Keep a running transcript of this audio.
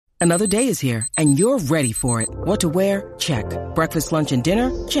Another day is here, and you're ready for it. What to wear? Check. Breakfast, lunch, and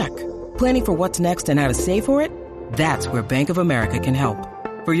dinner? Check. Planning for what's next and how to save for it? That's where Bank of America can help.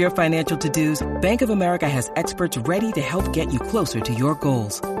 For your financial to-dos, Bank of America has experts ready to help get you closer to your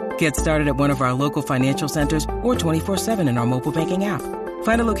goals. Get started at one of our local financial centers or 24/7 in our mobile banking app.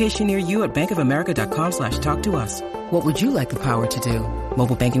 Find a location near you at bankofamerica.com/talktous. What would you like the power to do?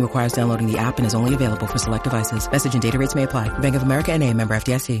 Mobile banking requires downloading the app and is only available for select devices. Message and data rates may apply. Bank of America N.A., member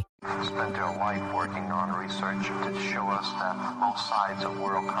FDIC. Spent their life working on research to show us that both sides of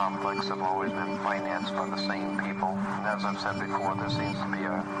world conflicts have always been financed by the same people. And as I've said before, there seems to be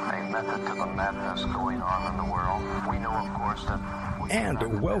a method to the madness going on in the world. We know, of course, that...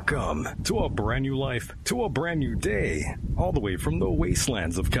 And welcome to a brand new life, to a brand new day, all the way from the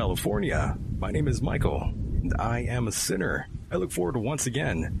wastelands of California. My name is Michael, and I am a sinner. I look forward to once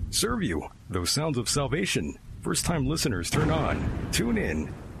again serve you those sounds of salvation. First-time listeners, turn on, tune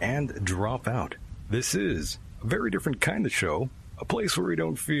in, and drop out. This is a very different kind of show, a place where we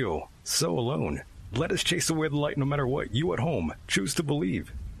don't feel so alone. Let us chase away the light no matter what you at home choose to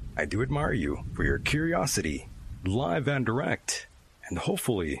believe. I do admire you for your curiosity, live and direct, and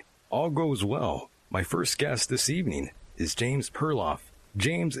hopefully all goes well. My first guest this evening is James Perloff.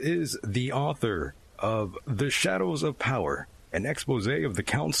 James is the author of The Shadows of Power, an expose of the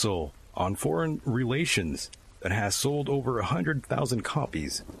Council on Foreign Relations that has sold over 100,000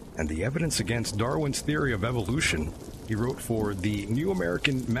 copies, and the evidence against Darwin's theory of evolution. He wrote for the New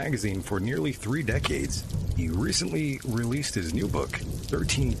American magazine for nearly 3 decades. He recently released his new book,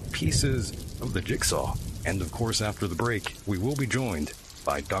 13 Pieces of the Jigsaw. And of course, after the break, we will be joined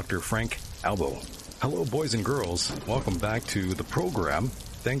by Dr. Frank Albo. Hello, boys and girls. Welcome back to the program.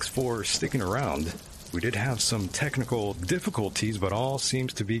 Thanks for sticking around. We did have some technical difficulties, but all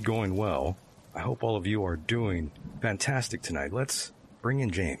seems to be going well. I hope all of you are doing fantastic tonight. Let's bring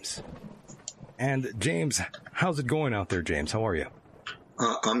in James. And James, how's it going out there, James? How are you?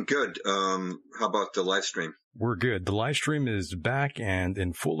 I'm good. How about the live stream? We're good. The live stream is back and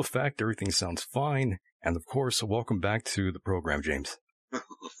in full effect. Everything sounds fine. And of course, welcome back to the program, James.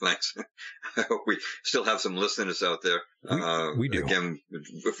 Thanks. I hope we still have some listeners out there. We do. Again,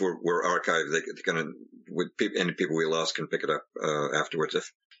 if we're archived, they can, any people we lost can pick it up afterwards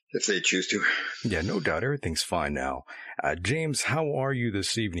if they choose to. Yeah, no doubt. Everything's fine now. James, how are you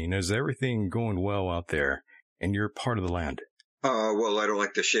this evening? Is everything going well out there in your part of the land? Well, I don't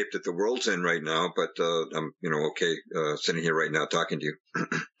like the shape that the world's in right now, but I'm, okay, sitting here right now talking to you.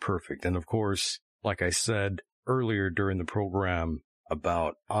 Perfect. And of course, like I said earlier during the program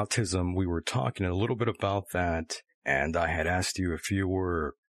about autism, we were talking a little bit about that, and I had asked you if you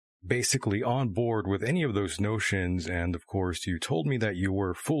were basically on board with any of those notions, and of course, you told me that you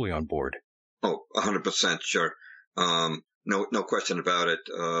were fully on board. Oh, 100% sure. No question about it.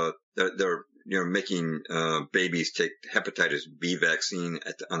 They're making babies take hepatitis B vaccine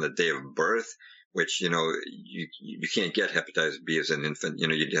on the day of birth, which, you can't get hepatitis B as an infant.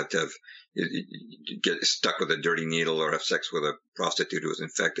 You'd have to get stuck with a dirty needle or have sex with a prostitute who was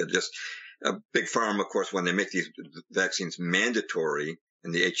infected. Just a big pharma, of course, when they make these vaccines mandatory,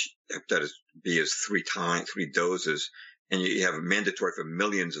 and the hepatitis B is 3 doses, and you have mandatory for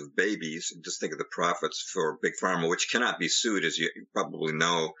millions of babies. And just think of the profits for big pharma, which cannot be sued, as you probably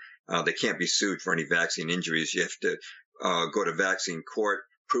know. They can't be sued for any vaccine injuries. You have to go to vaccine court,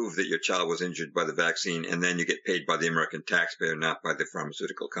 prove that your child was injured by the vaccine, and then you get paid by the American taxpayer, not by the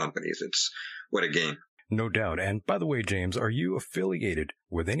pharmaceutical companies. It's what a game. No doubt. And by the way, James, are you affiliated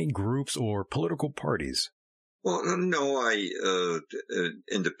with any groups or political parties? Well, no,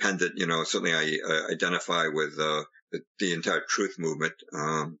 independent, certainly I identify with the entire truth movement.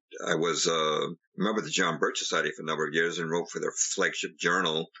 I was member of the John Birch Society for a number of years and wrote for their flagship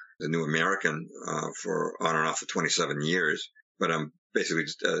journal, The New American, for on and off for 27 years. But I'm basically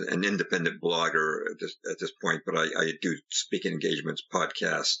just an independent blogger at this point. But I do speaking engagements,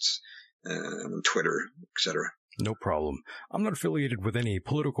 podcasts, Twitter, etc. No problem. I'm not affiliated with any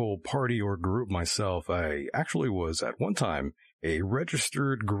political party or group myself. I actually was, at one time, a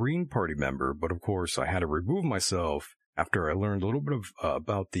registered Green Party member, but of course I had to remove myself after I learned a little bit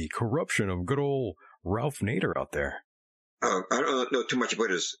about the corruption of good old Ralph Nader out there. I don't know too much about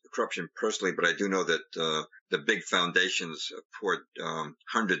his corruption personally, but I do know that the big foundations poured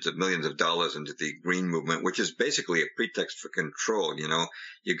hundreds of millions of dollars into the green movement, which is basically a pretext for control.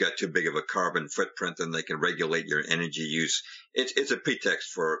 You've got too big of a carbon footprint, and they can regulate your energy use. It's a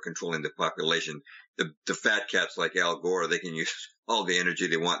pretext for controlling the population. The fat cats like Al Gore, they can use all the energy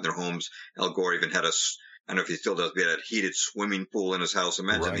they want in their homes. Al Gore even had a I don't know if he still does, but he had a heated swimming pool in his house.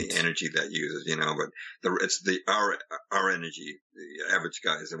 Imagine Right. the energy that uses, but it's our energy. The average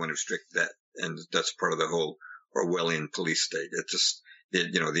guy is the one who restricts that. And that's part of the whole Orwellian police state. It's just,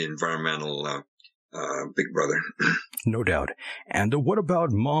 the environmental, big brother. No doubt. And what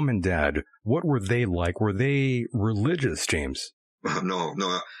about mom and dad? What were they like? Were they religious, James?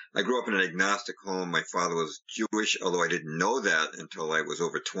 No. I grew up in an agnostic home. My father was Jewish, although I didn't know that until I was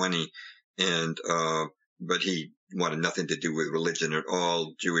over 20. And, but he wanted nothing to do with religion at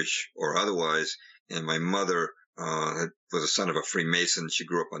all, Jewish or otherwise. And my mother, was a son of a Freemason. She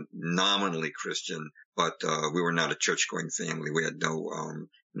grew up nominally Christian, but, we were not a church going family. We had no,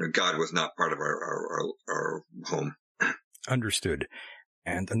 God was not part of our home. Understood.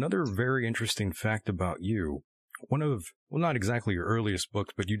 And another very interesting fact about you, one of, well, not exactly your earliest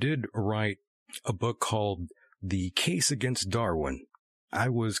books, but you did write a book called The Case Against Darwin. I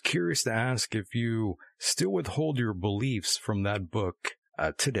was curious to ask if you still withhold your beliefs from that book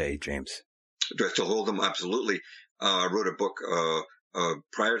today, James. Do I still hold them? Absolutely. I wrote a book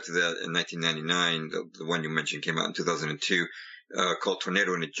prior to that in 1999. The one you mentioned came out in 2002, called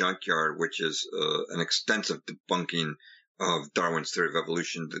Tornado in a Junkyard, which is an extensive debunking of Darwin's theory of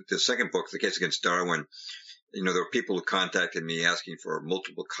evolution. The second book, The Case Against Darwin, there were people who contacted me asking for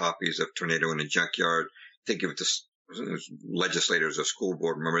multiple copies of Tornado in a Junkyard. Think of it as legislators or school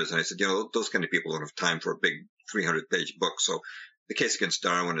board members. And I said, those kind of people don't have time for a big 300-page book. So The Case Against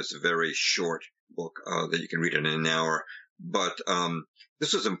Darwin is a very short book that you can read in an hour. But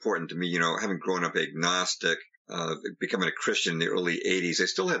this was important to me, having grown up agnostic, becoming a Christian in the early 80s. I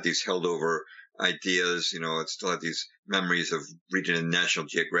still have these held over ideas, I still have these memories of reading in National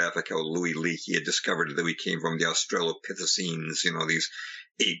Geographic how Louis Leakey had discovered that we came from the Australopithecines, these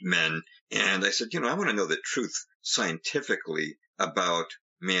ape men. And I said, I want to know the truth scientifically about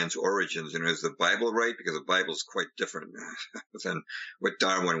man's origins. Is the Bible right? Because the Bible is quite different than what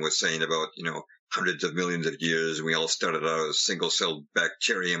Darwin was saying about, hundreds of millions of years. We all started out as single-celled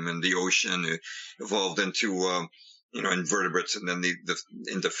bacterium in the ocean, evolved into, invertebrates, and then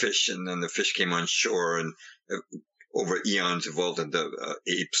into fish, and then the fish came on shore, and over eons evolved into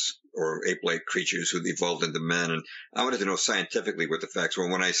apes or ape-like creatures who evolved into men. And I wanted to know scientifically what the facts were.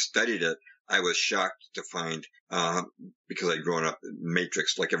 When I studied it, I was shocked to find, because I'd grown up in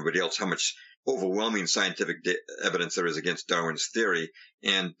Matrix like everybody else, how much overwhelming scientific evidence there is against Darwin's theory.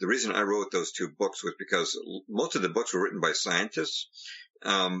 And the reason I wrote those two books was because most of the books were written by scientists,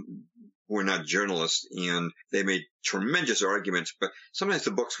 who were not journalists, and they made tremendous arguments, but sometimes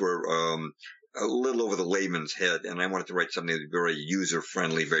the books were a little over the layman's head, and I wanted to write something that was very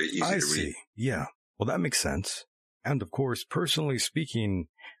user-friendly, very easy to read. I see. Yeah. Well, that makes sense. And of course, personally speaking,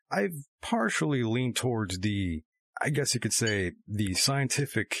 I've partially leaned towards I guess you could say, the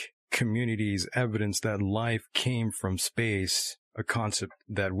scientific community's evidence that life came from space, a concept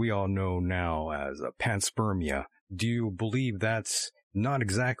that we all know now as panspermia. Do you believe that's not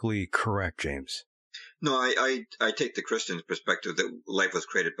exactly correct, James? No, I take the Christian perspective that life was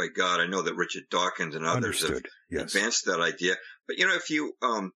created by God. I know that Richard Dawkins and others have advanced that idea. But, if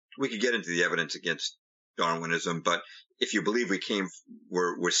we could get into the evidence against Darwinism, but if you believe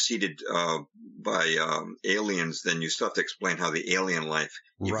we're seeded by aliens, then you still have to explain how the alien life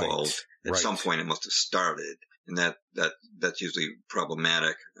evolved. At some point it must have started. And that's usually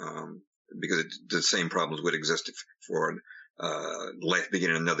problematic, because the same problems would exist for life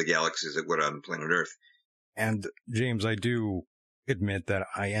beginning in another galaxy as it would on planet Earth. And James, I do admit that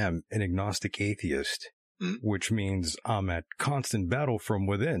I am an agnostic atheist, which means I'm at constant battle from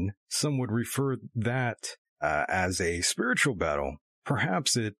within. Some would refer that as a spiritual battle.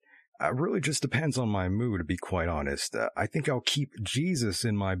 Perhaps it really just depends on my mood, to be quite honest. I think I'll keep Jesus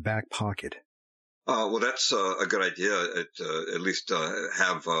in my back pocket. Well, that's a good idea. At least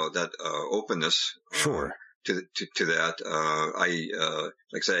have that openness. Sure. To that.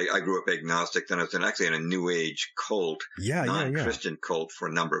 Like I say, I grew up agnostic. Then I was actually in a New Age cult, non-Christian cult for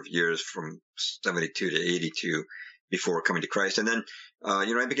a number of years, from 72 to 82, before coming to Christ. And then,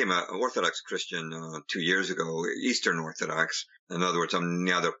 I became an Orthodox Christian 2 years ago, Eastern Orthodox. In other words, I'm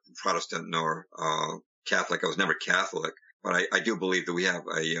neither Protestant nor Catholic. I was never Catholic, but I do believe that we have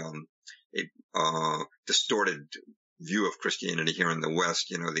a distorted view of Christianity here in the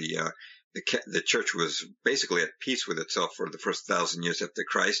West. The church was basically at peace with itself for the first 1,000 years after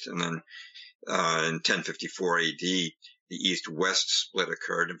Christ. And then, in 1054 AD, the East-West split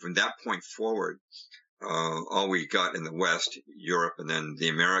occurred. And from that point forward, all we got in the West, Europe, and then the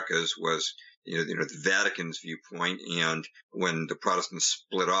Americas was, the Vatican's viewpoint. And when the Protestants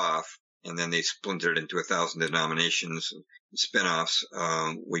split off, and then they splintered into 1,000 denominations, spin-offs.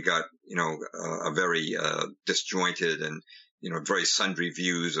 We got, a very disjointed and, very sundry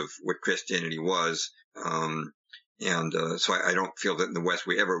views of what Christianity was. So I don't feel that in the West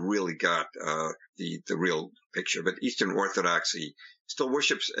we ever really got the real picture. But Eastern Orthodoxy still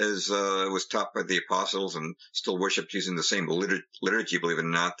worships as was taught by the apostles, and still worships using the same liturgy, believe it or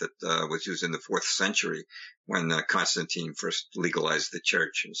not, that was used in the 4th century when Constantine first legalized the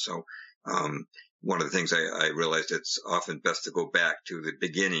church. And so one of the things I realized, it's often best to go back to the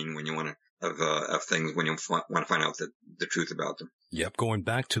beginning when you want to of things, when you want to find out the truth about them. Yep, going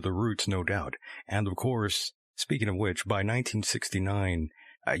back to the roots, no doubt. And of course, speaking of which, by 1969,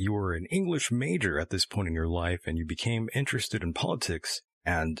 you were an English major at this point in your life, and you became interested in politics.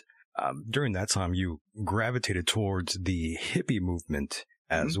 And during that time, you gravitated towards the hippie movement,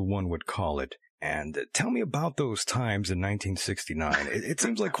 as one would call it. And tell me about those times in 1969. It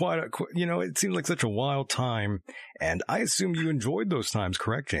seems like it seems like such a wild time. And I assume you enjoyed those times,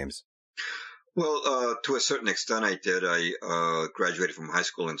 correct, James? Well, to a certain extent, I did. I graduated from high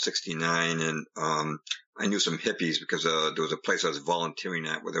school in '69, and I knew some hippies because there was a place I was volunteering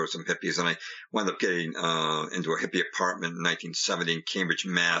at where there were some hippies, and I wound up getting into a hippie apartment in 1970 in Cambridge,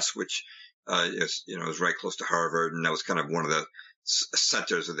 Mass, which is right close to Harvard, and that was kind of one of the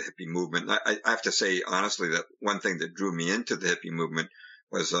centers of the hippie movement. I have to say honestly that one thing that drew me into the hippie movement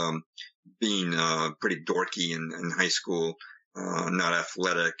was being pretty dorky in high school, not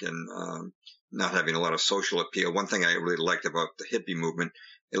athletic, and not having a lot of social appeal. One thing I really liked about the hippie movement,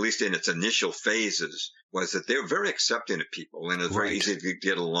 at least in its initial phases, was that they were very accepting of people, and it was very easy to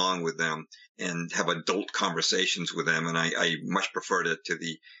get along with them and have adult conversations with them. And I much preferred it to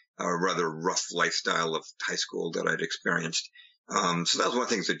the rather rough lifestyle of high school that I'd experienced. So that was one of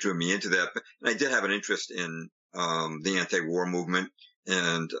the things that drew me into that. And I did have an interest in the anti-war movement,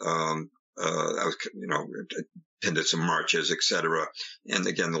 and I was, attended some marches, etc. And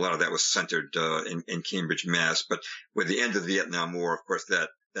again, a lot of that was centered in Cambridge, Mass. But with the end of the Vietnam War, of course, that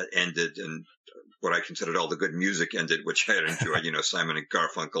ended, and what I considered all the good music ended, which I had enjoyed, Simon and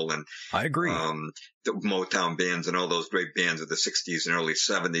Garfunkel, and I agree, the Motown bands and all those great bands of the 60s and early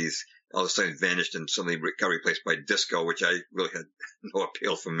 70s. All of a sudden vanished and suddenly got replaced by disco, which I really had no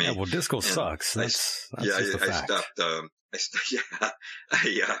appeal for me. Yeah, well, disco sucks. That's just a fact.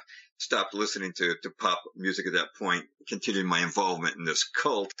 I stopped listening to pop music at that point, continued my involvement in this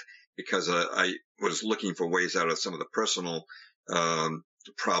cult because I was looking for ways out of some of the personal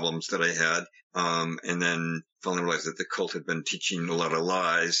problems that I had, and then finally realized that the cult had been teaching a lot of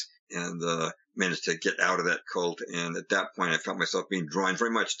lies, and managed to get out of that cult. And at that point, I felt myself being drawn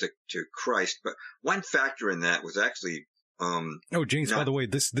very much to Christ. But one factor in that was actually James, by the way,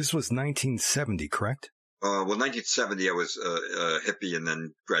 this was 1970, correct? 1970, I was a hippie, and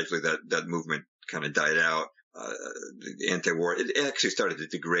then gradually that movement kind of died out. The anti-war, it actually started to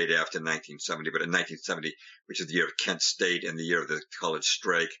degrade after 1970, but in 1970, which is the year of Kent State and the year of the college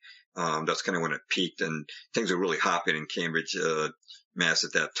strike, that's kind of when it peaked, and things were really hopping in Cambridge, Mass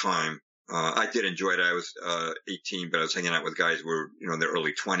at that time. I did enjoy it. I was 18, but I was hanging out with guys who were, in their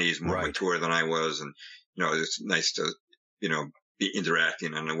early 20s, more mature than I was, and it was nice to, be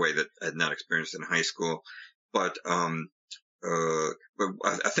interacting in a way that I had not experienced in high school. But a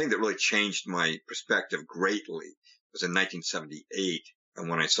thing that really changed my perspective greatly was in 1978, and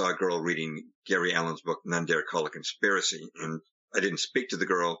when I saw a girl reading Gary Allen's book, None Dare Call a Conspiracy, and I didn't speak to the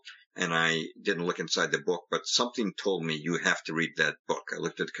girl, and I didn't look inside the book, but something told me, you have to read that book. I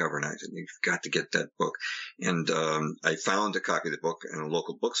looked at the cover and I said, you've got to get that book. And I found a copy of the book in a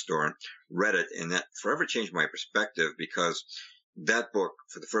local bookstore, read it, and that forever changed my perspective, because that book,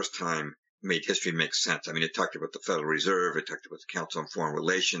 for the first time, made history make sense. I mean, it talked about the Federal Reserve, it talked about the Council on Foreign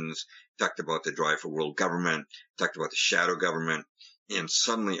Relations, it talked about the drive for world government, it talked about the shadow government, and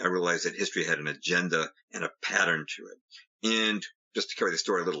suddenly I realized that history had an agenda and a pattern to it. And just to carry the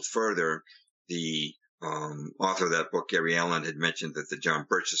story a little further, the author of that book, Gary Allen, had mentioned that the John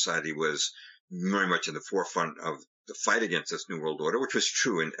Birch Society was very much in the forefront of the fight against this New World Order, which was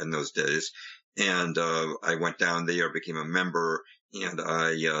true in those days. And I went down there, became a member, and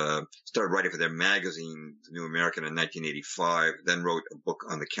I started writing for their magazine, The New American, in 1985, then wrote a book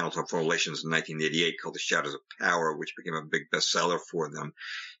on the Council on Foreign Relations in 1988 called The Shadows of Power, which became a big bestseller for them.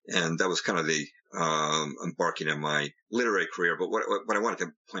 And that was kind of the embarking on my literary career. But what I wanted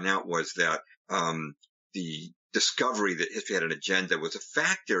to point out was that the discovery that history had an agenda was a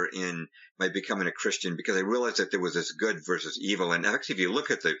factor in my becoming a Christian, because I realized that there was this good versus evil. And actually, if you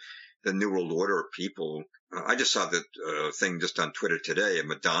look at the New World Order people, I just saw that thing just on Twitter today of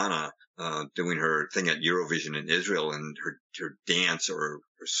Madonna doing her thing at Eurovision in Israel, and her dance or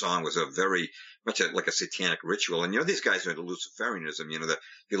song was a very much like a satanic ritual. And, these guys are into Luciferianism, if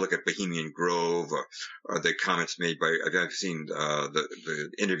you look at Bohemian Grove or the comments made by, I've seen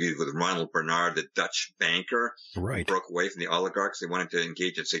the interview with Ronald Bernard, the Dutch banker, right, who broke away from the oligarchs. They wanted to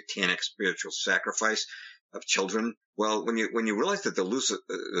engage in satanic spiritual sacrifice of children. Well, when you realize that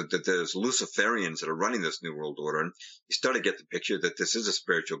that there's Luciferians that are running this New World Order, and you start to get the picture that this is a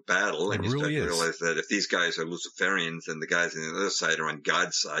spiritual battle, and you start to realize that if these guys are Luciferians, then the guys on the other side are on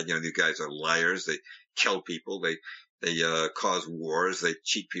God's side. These guys are liars. They kill people. They cause wars. They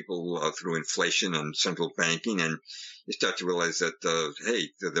cheat people through inflation and central banking, and you start to realize that hey,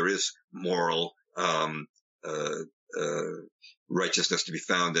 there is moral righteousness to be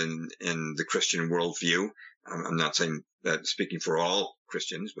found in the Christian worldview. I'm not saying that speaking for all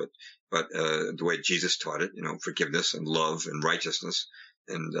Christians, but the way Jesus taught it, forgiveness and love and righteousness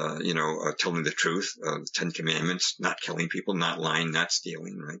and, telling the truth, the 10 Commandments, not killing people, not lying, not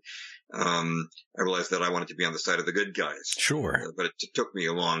stealing, right? I realized that I wanted to be on the side of the good guys. Sure. But it took me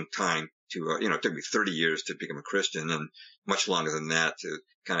a long time to, it took me 30 years to become a Christian and much longer than that to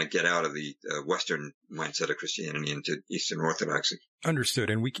kind of get out of the Western mindset of Christianity into Eastern Orthodoxy. Understood.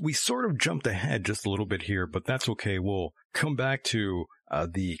 And we sort of jumped ahead just a little bit here, but that's okay. We'll come back to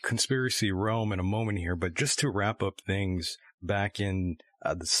the conspiracy realm in a moment here, but just to wrap up things back in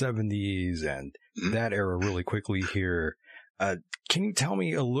the 70s and that era really quickly here, can you tell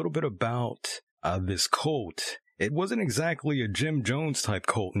me a little bit about this cult? It wasn't exactly a Jim Jones type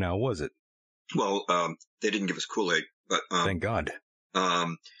cult now, was it? Well, they didn't give us Kool-Aid, but thank God.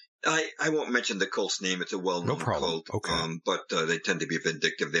 I won't mention the cult's name. It's a well-known cult. Okay. But they tend to be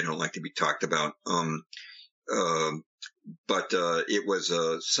vindictive. They don't like to be talked about. But it was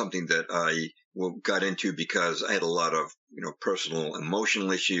something that I got into because I had a lot of personal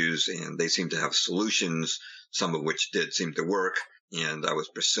emotional issues, and they seemed to have solutions, some of which did seem to work, and I was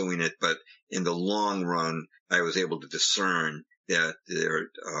pursuing it. But in the long run, I was able to discern that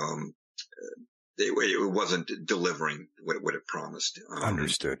it wasn't delivering what it promised.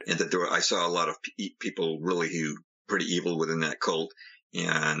 Understood. And that I saw a lot of people really who pretty evil within that cult,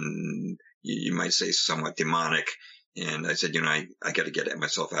 and you might say somewhat demonic. And I said, I got to get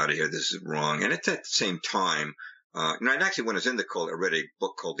myself out of here. This is wrong. And at that same time, and actually, when I was in the cult, I read a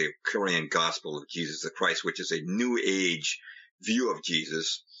book called The Korean Gospel of Jesus the Christ, which is a New Age view of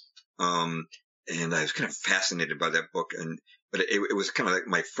Jesus. And I was kind of fascinated by that book. But it was kind of like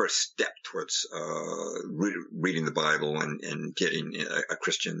my first step towards reading the Bible and getting a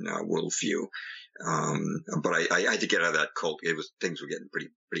Christian worldview. But I had to get out of that cult. Things were getting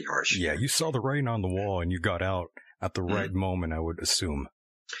pretty harsh. Yeah, you saw the writing on the wall, and you got out at the right moment, I would assume.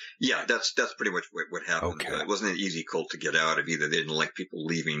 Yeah, that's pretty much what happened. Okay. It wasn't an easy cult to get out of either. They didn't like people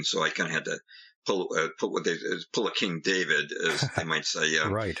leaving, so I kind of had to pull a King David, as they might say.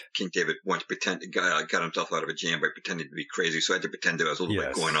 Right. King David once got himself out of a jam by pretending to be crazy, so I had to pretend that I was a little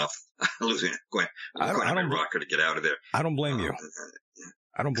bit going off, going on my rocker to get out of there. I don't blame you.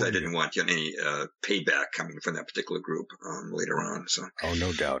 I don't blame you. I didn't want any payback coming from that particular group later on. So. Oh,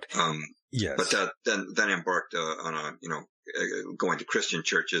 no doubt. Yes. But then I embarked on going to Christian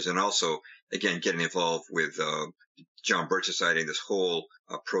churches, and also again getting involved with John Birch Society and this whole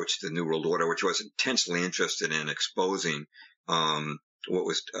approach to the New World Order, which was intensely interested in exposing what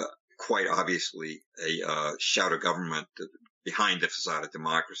was quite obviously a shadow government behind the facade of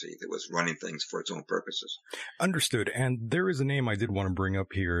democracy that was running things for its own purposes. Understood. And there is a name I did want to bring up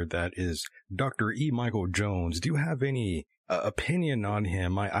here that is Dr. E. Michael Jones. Do you have any opinion on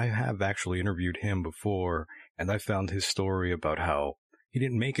him? I have actually interviewed him before, and I found his story about how he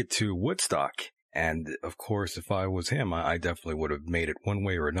didn't make it to Woodstock. And of course, if I was him, I definitely would have made it one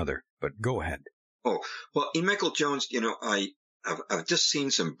way or another. But go ahead. Oh, well, E. Michael Jones, I've just seen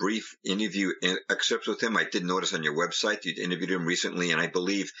some brief interview excerpts with him. I did notice on your website you'd interviewed him recently, and I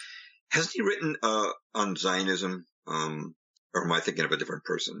believe, hasn't he written on Zionism? Or am I thinking of a different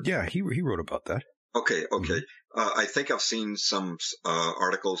person? Yeah, he wrote about that. Okay. Mm-hmm. I think I've seen some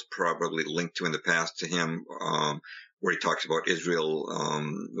articles probably linked to in the past to him where he talks about Israel,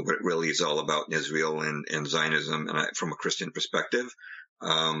 what it really is all about in Israel and Zionism, and from a Christian perspective.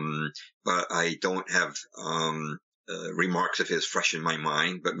 But I don't have remarks of his fresh in my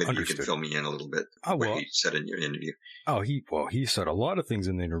mind, but maybe Understood. You can fill me in a little bit. What he said in your interview. He said a lot of things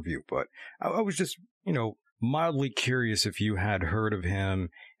in the interview, but I was just, mildly curious if you had heard of him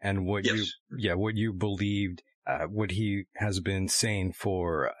and what you believed, what he has been saying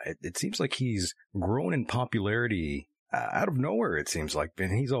for, it seems like he's grown in popularity out of nowhere, it seems like.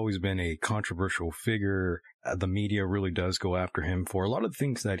 And he's always been a controversial figure. The media really does go after him for a lot of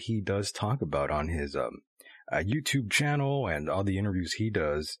things that he does talk about on his YouTube channel and all the interviews he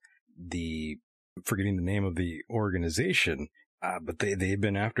does, forgetting the name of the organization, but they've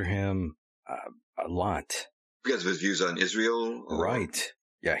been after him a lot. Because of his views on Israel? Or? Right.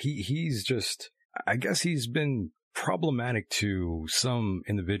 Yeah, he's just, I guess he's been problematic to some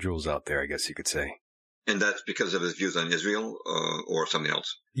individuals out there, I guess you could say. And that's because of his views on Israel or something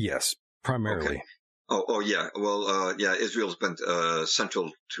else? Yes, primarily. Okay. Oh, yeah. Well, yeah, Israel's been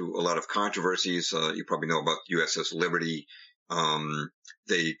central to a lot of controversies. You probably know about USS Liberty.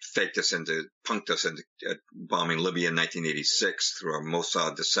 They punked us into bombing Libya in 1986 through a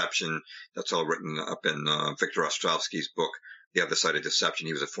Mossad deception. That's all written up in Victor Ostrovsky's book, The Other Side of Deception.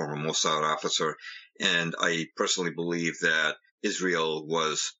 He was a former Mossad officer. And I personally believe that Israel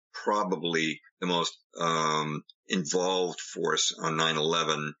was probably the most involved force on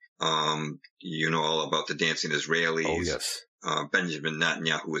 9/11. You know all about the dancing Israelis. Oh, yes. Benjamin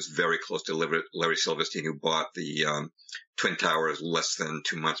Netanyahu was very close to Larry Silverstein, who bought the Twin Towers less than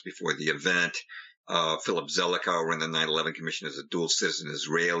 2 months before the event. Philip Zelikow ran the 9/11 Commission as a dual citizen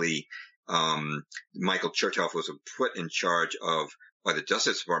Israeli. Michael Chertoff was put in charge by the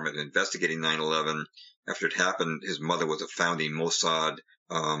Justice Department investigating 9/11. After it happened, his mother was a founding Mossad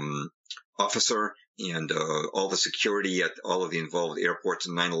officer, and all the security at all of the involved airports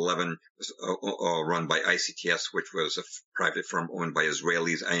in 9/11 was run by ICTS, which was a private firm owned by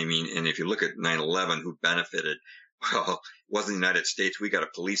Israelis. I mean, and if you look at 9/11, who benefited? Well, it wasn't the United States. We got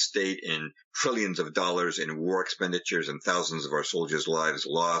a police state and trillions of dollars in war expenditures and thousands of our soldiers' lives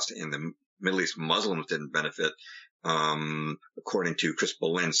lost, and the Middle East Muslims didn't benefit. According to Chris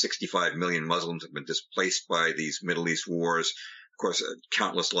Boleyn, 65 million Muslims have been displaced by these Middle East wars. Of course,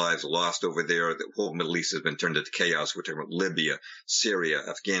 countless lives lost over there. The whole Middle East has been turned into chaos. We're talking about Libya, Syria,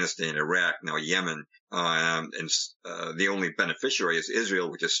 Afghanistan, Iraq, now Yemen. And the only beneficiary is Israel,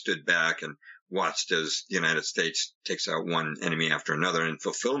 which has stood back and watched as the United States takes out one enemy after another in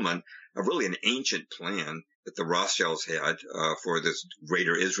fulfillment of really an ancient plan that the Rothschilds had for this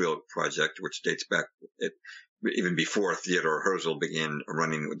Greater Israel project, which dates back even before Theodore Herzl began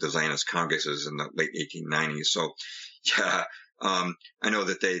running the Zionist congresses in the late 1890s. So, yeah, I know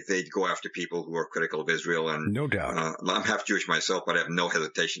that they go after people who are critical of Israel, and no doubt. I'm half Jewish myself, but I have no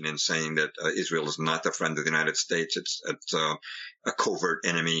hesitation in saying that Israel is not the friend of the United States. It's a covert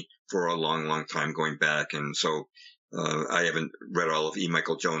enemy for a long, long time going back, and so I haven't read all of E.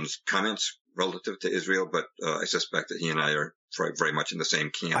 Michael Jones' comments relative to Israel, but I suspect that he and I are very much in the same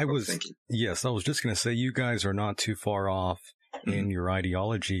camp of thinking. Yes, I was just going to say you guys are not too far off in your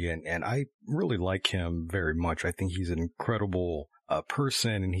ideology, and I really like him very much. I think he's an incredible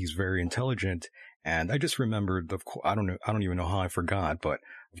person, and he's very intelligent. And I just remembered, I don't even know how I forgot, but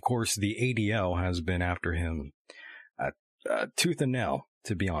of course the ADL has been after him tooth and nail,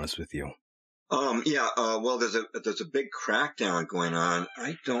 to be honest with you. Well, there's a big crackdown going on.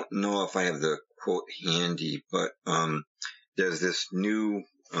 I don't know if I have the quote handy, but there's this new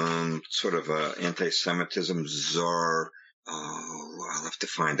sort of anti-Semitism czar. I'll have to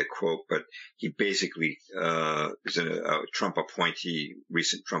find the quote, but he basically is a Trump appointee,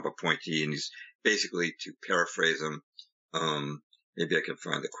 recent Trump appointee, and he's basically, to paraphrase him, maybe I can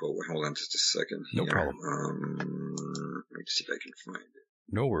find the quote. Hold on just a second. No problem. Let me see if I can find it.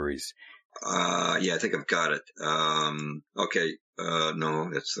 No worries. Yeah, I think I've got it. Okay. No,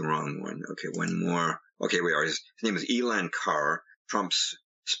 that's the wrong one. Okay, one more. Okay, we are. His name is Elan Carr, Trump's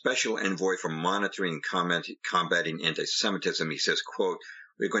special envoy for monitoring and combating anti-Semitism. He says, quote,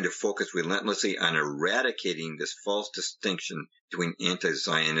 "We're going to focus relentlessly on eradicating this false distinction between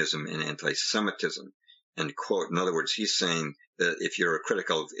anti-Zionism and anti-Semitism." End quote. In other words, he's saying that if you're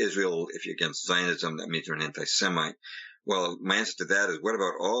critical of Israel, if you're against Zionism, that means you're an anti-Semite. Well, my answer to that is, what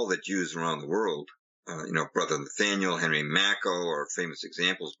about all the Jews around the world? Brother Nathaniel, Henry Macko are famous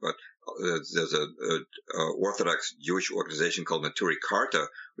examples, but there's a Orthodox Jewish organization called Naturi Karta,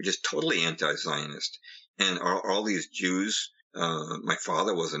 which is totally anti-Zionist. And are all these Jews, my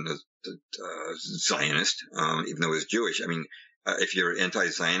father wasn't a Zionist, even though he was Jewish. I mean, if you're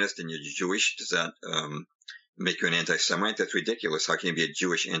anti-Zionist and you're Jewish, does that make you an anti-Semite? That's ridiculous. How can you be a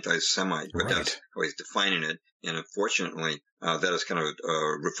Jewish anti-Semite? But Right. That's how he's defining it. And unfortunately, that is kind of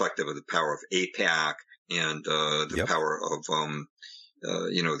reflective of the power of AIPAC and the Yep. power of,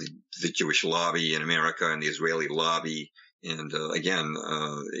 the Jewish lobby in America and the Israeli lobby. And again,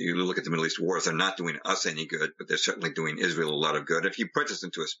 you look at the Middle East wars, they're not doing us any good, but they're certainly doing Israel a lot of good. If you put this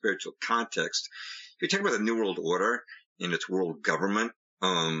into a spiritual context, if you talk about the New World Order and its world government,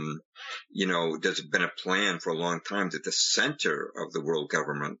 there's been a plan for a long time that the center of the world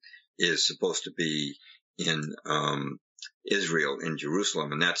government is supposed to be in Israel, in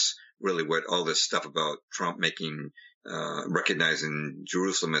Jerusalem, and that's really what all this stuff about Trump recognizing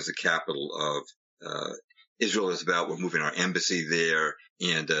Jerusalem as the capital of Israel is about. We're moving our embassy there.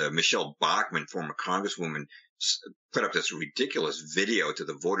 And Michelle Bachmann, former congresswoman, put up this ridiculous video to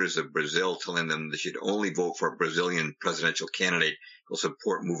the voters of Brazil telling them they should only vote for a Brazilian presidential candidate who will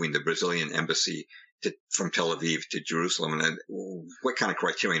support moving the Brazilian embassy from Tel Aviv to Jerusalem. And what kind of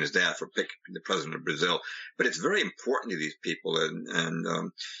criterion is that for picking the president of Brazil? But it's very important to these people.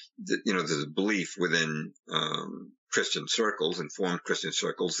 There's a belief within Christian circles, informed Christian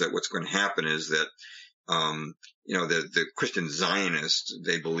circles, that what's going to happen is that the Christian Zionists,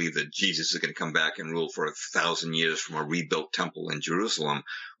 they believe that Jesus is going to come back and rule for 1,000 years from a rebuilt temple in Jerusalem.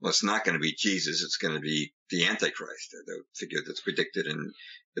 Well, it's not going to be Jesus. It's going to be the Antichrist, the figure that's predicted in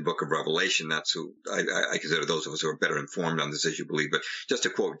the book of Revelation. That's who I consider those of us who are better informed on this issue believe. But just to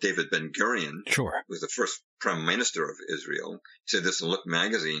quote David Ben-Gurion, sure, who was the first prime minister of Israel, he said this in Look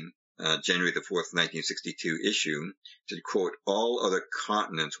magazine, January the 4th, 1962 issue, said, quote, all other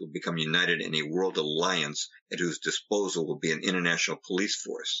continents will become united in a world alliance at whose disposal will be an international police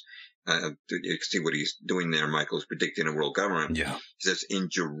force. You can see what he's doing there, Michael, is predicting a world government. Yeah. He says, in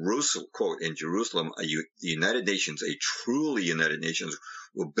Jerusalem, quote, in Jerusalem, the United Nations, a truly United Nations,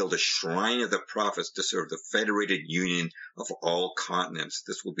 will build a shrine of the prophets to serve the federated union of all continents.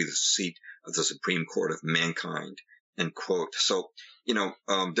 This will be the seat of the Supreme Court of mankind, end quote. So,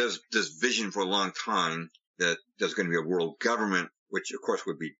 there's this vision for a long time that there's going to be a world government, which of course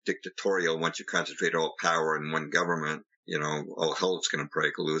would be dictatorial once you concentrate all power in one government. All hell is going to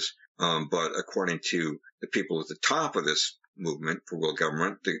break loose. But according to the people at the top of this movement for world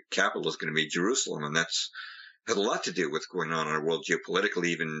government, the capital is going to be Jerusalem. And has a lot to do with what's going on in our world geopolitically,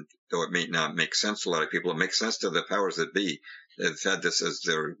 even though it may not make sense to a lot of people. It makes sense to the powers that be. They've had this as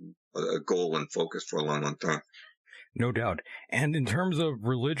their goal and focus for a long, long time. No doubt. And in terms of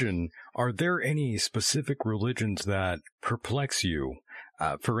religion, are there any specific religions that perplex you?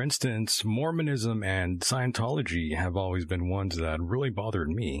 For instance, Mormonism and Scientology have always been ones that really bothered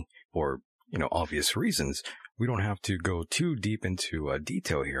me for, obvious reasons. We don't have to go too deep into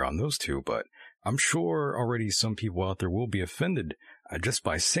detail here on those two, but I'm sure already some people out there will be offended just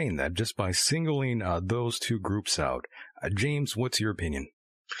by saying that, just by singling those two groups out. James, what's your opinion?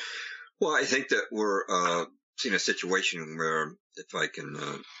 Well, I think that we're seeing a situation where, if I can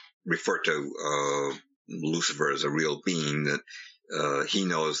refer to Lucifer as a real being, that he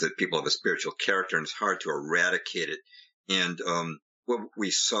knows that people have a spiritual character and it's hard to eradicate it. And what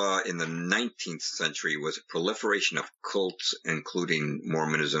we saw in the 19th century was a proliferation of cults, including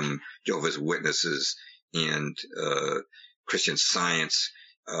Mormonism, Jehovah's Witnesses, and Christian Science.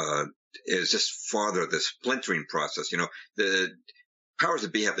 Is just farther the splintering process. The powers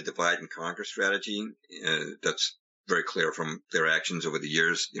that be have a divide and conquer strategy. That's very clear from their actions over the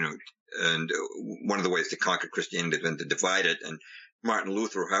years. And one of the ways to conquer Christianity has been to divide it. And Martin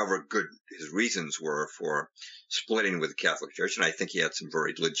Luther, however good his reasons were for splitting with the Catholic Church, and I think he had some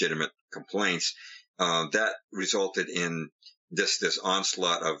very legitimate complaints, that resulted in this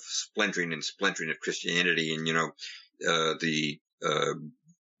onslaught of splintering of Christianity. And,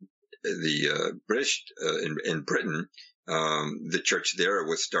 the British, in Britain, the church there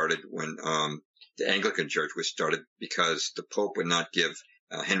was started when, the Anglican Church was started because the Pope would not give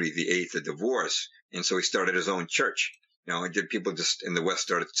Henry VIII a divorce. And so he started his own church. People just in the West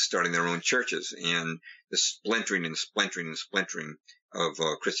started starting their own churches, and the splintering of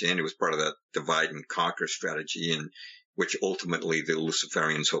Christianity was part of that divide and conquer strategy, and which ultimately the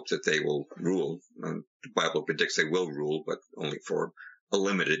Luciferians hope that they will rule. The Bible predicts they will rule, but only for a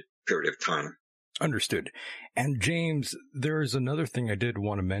limited period of time. Understood. And James, there's another thing I did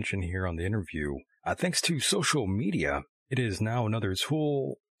want to mention here on the interview. Thanks to social media, it is now another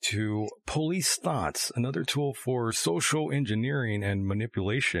tool to police thoughts, another tool for social engineering and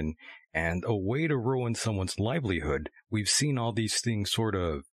manipulation, and a way to ruin someone's livelihood. We've seen all these things sort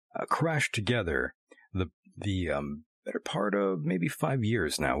of crash together. The better part of maybe 5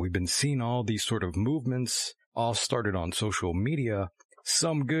 years now, we've been seeing all these sort of movements, all started on social media,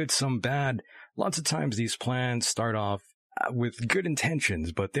 some good, some bad. Lots of times these plans start off with good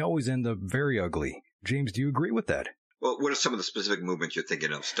intentions, but they always end up very ugly. James, do you agree with that? Well, what are some of the specific movements you're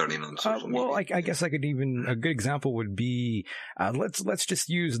thinking of starting on social media? Well, I guess I could even, a good example would be, let's just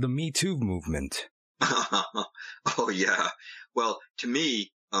use the Me Too movement. Oh, yeah. Well, to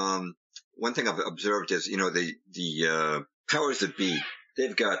me, one thing I've observed is, the powers that be,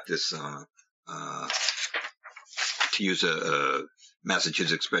 they've got this, to use a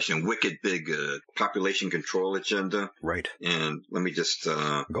Massachusetts expression, wicked big population control agenda. Right. And let me just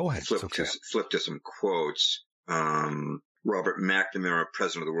go ahead. flip to some quotes. Robert McNamara,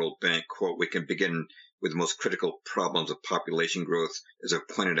 president of the World Bank, quote, "We can begin with the most critical problems of population growth. As I've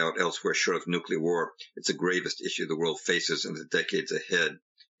pointed out elsewhere, short of nuclear war, it's the gravest issue the world faces in the decades ahead.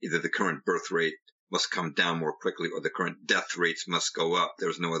 Either the current birth rate must come down more quickly or the current death rates must go up.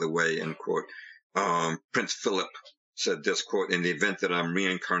 There's no other way," end quote. Prince Philip said this, quote, "In the event that I'm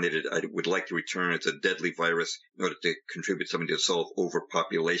reincarnated, I would like to return as a deadly virus in order to contribute something to solve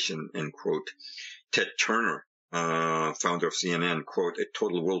overpopulation," end quote. Ted Turner, founder of CNN, quote, "A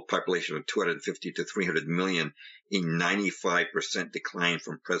total world population of 250 to 300 million, a 95% decline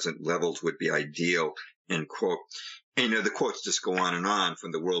from present levels would be ideal," end quote. And, the quotes just go on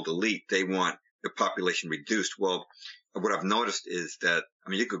from the world elite. They want the population reduced. Well, what I've noticed is that,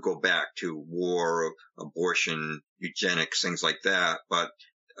 you could go back to war, abortion, eugenics, things like that, but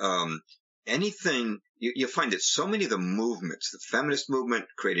anything, you find that so many of the movements, the feminist movement,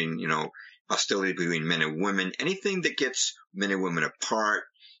 creating, hostility between men and women, anything that gets men and women apart,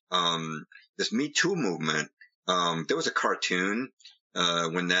 this Me Too movement, there was a cartoon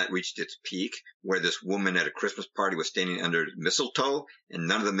when that reached its peak, where this woman at a Christmas party was standing under mistletoe, and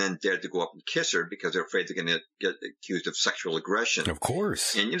none of the men dared to go up and kiss her because they're afraid they're going to get accused of sexual aggression. Of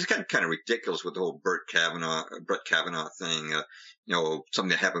course. And it's kind of ridiculous with the whole Brett Kavanaugh thing, something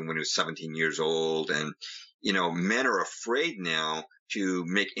that happened when he was 17 years old. And, men are afraid now to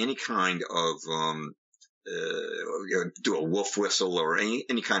make any kind of, do a wolf whistle or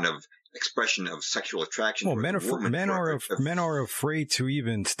any kind of expression of sexual attraction. Well, men are afraid to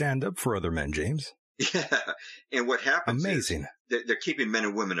even stand up for other men, James. Yeah. And what happens Amazing. is they're keeping men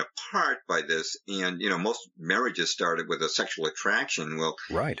and women apart by this. And, most marriages started with a sexual attraction. Well,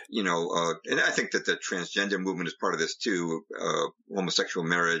 right. And I think that the transgender movement is part of this too, homosexual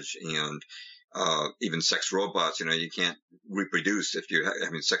marriage and, even sex robots. You can't reproduce if you're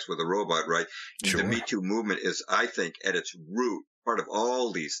having sex with a robot, right? Sure. The Me Too movement is, I think, at its root, part of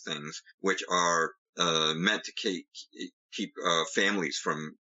all these things, which are meant to keep families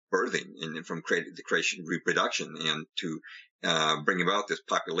from birthing and from the creation, reproduction, and to bring about this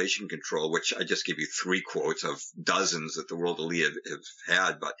population control, which I just give you 3 quotes of dozens that the world elite have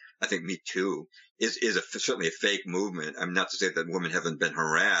had. But I think Me Too is certainly a fake movement. I'm not to say that women haven't been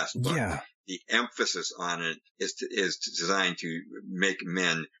harassed, but yeah. The emphasis on it is designed to make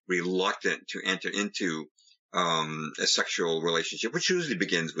men reluctant to enter into a sexual relationship, which usually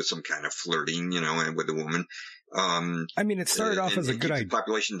begins with some kind of flirting, and with a woman. It started off as a good idea.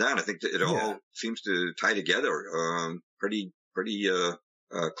 Population down. I think that it all seems to tie together pretty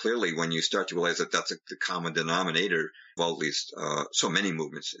clearly when you start to realize that that's the common denominator of all these so many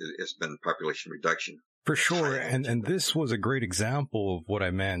movements. It's been population reduction. For sure, and this was a great example of what I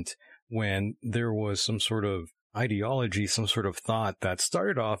meant when there was some sort of ideology, some sort of thought that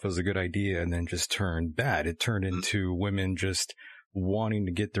started off as a good idea and then just turned bad. It turned into women just wanting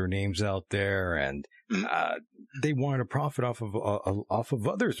to get their names out there, and they wanted to profit off of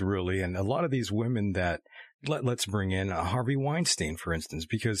others, really. And a lot of these women that let's bring in Harvey Weinstein, for instance,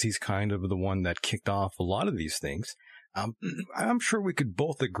 because he's kind of the one that kicked off a lot of these things. I'm sure we could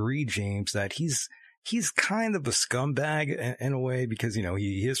both agree, James, that he's kind of a scumbag in a way, because,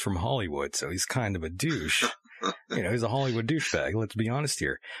 he is from Hollywood, so he's kind of a douche. He's a Hollywood douchebag. Let's be honest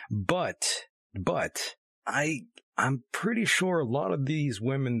here. But I'm pretty sure a lot of these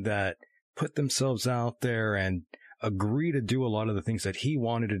women that put themselves out there and agree to do a lot of the things that he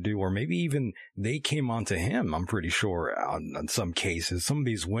wanted to do, or maybe even they came onto him, I'm pretty sure on some cases, some of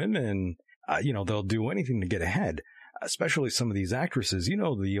these women, they'll do anything to get ahead. Especially some of these actresses,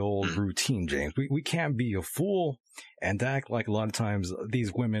 the old routine, James. We can't be a fool and act like a lot of times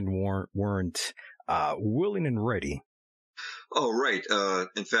these women weren't willing and ready. Oh, right.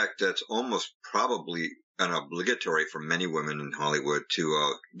 In fact, that's almost probably an obligatory for many women in Hollywood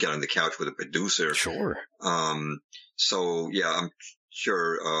to get on the couch with a producer. Sure. So, yeah, I'm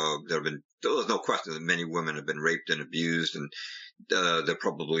sure there's no question that many women have been raped and abused, and there are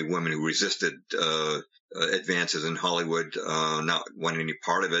probably women who resisted advances in Hollywood, not wanting any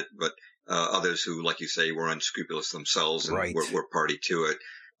part of it, but others who, like you say, were unscrupulous themselves and were party to it.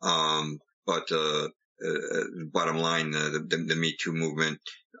 But bottom line, the Me Too movement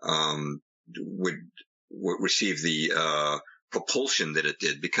would receive the propulsion that it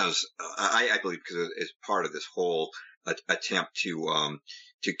did because I believe because it's part of this whole attempt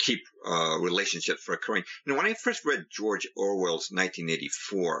to keep relationships from occurring. When I first read George Orwell's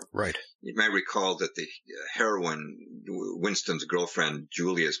 1984, right, you might recall that the heroine, Winston's girlfriend,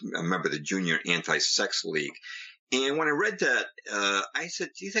 Julia, is a member of the Junior Anti-Sex League. And when I read that, I said,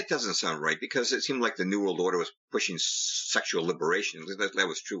 gee, that doesn't sound right, because it seemed like the New World Order was pushing sexual liberation. That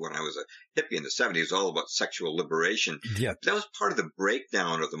was true when I was a hippie in the 70s. It was all about sexual liberation. Yeah. That was part of the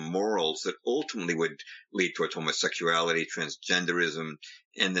breakdown of the morals that ultimately would lead towards homosexuality, transgenderism,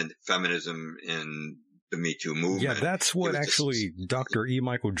 and then feminism and the Me Too movement. Yeah, that's what actually Dr. E.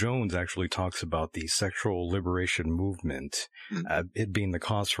 Michael Jones actually talks about, the sexual liberation movement, it being the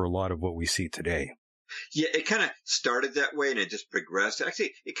cause for a lot of what we see today. Yeah, it kind of started that way and it just progressed.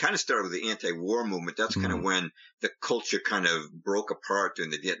 Actually, it kind of started with the anti-war movement. That's kind of when the culture kind of broke apart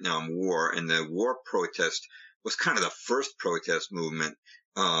during the Vietnam War, and the war protest was kind of the first protest movement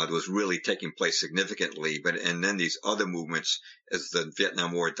that was really taking place significantly. And then these other movements, as the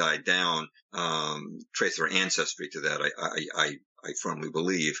Vietnam War died down, trace their ancestry to that. I firmly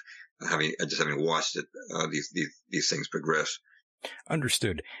believe, having watched it, these things progress.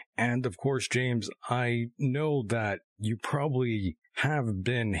 Understood. And of course, James, I know that you probably have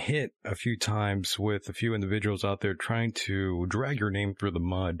been hit a few times with a few individuals out there trying to drag your name through the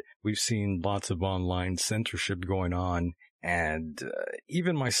mud. We've seen lots of online censorship going on. And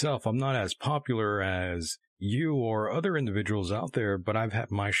even myself, I'm not as popular as you or other individuals out there, but I've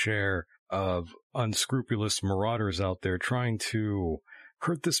had my share of unscrupulous marauders out there trying to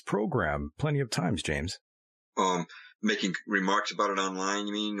hurt this program plenty of times, James. Making remarks about it online,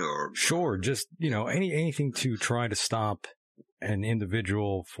 you mean, or? Sure. Just, anything to try to stop an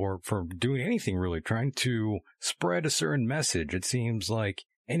individual for doing anything, really, trying to spread a certain message. It seems like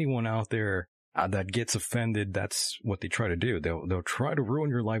anyone out there that gets offended, that's what they try to do. They'll try to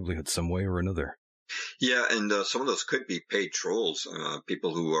ruin your livelihood some way or another. Yeah, and some of those could be paid trolls,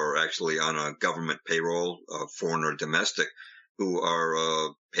 people who are actually on a government payroll, foreign or domestic, who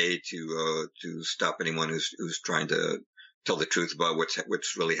are paid to stop anyone who's trying to tell the truth about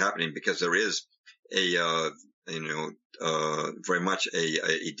what's really happening, because there is a very much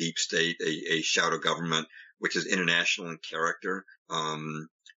a deep state, a shadow government, which is international in character,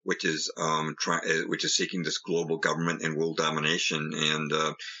 which is seeking this global government and world domination, and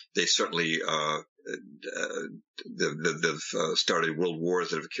they certainly they've started world wars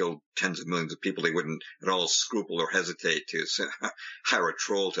that have killed tens of millions of people. They wouldn't at all scruple or hesitate to hire a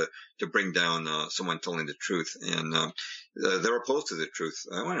troll to bring down someone telling the truth, and they're opposed to the truth.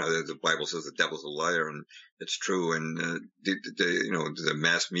 The Bible says the devil's a liar, and it's true. And the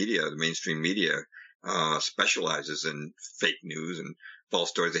mass media, the mainstream media, specializes in fake news and false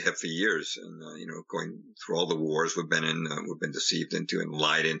stories they have for years, and going through all the wars we've been deceived into and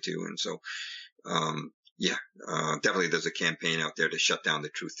lied into, and so. Definitely there's a campaign out there to shut down the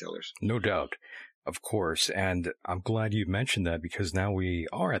truth tellers. No doubt, of course. And I'm glad you mentioned that, because now we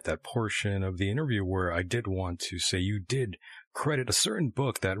are at that portion of the interview where I did want to say you did credit a certain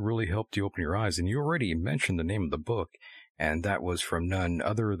book that really helped you open your eyes. And you already mentioned the name of the book, and that was from none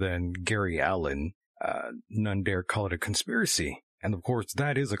other than Gary Allen. None dare call it a conspiracy. And of course,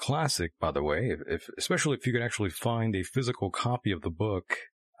 that is a classic, by the way, especially if you could actually find a physical copy of the book.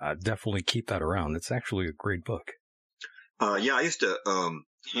 Definitely keep that around. It's actually a great book. I used to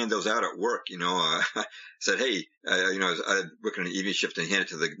hand those out at work. I said, hey, I'd work on an evening shift and hand it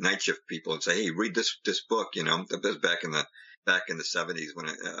to the night shift people and say, hey, read this book. That was back in the 70s when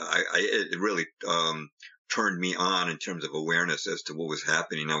it really turned me on in terms of awareness as to what was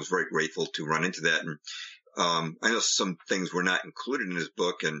happening. I was very grateful to run into that. And I know some things were not included in his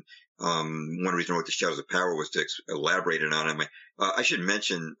book, and one reason I wrote The Shadows of Power was to elaborate it on it. I should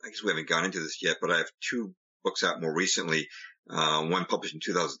mention, I guess we haven't gone into this yet, but I have two books out more recently. One published in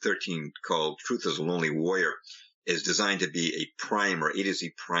 2013 called Truth is a Lonely Warrior, is designed to be a primer, A to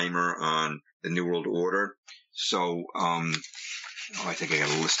Z primer on the New World Order. So, I think I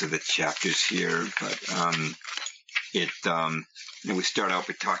got a list of the chapters here, but we start out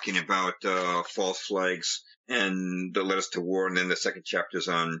by talking about false flags and that led us to war, and then the second chapter is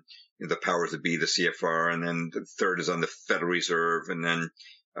on the powers that be, the CFR, and then the third is on the Federal Reserve, and then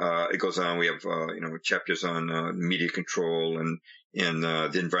it goes on. We have chapters on media control and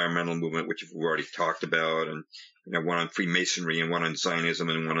the environmental movement, which we've already talked about, and one on Freemasonry, and one on Zionism,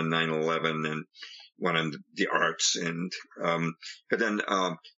 and one on 9/11, and one on the arts, and but then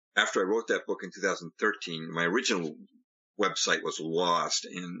after I wrote that book in 2013, my original website was lost,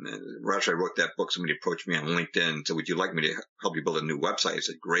 and right after I wrote that book, somebody approached me on LinkedIn and said, would you like me to help you build a new website? I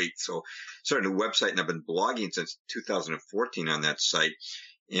said, great. So I started a new website, and I've been blogging since 2014 on that site.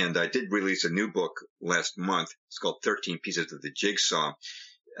 And I did release a new book last month. It's called 13 Pieces of the Jigsaw,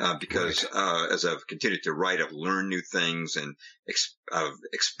 because as I've continued to write, I've learned new things, and I've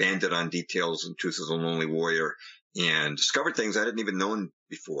expanded on details in Truth is a Lonely Warrior. and discovered things I didn't even know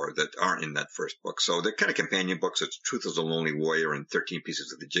before that aren't in that first book. So they're kind of companion books. It's Truth is a Lonely Warrior and 13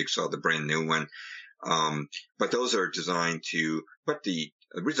 Pieces of the Jigsaw, the brand new one. But those are designed to put the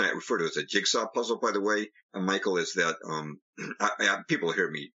reason I refer to it as a jigsaw puzzle, by the way, Michael, is that people hear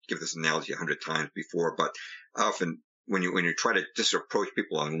me give this analogy 100 times before, but often when you try to just approach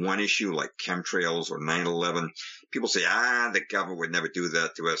people on one issue like chemtrails or 9/11, people say, the government would never do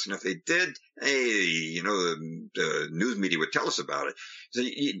that to us. And if they did, hey, the news media would tell us about it. So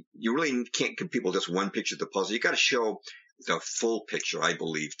you really can't give people just one picture of the puzzle. You got to show the full picture, I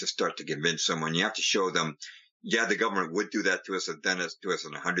believe, to start to convince someone. You have to show them, yeah, the government would do that to us and done it to us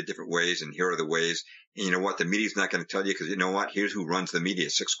in 100 different ways, and here are the ways. And you know what? The media's not going to tell you, because you know what? Here's who runs the media,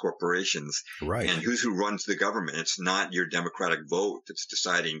 6 corporations. Right. And who runs the government. It's not your democratic vote that's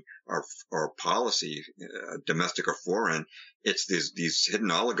deciding our policy, domestic or foreign. It's these hidden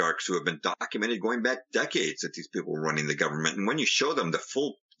oligarchs who have been documented going back decades that these people are running the government. And when you show them the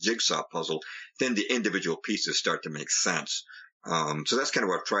full jigsaw puzzle, then the individual pieces start to make sense. So that's kind of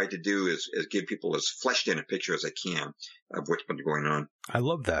what I've tried to do is give people as fleshed in a picture as I can of what's been going on. I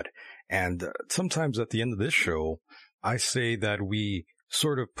love that. And sometimes at the end of this show, I say that we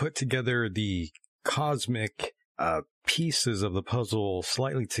sort of put together the cosmic pieces of the puzzle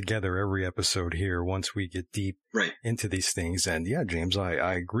slightly together every episode here once we get deep into these things. And yeah, James,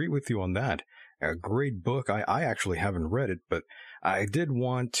 I agree with you on that. A great book. I actually haven't read it, but I did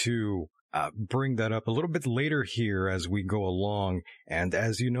want to bring that up a little bit later here as we go along. And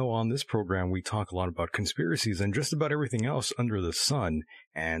as you know, on this program, we talk a lot about conspiracies and just about everything else under the sun.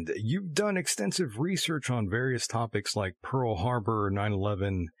 And you've done extensive research on various topics like Pearl Harbor,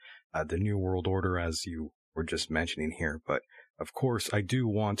 9/11, the New World Order, as you were just mentioning here. But of course, I do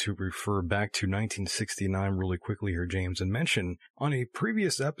want to refer back to 1969 really quickly here, James, and mention on a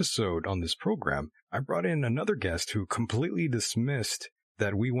previous episode on this program, I brought in another guest who completely dismissed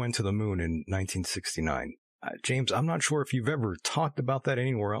that we went to the moon in 1969. James, I'm not sure if you've ever talked about that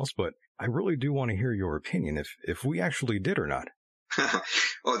anywhere else, but I really do want to hear your opinion if we actually did or not.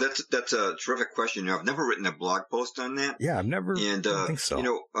 Oh, that's a terrific question. I've never written a blog post on that. Yeah, I've never. And I think so.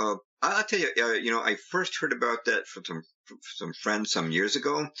 I'll tell you, I first heard about that from some friends some years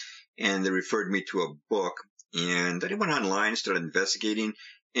ago, and they referred me to a book. And I went online, started investigating.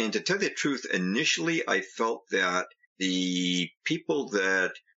 And to tell you the truth, initially I felt that the people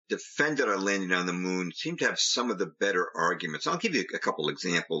that defended our landing on the moon seemed to have some of the better arguments. I'll give you a couple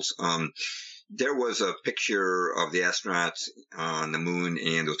examples. There was a picture of the astronauts on the moon,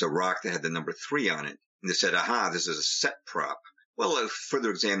 and there was a rock that had the number 3 on it. And they said, this is a set prop. Well, a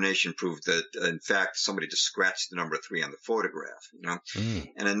further examination proved that, in fact, somebody just scratched the number 3 on the photograph,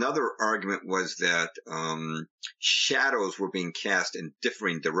 And another argument was that shadows were being cast in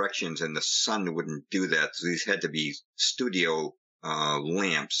differing directions, and the sun wouldn't do that. So these had to be studio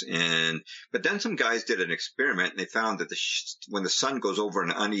lamps. But then some guys did an experiment, and they found that when the sun goes over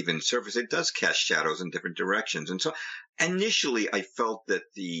an uneven surface, it does cast shadows in different directions. And so initially I felt that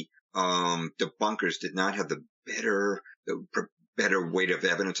the debunkers did not have the better weight of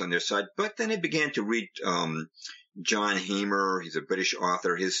evidence on their side. But then I began to read John Hamer. He's a British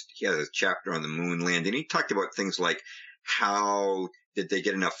author. He has a chapter on the moon landing. He talked about things like how did they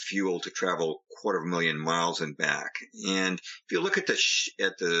get enough fuel to travel 250,000 miles and back. And if you look at the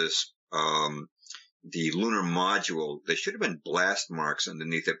lunar module, there should have been blast marks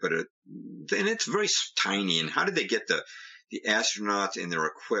underneath it, but then it's very tiny. And how did they get the astronauts and their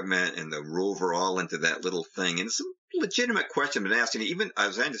equipment and the rover all into that little thing? And it's a legitimate question been asked. And even,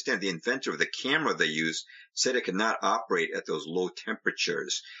 as I understand, the inventor of the camera they used said it could not operate at those low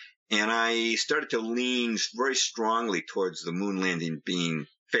temperatures. And I started to lean very strongly towards the moon landing being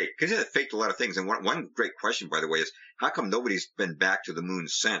fake, because it faked a lot of things. And one great question, by the way, is how come nobody's been back to the moon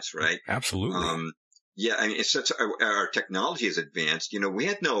since, right? Absolutely. Yeah, I mean, it's such our technology has advanced. We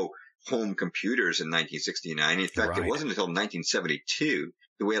had no home computers in 1969. In fact, It wasn't until 1972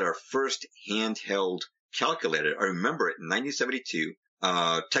 that we had our first handheld calculator. I remember it in 1972.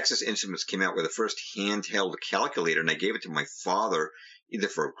 Texas Instruments came out with the first handheld calculator, and I gave it to my father either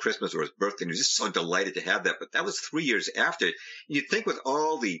for Christmas or his birthday. And he was just so delighted to have that. But that was 3 years after. You'd think with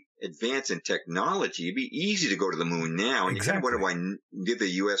all the advance in technology, it'd be easy to go to the moon now. And Exactly. you kind of wonder why neither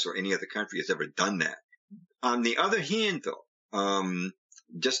the U.S. or any other country has ever done that. On the other hand, though,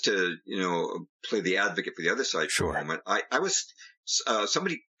 just to, play the advocate for the other side for a moment, I was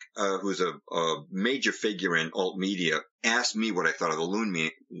somebody who's a major figure in alt media asked me what I thought of the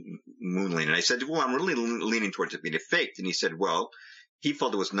moon landing. And I said, well, I'm really leaning towards it being faked. And he said, well, he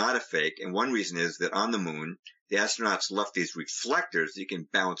felt it was not a fake. And one reason is that on the moon, the astronauts left these reflectors that you can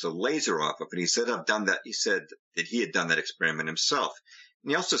bounce a laser off of. And he said, I've done that. He said that he had done that experiment himself.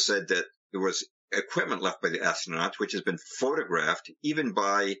 And he also said that there was equipment left by the astronauts, which has been photographed even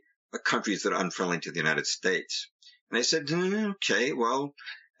by countries that are unfriendly to the United States. And I said, okay, well,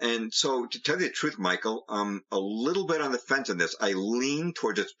 and so to tell you the truth, Michael, I'm a little bit on the fence on this. I lean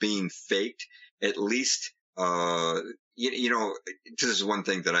towards it being faked, at least, this is one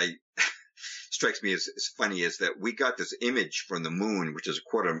thing that strikes me as funny is that we got this image from the moon, which is a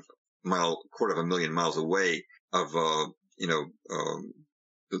quarter of a million miles away of,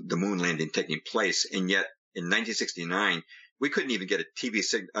 the moon landing taking place. And yet in 1969, we couldn't even get a TV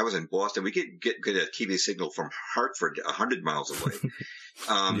signal. I was in Boston. We could get a TV signal from Hartford 100 miles away.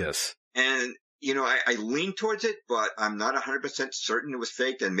 Yes. And, I lean towards it, but I'm not 100% certain it was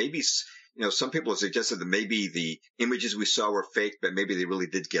faked. And maybe, some people have suggested that maybe the images we saw were fake, but maybe they really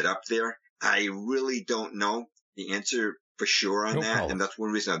did get up there. I really don't know the answer for sure on that. Problem. And that's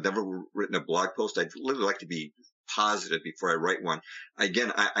one reason I've never written a blog post. I'd really like to be positive before I write one.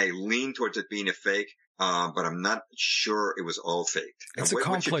 Again, I lean towards it being a fake, but I'm not sure it was all faked. It's a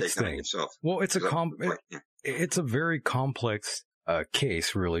complex thing. Well, it's a very complex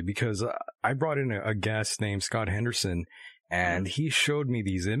case, really, because I brought in a guest named Scott Henderson, and he showed me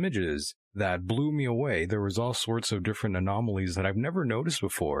these images that blew me away. There was all sorts of different anomalies that I've never noticed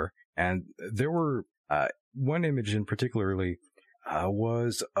before. And there were one image in particularly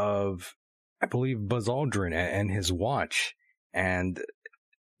was of, I believe, Buzz Aldrin and his watch. And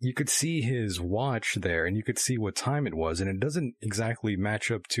you could see his watch there, and you could see what time it was. And it doesn't exactly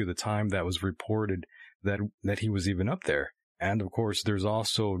match up to the time that was reported that he was even up there. And, of course, there's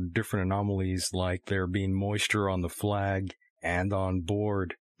also different anomalies, like there being moisture on the flag and on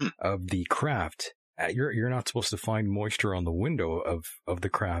board of the craft. You're not supposed to find moisture on the window of the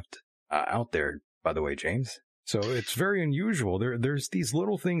craft out there, by the way, James. So it's very unusual. There's these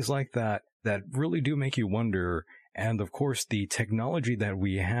little things like that really do make you wonder. And, of course, the technology that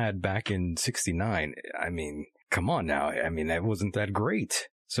we had back in 69, I mean, come on now. I mean, that wasn't that great.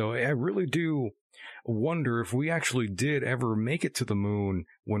 So I really do wonder if we actually did ever make it to the moon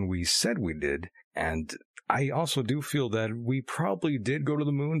when we said we did. And I also do feel that we probably did go to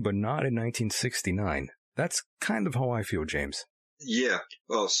the moon, but not in 1969. That's kind of how I feel, James. Yeah.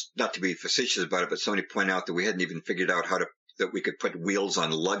 Well, not to be facetious about it, but somebody pointed out that we hadn't even figured out that we could put wheels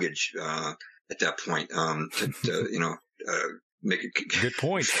on luggage at that point to make it good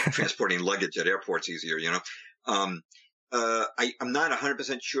point. Transporting luggage at airports easier, I'm not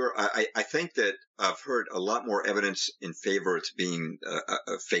 100% sure. I think that I've heard a lot more evidence in favor of it being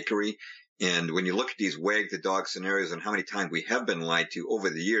a fakery. And when you look at these wag the dog scenarios and how many times we have been lied to over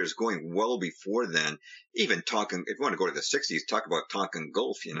the years, going well before then, even talking, if you want to go to the 60s, talk about Tonkin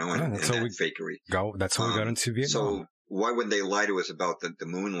Gulf, and that fakery. That's how we got into Vietnam. So why wouldn't they lie to us about the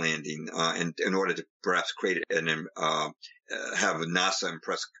moon landing, and in order to perhaps create have NASA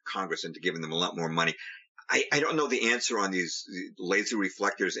impress Congress into giving them a lot more money? I don't know the answer on these laser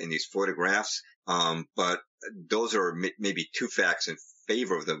reflectors and these photographs, but those are maybe two facts in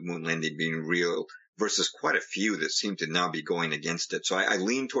favor of the moon landing being real versus quite a few that seem to now be going against it. So I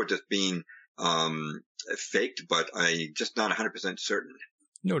lean towards it being faked, but I'm just not 100% certain.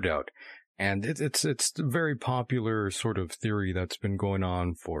 No doubt. And it's a very popular sort of theory that's been going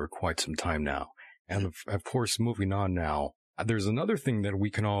on for quite some time now. And of course, moving on now, there's another thing that we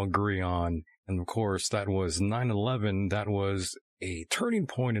can all agree on. And of course, that was 9/11. That was a turning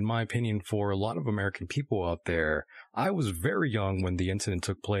point, in my opinion, for a lot of American people out there. I was very young when the incident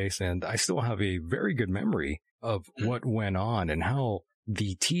took place, and I still have a very good memory of what went on and how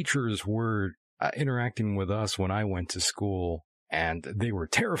the teachers were interacting with us when I went to school. And they were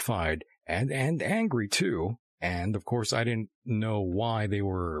terrified and angry too. And of course, I didn't know why they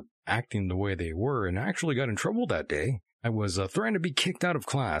were acting the way they were, and I actually got in trouble that day. I was threatened to be kicked out of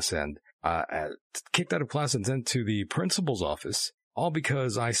class and sent to the principal's office, all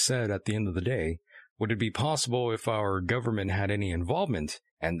because I said at the end of the day, would it be possible if our government had any involvement?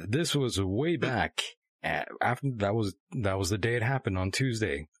 And this was way back after that was the day it happened on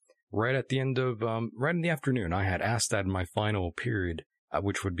Tuesday, right at the end of right in the afternoon. I had asked that in my final period,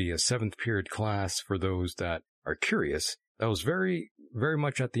 which would be a 7th period class for those that are curious. That was very, very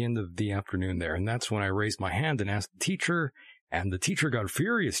much at the end of the afternoon there. And that's when I raised my hand and asked the teacher, and the teacher got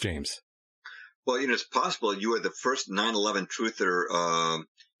furious, James. Well, it's possible you were the first 9/11 truther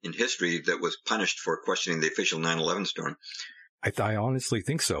in history that was punished for questioning the official 9/11 story. I honestly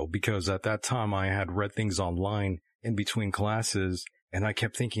think so, because at that time I had read things online in between classes, and I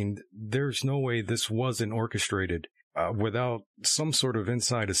kept thinking, there's no way this wasn't orchestrated without some sort of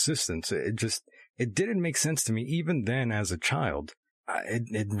inside assistance. It didn't make sense to me even then as a child.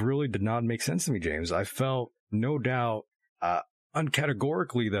 It really did not make sense to me, James. I felt no doubt,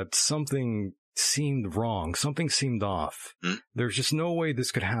 uncategorically that something seemed wrong. Something seemed off. There's just no way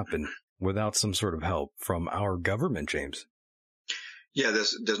this could happen without some sort of help from our government, James. Yeah,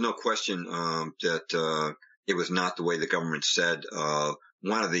 there's no question that it was not the way the government said.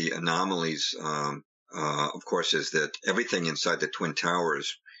 One of the anomalies, of course, is that everything inside the Twin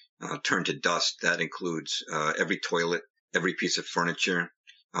Towers turned to dust. That includes every toilet, every piece of furniture.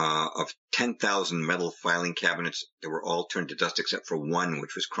 Of 10,000 metal filing cabinets, they were all turned to dust except for one,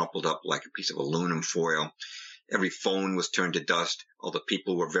 which was crumpled up like a piece of aluminum foil. Every phone was turned to dust. All the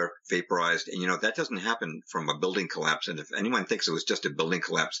people were vaporized. And, that doesn't happen from a building collapse. And if anyone thinks it was just a building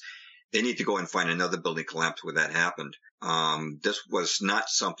collapse, they need to go and find another building collapse where that happened. This was not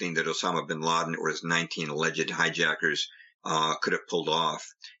something that Osama bin Laden or his 19 alleged hijackers could have pulled off.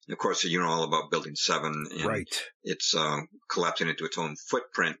 And of course, you know all about Building 7 and right. It's collapsing into its own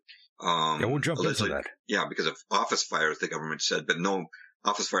footprint. We'll jump into that. Yeah, because of office fires, the government said, but no,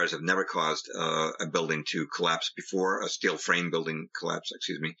 office fires have never caused a building to collapse before, a steel frame building collapse,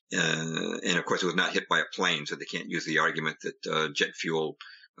 and of course, it was not hit by a plane, so they can't use the argument that jet fuel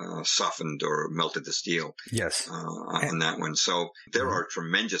softened or melted the steel. Yes. On that one. So there are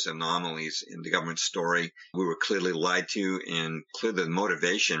tremendous anomalies in the government story. We were clearly lied to, and clearly the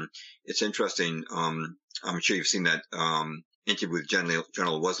motivation. It's interesting. I'm sure you've seen that interview with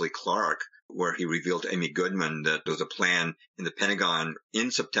General Wesley Clark, where he revealed to Amy Goodman that there was a plan in the Pentagon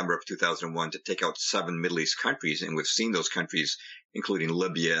in September of 2001 to take out 7 Middle East countries. And we've seen those countries, including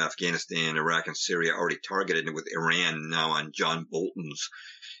Libya, Afghanistan, Iraq, and Syria, already targeted, and with Iran now on John Bolton's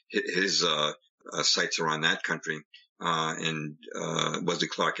his sights are on that country. And Wesley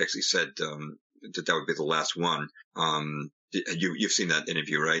Clark actually said that would be the last one. You've seen that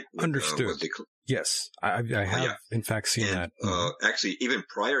interview, right? With, Understood. Yes, I have, in fact, seen that. Actually, even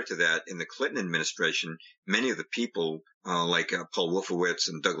prior to that, in the Clinton administration, many of the people like Paul Wolfowitz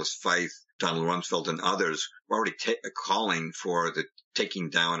and Douglas Feith, Donald Rumsfeld, and others were already calling for the taking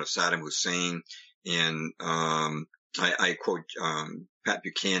down of Saddam Hussein. And I quote Pat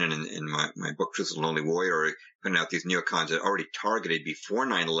Buchanan in my book, Truth of the Lonely Warrior, pointing out these neocons had already targeted before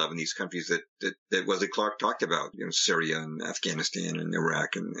 9/11 these countries that Wesley Clark talked about, Syria and Afghanistan and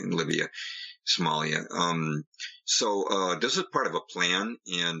Iraq and Libya, Somalia. So this is part of a plan.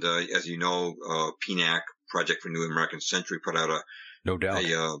 And as you know, PNAC, Project for New American Century, put out a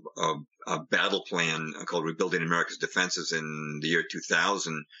battle plan called Rebuilding America's Defenses in the year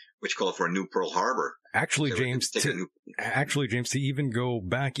 2000, which called for a new Pearl Harbor. Actually, James, to even go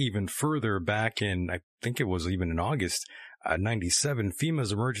back even further, back in, I think it was even in August 97,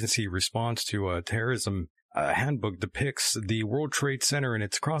 FEMA's emergency response to a terrorism handbook depicts the World Trade Center in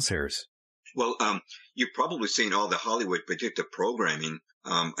its crosshairs. Well, you've probably seen all the Hollywood predictive programming.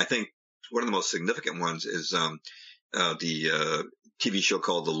 I think one of the most significant ones is the TV show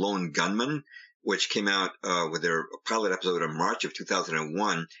called The Lone Gunman, which came out with their pilot episode in March of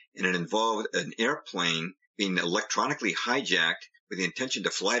 2001, and it involved an airplane being electronically hijacked with the intention to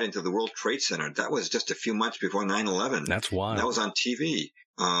fly it into the World Trade Center. That was just a few months before 9/11. That's wild. That was on TV.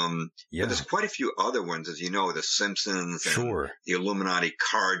 But there's quite a few other ones, as you know, The Simpsons, and the Illuminati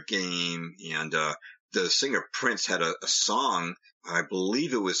card game, and the singer Prince had a song, I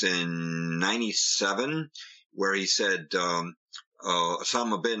believe it was in 97, where he said,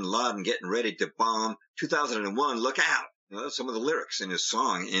 Osama bin Laden getting ready to bomb 2001, look out. Some of the lyrics in his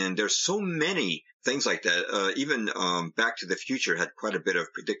song. And there's so many things like that. Even Back to the Future had quite a bit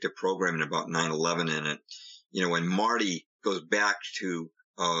of predictive programming about 9/11 in it. When Marty goes back to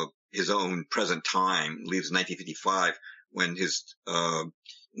his own present time, leaves 1955, when his DeLorean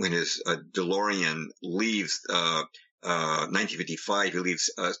leaves 1955, he leaves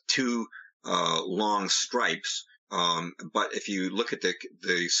 2 long stripes. But if you look at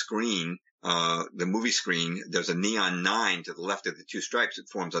the screen, the movie screen, there's a neon 9 to the left of the 2 stripes. It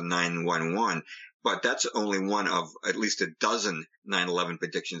forms a 911. But that's only one of at least a dozen 9/11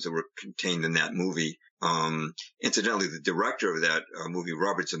 predictions that were contained in that movie. Incidentally, the director of that movie,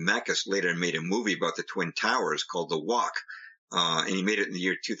 Robert Zemeckis, later made a movie about the Twin Towers called The Walk. And he made it in the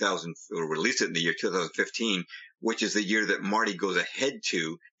year 2000, or released it in the year 2015, which is the year that Marty goes ahead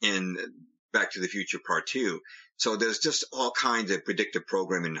to in Back to the Future Part 2. So there's just all kinds of predictive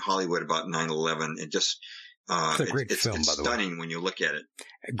programming in Hollywood about 9/11. It just, it's a great film, it's by the way. stunning when you look at it.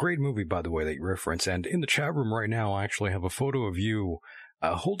 A great movie, by the way, that you reference. And in the chat room right now, I actually have a photo of you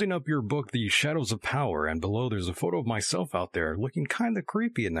holding up your book, The Shadows of Power. And below, there's a photo of myself out there looking kind of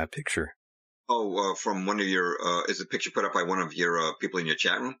creepy in that picture. Oh, from one of your, is the picture put up by one of your people in your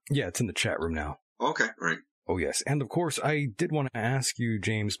chat room? Yeah, it's in the chat room now. Okay, right. Oh, yes. And of course, I did want to ask you,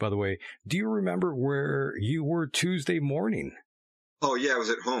 James, by the way, do you remember where you were Tuesday morning? Oh, yeah, I was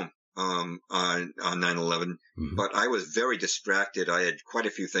at home on 9/11, but I was very distracted. I had quite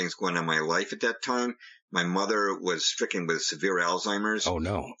a few things going on in my life at that time. My mother was stricken with severe Alzheimer's. Oh,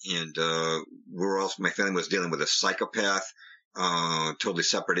 no. And my family was dealing with a psychopath, totally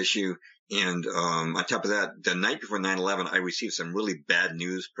separate issue. And on top of that, the night before 9/11, I received some really bad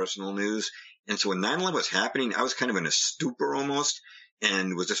news, personal news. And so when 9/11 was happening, I was kind of in a stupor almost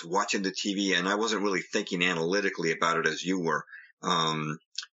and was just watching the TV, and I wasn't really thinking analytically about it as you were.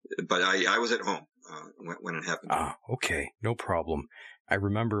 But I was at home when it happened. Ah, okay. No problem. I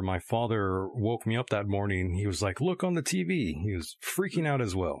remember my father woke me up that morning. He was like, look on the TV. He was freaking out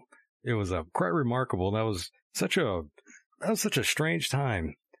as well. It was quite remarkable. That was such a strange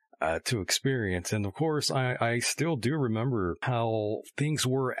time to experience. And of course, I still do remember how things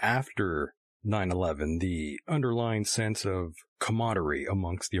were after 9/11, the underlying sense of camaraderie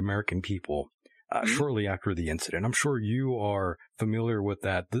amongst the American people. Shortly after the incident. I'm sure you are familiar with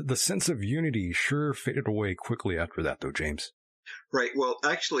that. The sense of unity sure faded away quickly after that, though, James. Right. Well,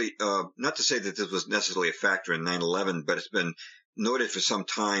 actually, not to say that this was necessarily a factor in 9/11, but it's been noted for some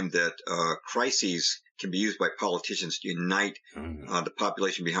time that crises can be used by politicians to unite the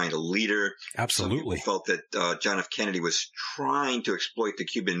population behind a leader. Absolutely. Some people felt that John F. Kennedy was trying to exploit the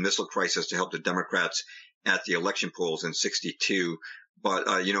Cuban Missile Crisis to help the Democrats at the election polls in '62. But,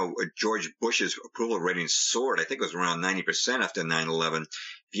 George Bush's approval rating soared. I think it was around 90% after 9/11.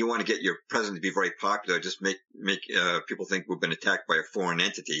 If you want to get your president to be very popular, just make people think we've been attacked by a foreign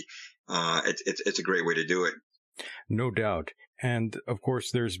entity. It's a great way to do it. No doubt. And of course,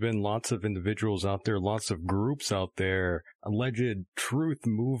 there's been lots of individuals out there, lots of groups out there, alleged truth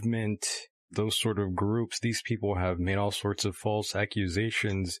movement, those sort of groups. These people have made all sorts of false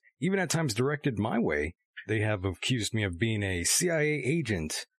accusations, even at times directed my way. They have accused me of being a CIA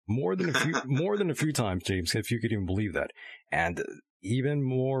agent more than a few times, James, if you could even believe that. And even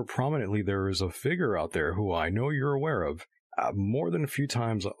more prominently, there is a figure out there who I know you're aware of. More than a few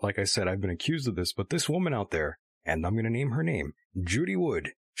times, like I said, I've been accused of this, but this woman out there, and I'm going to name her name, Judy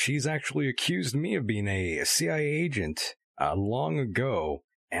Wood, she's actually accused me of being a CIA agent long ago,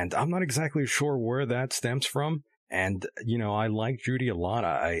 and I'm not exactly sure where that stems from. And, I like Judy a lot.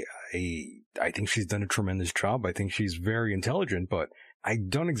 I think she's done a tremendous job. I think she's very intelligent, but I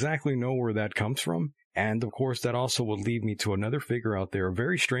don't exactly know where that comes from. And of course, that also would lead me to another figure out there, a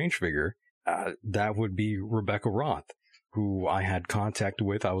very strange figure. That would be Rebecca Roth, who I had contact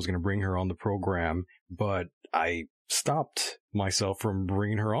with. I was going to bring her on the program, but I stopped myself from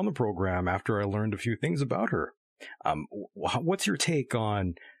bringing her on the program after I learned a few things about her. What's your take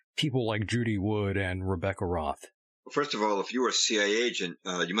on people like Judy Wood and Rebecca Roth? First of all, if you were a CIA agent,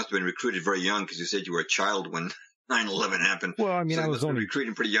 you must have been recruited very young because you said you were a child when 9/11 happened. Well, I mean, so I was only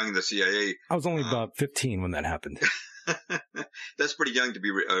recruiting pretty young in the CIA. I was only about 15 when that happened. That's pretty young to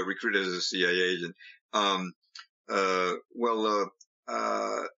be recruited as a CIA agent.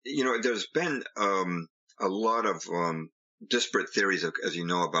 There's been a lot of disparate theories, as you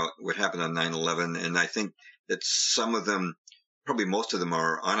know, about what happened on 9/11, and I think that some of them, probably most of them,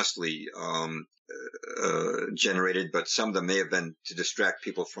 are honestly generated, but some of them may have been to distract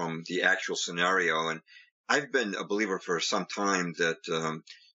people from the actual scenario. And I've been a believer for some time that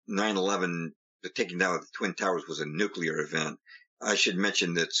 9/11, the taking down of the Twin Towers, was a nuclear event. I should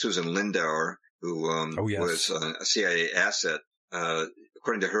mention that Susan Lindauer, who was a CIA asset,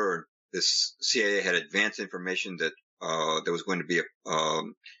 according to her, this CIA had advanced information that there was going to be a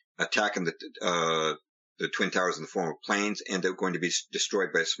attack on the Twin Towers in the form of planes, and they were going to be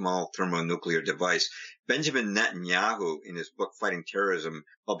destroyed by a small thermonuclear device. Benjamin Netanyahu, in his book Fighting Terrorism,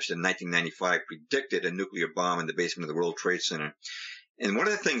 published in 1995, predicted a nuclear bomb in the basement of the World Trade Center. And one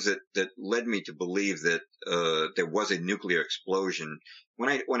of the things that led me to believe that there was a nuclear explosion, when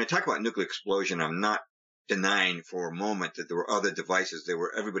I talk about nuclear explosion, I'm not denying for a moment that there were other devices.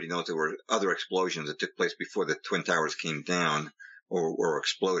 Everybody knows there were other explosions that took place before the Twin Towers came down or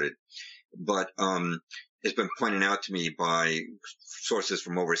exploded. But it's been pointed out to me by sources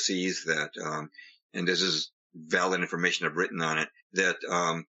from overseas that, and this is valid information, I've written on it, that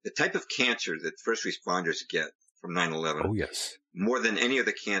the type of cancer that first responders get from 9/11, oh yes, more than any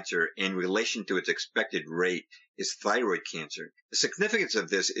other cancer in relation to its expected rate, is thyroid cancer. The significance of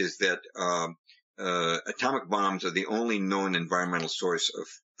this is that atomic bombs are the only known environmental source of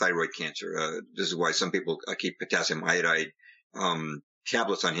thyroid cancer. This is why some people keep potassium iodide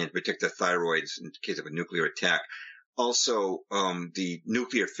tablets on hand to protect their thyroids in case of a nuclear attack. Also, the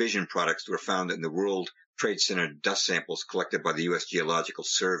nuclear fission products were found in the World Trade Center dust samples collected by the U.S. Geological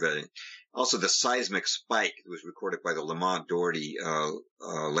Survey. Also, the seismic spike that was recorded by the Lamont Doherty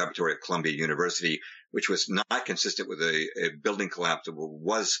Laboratory at Columbia University, which was not consistent with a building collapse, but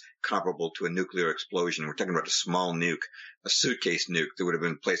was comparable to a nuclear explosion. We're talking about a small nuke, a suitcase nuke that would have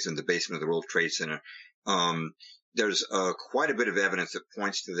been placed in the basement of the World Trade Center. There's quite a bit of evidence that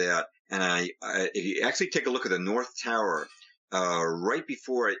points to that. And if you actually take a look at the North Tower, right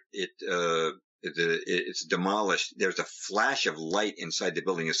before it's demolished, there's a flash of light inside the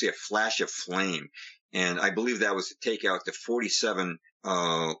building. You'll see a flash of flame. And I believe that was to take out the 47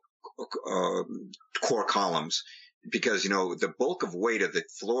 core columns, because, the bulk of weight of the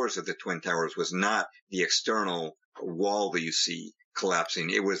floors of the Twin Towers was not the external wall that you see collapsing.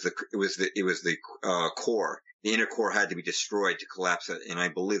 It was the core. The inner core had to be destroyed to collapse it, and I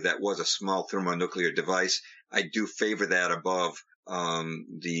believe that was a small thermonuclear device. I do favor that above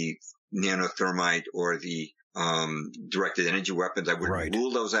the nanothermite or the directed energy weapons. I wouldn't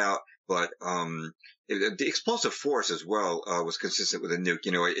rule those out, but the explosive force as well was consistent with a nuke.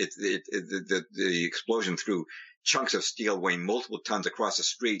 The explosion threw chunks of steel weighing multiple tons across the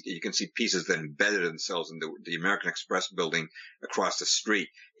street. You can see pieces that embedded themselves in the American Express building across the street.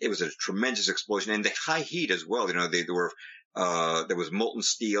 It was a tremendous explosion, and the high heat as well. There was molten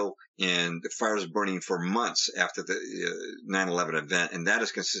steel, and the fires burning for months after the 9/11 event, and that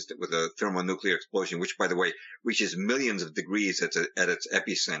is consistent with a thermonuclear explosion, which, by the way, reaches millions of degrees at its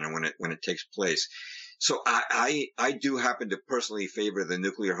epicenter when it takes place. So I do happen to personally favor the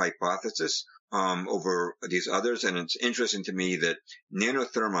nuclear hypothesis over these others, and it's interesting to me that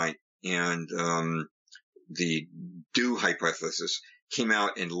nanothermite and the DEW hypothesis came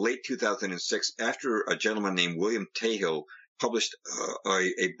out in late 2006 after a gentleman named William Cahill published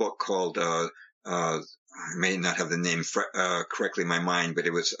a book called I may not have the name correctly in my mind, but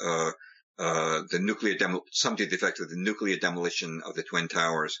it was something to the effect of the nuclear demolition of the Twin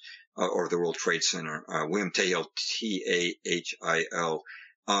Towers or the World Trade Center. William Cahill, Tahil.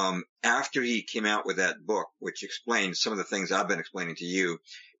 After he came out with that book, which explained some of the things I've been explaining to you,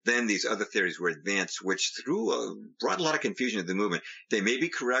 then these other theories were advanced, which brought a lot of confusion to the movement. They may be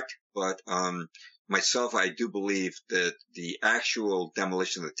correct, but myself, I do believe that the actual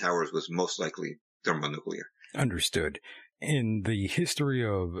demolition of the towers was most likely thermonuclear. Understood. In the history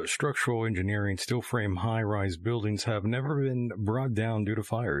of structural engineering, steel frame high-rise buildings have never been brought down due to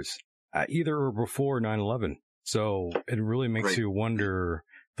fires, either or before 9/11. So it really makes you wonder,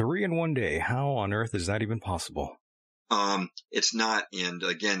 3 in one day, how on earth is that even possible? It's not. And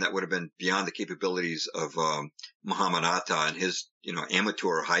again, that would have been beyond the capabilities of Muhammad Atta and his,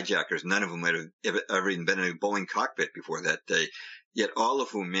 amateur hijackers. None of them had ever even been in a Boeing cockpit before that day. Yet all of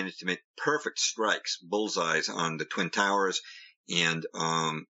whom managed to make perfect strikes, bullseyes on the Twin Towers and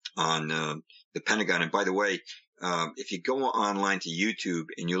on the Pentagon. And by the way, if you go online to YouTube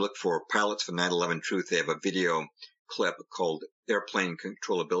and you look for Pilots for 9/11 Truth, they have a video clip called Airplane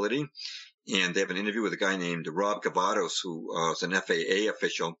Controllability. And they have an interview with a guy named Rob Gavados, who is an FAA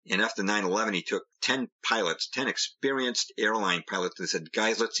official. And after 9/11, he took 10 pilots, 10 experienced airline pilots, and said,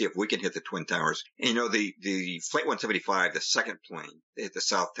 guys, let's see if we can hit the Twin Towers. And the Flight 175, the second plane, they hit the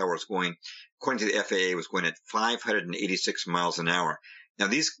South Tower, was going, according to the FAA, was going at 586 miles an hour. Now,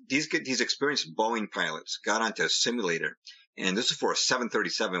 these experienced Boeing pilots got onto a simulator, and this is for a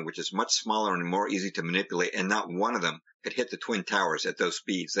 737, which is much smaller and more easy to manipulate, and not one of them could hit the Twin Towers at those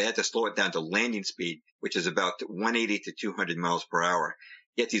speeds. They had to slow it down to landing speed, which is about 180 to 200 miles per hour.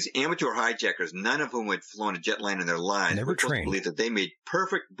 Yet these amateur hijackers, none of whom had flown a jetliner in their lives, never trained, believe that they made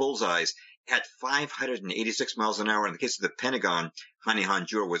perfect bullseyes at 586 miles an hour. In the case of the Pentagon, Hani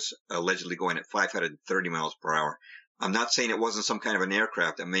Hanjour was allegedly going at 530 miles per hour. I'm not saying it wasn't some kind of an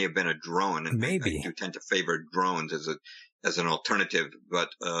aircraft. It may have been a drone. And maybe. I do tend to favor drones as an alternative, but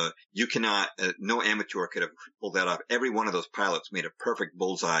you cannot, no amateur could have pulled that off. Every one of those pilots made a perfect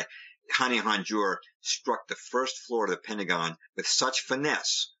bullseye. Hani Hanjour struck the first floor of the Pentagon with such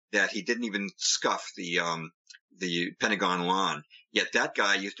finesse that he didn't even scuff the Pentagon lawn. Yet that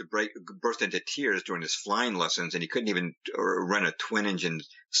guy used to burst into tears during his flying lessons, and he couldn't even run a twin-engine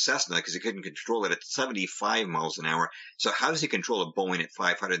Cessna because he couldn't control it at 75 miles an hour. So how does he control a Boeing at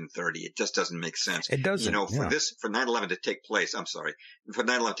 530? It just doesn't make sense. It doesn't. For 9/11 to take place, for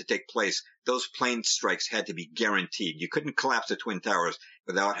 9/11 to take place, those plane strikes had to be guaranteed. You couldn't collapse the Twin Towers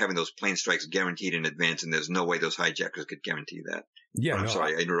without having those plane strikes guaranteed in advance, and there's no way those hijackers could guarantee that. Yeah, I'm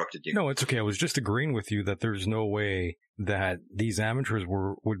sorry, I interrupted you. No, it's okay. I was just agreeing with you that there's no way that these amateurs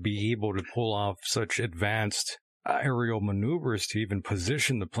would be able to pull off such advanced aerial maneuvers to even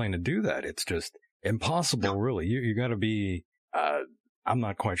position the plane to do that. It's just, impossible, really. You got to be, I'm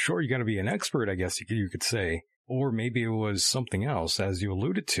not quite sure. You got to be an expert, I guess you could say. Or maybe it was something else, as you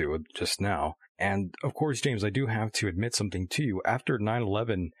alluded to just now. And of course, James, I do have to admit something to you. After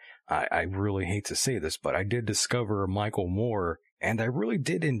 9/11, I really hate to say this, but I did discover Michael Moore, and I really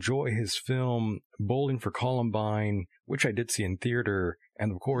did enjoy his film Bowling for Columbine, which I did see in theater,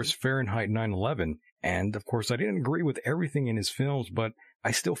 and of course, Fahrenheit 9/11. And of course, I didn't agree with everything in his films, but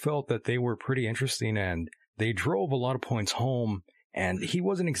I still felt that they were pretty interesting, and they drove a lot of points home. And he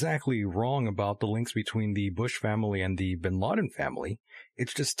wasn't exactly wrong about the links between the Bush family and the Bin Laden family.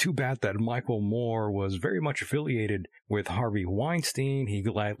 It's just too bad that Michael Moore was very much affiliated with Harvey Weinstein. He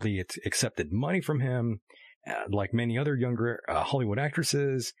gladly accepted money from him, like many other younger Hollywood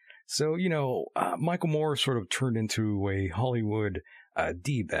actresses. So, Michael Moore sort of turned into a Hollywood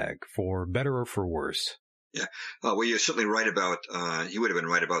D-bag, for better or for worse. Yeah. Well, you're certainly right about, he would have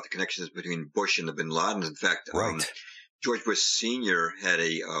been right about the connections between Bush and the Bin Ladens. In fact, Right. George Bush Sr. had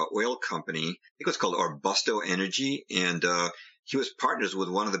a oil company. I think it was called Arbusto Energy, and he was partners with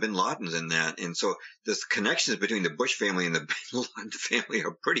one of the Bin Ladens in that. And so the connections between the Bush family and the Bin Laden family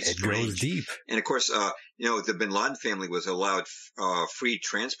are pretty strange. It goes deep. And of course, the Bin Laden family was allowed free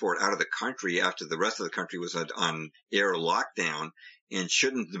transport out of the country after the rest of the country was on air lockdown. And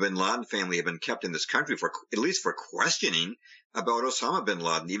shouldn't the Bin Laden family have been kept in this country for at least for questioning about Osama bin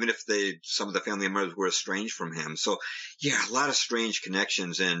Laden, even if some of the family members were estranged from him? So, yeah, a lot of strange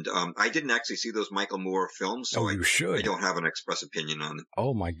connections. And I didn't actually see those Michael Moore films, so you should. I don't have an express opinion on them.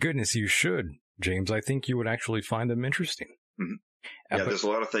 Oh, my goodness, you should, James. I think you would actually find them interesting. Mm-hmm. Yeah, there's a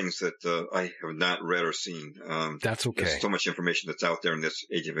lot of things that I have not read or seen. That's okay. There's so much information that's out there in this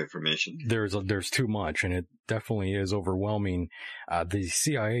age of information. There's too much, and it definitely is overwhelming. The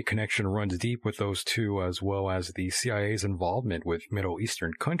CIA connection runs deep with those two, as well as the CIA's involvement with Middle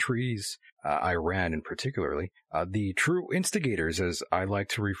Eastern countries, Iran in particularly. The true instigators, as I like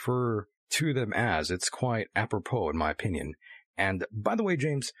to refer to them as, it's quite apropos in my opinion. And by the way,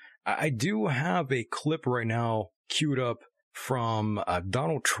 James, I do have a clip right now queued up from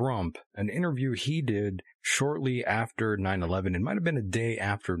Donald Trump, an interview he did shortly after 9/11. It might have been a day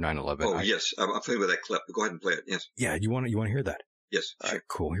after 9/11. Oh, yes. I'm familiar with that clip. Go ahead and play it. Yes. Yeah, you want to hear that? Yes. All right,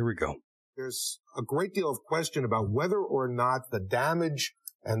 cool. Here we go. There's a great deal of question about whether or not the damage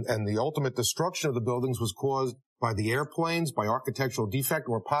and the ultimate destruction of the buildings was caused by the airplanes, by architectural defect,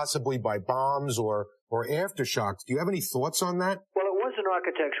 or possibly by bombs or aftershocks. Do you have any thoughts on that? Well, it was an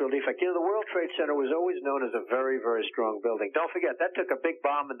architectural defect. The World Trade Center was always known as a very, very strong building. Don't forget, that took a big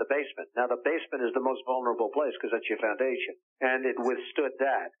bomb in the basement. Now, the basement is the most vulnerable place because that's your foundation. And it withstood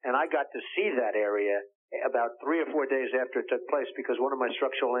that. And I got to see that area about 3 or 4 days after it took place because one of my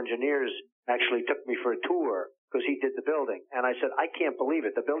structural engineers actually took me for a tour because he did the building. And I said, I can't believe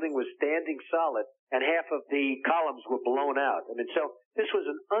it. The building was standing solid and half of the columns were blown out. I mean, so this was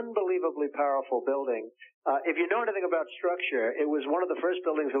an unbelievably powerful building. If you know anything about structure, it was one of the first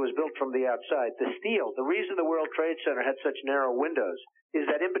buildings that was built from the outside. The steel, the reason the World Trade Center had such narrow windows is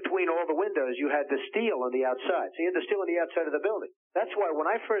that in between all the windows, you had the steel on the outside. So you had the steel on the outside of the building. That's why when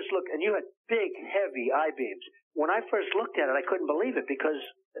I first looked, and you had big, heavy I-beams, when I first looked at it, I couldn't believe it because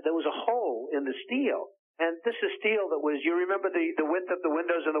there was a hole in the steel. And this is steel that was, you remember the width of the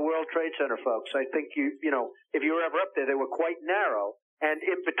windows in the World Trade Center, folks. I think if you were ever up there, they were quite narrow. And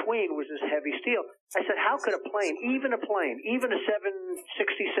in between was this heavy steel. I said, how could a plane, even a 767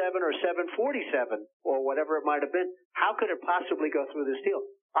 or 747 or whatever it might have been, how could it possibly go through the steel?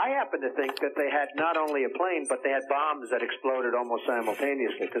 I happen to think that they had not only a plane, but they had bombs that exploded almost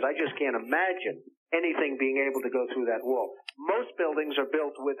simultaneously, because I just can't imagine anything being able to go through that wall. Most buildings are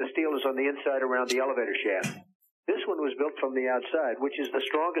built with the steel is on the inside around the elevator shaft. This one was built from the outside, which is the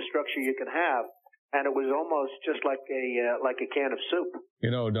strongest structure you can have. And it was almost just like a can of soup.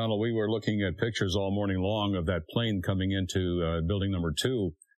 Donald, we were looking at pictures all morning long of that plane coming into building number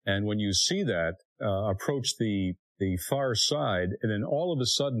 2. And when you see that approach the far side, and then all of a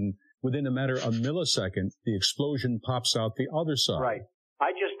sudden, within a matter of a millisecond, the explosion pops out the other side. Right.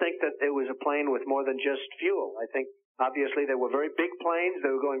 I just think that it was a plane with more than just fuel. I think, obviously, they were very big planes.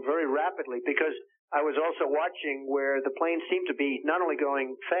 They were going very rapidly because I was also watching where the plane seemed to be not only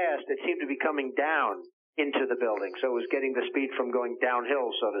going fast, it seemed to be coming down into the building. So it was getting the speed from going downhill,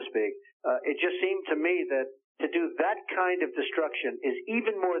 so to speak. It just seemed to me that to do that kind of destruction is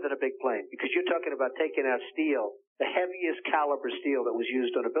even more than a big plane, because you're talking about taking out steel, the heaviest caliber steel that was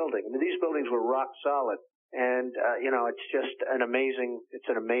used on a building. I mean, these buildings were rock solid. And, it's just an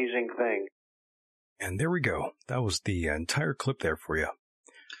amazing thing. And there we go. That was the entire clip there for you.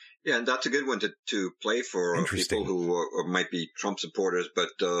 Yeah, and that's a good one to play for people who might be Trump supporters, but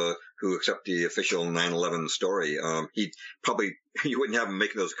who accept the official 9/11 story. You wouldn't have him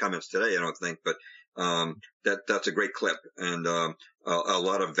making those comments today, I don't think, but that's a great clip and a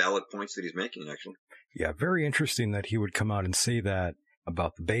lot of valid points that he's making, actually. Yeah, very interesting that he would come out and say that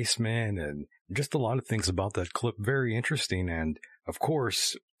about the basement and just a lot of things about that clip. Very interesting. And of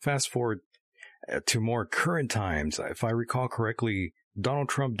course, fast forward to more current times. If I recall correctly, Donald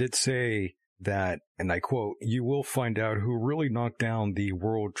Trump did say that, and I quote, "You will find out who really knocked down the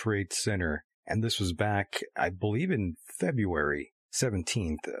World Trade Center." And this was back, I believe, in February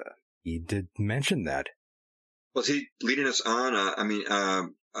 17th. He did mention that. Was he leading us on?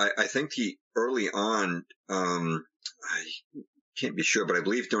 I think he early on, I can't be sure, but I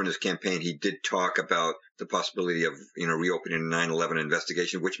believe during his campaign, he did talk about the possibility of, reopening the 9/11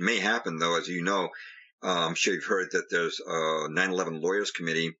 investigation, which may happen, though, as you know. I'm sure you've heard that there's a 9/11 lawyers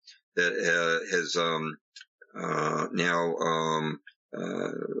committee that has now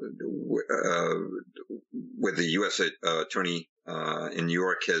with the U.S. attorney in New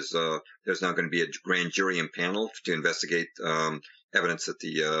York there's now going to be a grand jury impaneled to investigate evidence that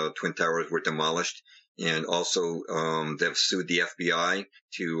the Twin Towers were demolished. And also, they've sued the FBI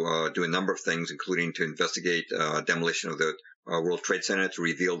to do a number of things, including to investigate demolition of the World Trade Center, to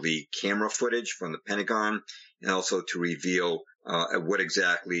reveal the camera footage from the Pentagon, and also to reveal what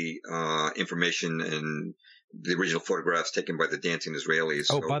exactly information and the original photographs taken by the dancing Israelis.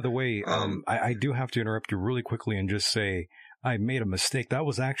 Oh, so, by the way, I do have to interrupt you really quickly and just say I made a mistake. That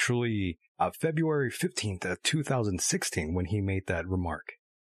was actually February 15th, 2016, when he made that remark.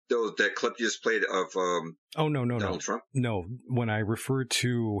 That clip you just played of Donald Trump? No, when I referred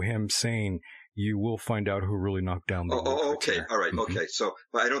to him saying, "You will find out who really knocked down the World Trade Center." All right, okay. So,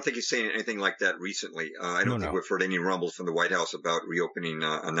 but I don't think he's saying anything like that recently. I don't think we've heard any rumbles from the White House about reopening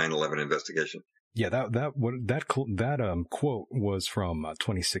a 9/11 investigation. Yeah, that quote was from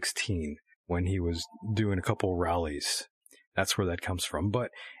 2016 when he was doing a couple rallies. That's where that comes from.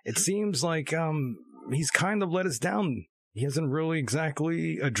 But it seems like he's kind of let us down. He hasn't really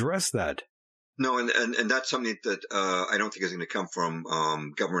exactly addressed that. No, and that's something that I don't think is going to come from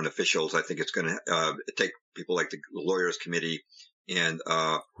government officials. I think it's going to take people like the lawyers committee and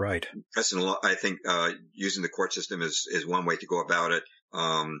right. Precedent law. I think using the court system is one way to go about it.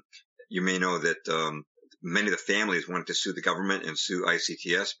 You may know that many of the families wanted to sue the government and sue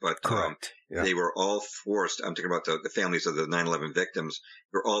ICTS, but they were all forced. I'm talking about the families of the 9/11 victims.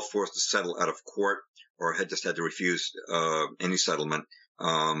 They were all forced to settle out of court, or had to refuse any settlement.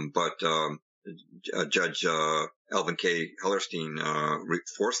 But Judge Alvin K. Hellerstein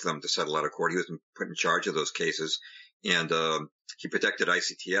forced them to settle out of court. He was put in charge of those cases, and he protected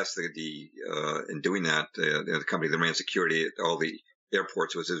ICTS. In doing that, the company that ran security at all the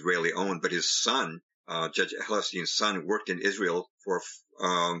airports was Israeli owned, but his son, Judge Hellerstein's son, worked in Israel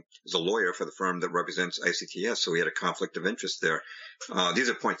as a lawyer for the firm that represents ICTS, so he had a conflict of interest there. These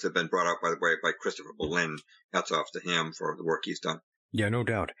are points that have been brought up, by the way, by Christopher Berlin. Hats off to him for the work he's done. Yeah, no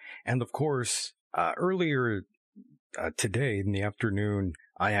doubt. And of course, earlier today in the afternoon,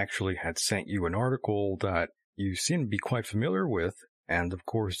 I actually had sent you an article that you seem to be quite familiar with, and of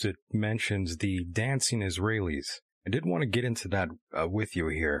course it mentions the dancing Israelis. I did want to get into that with you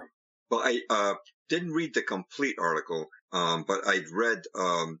here. Well, I didn't read the complete article, but I'd read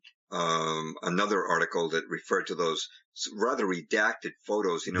another article that referred to those rather redacted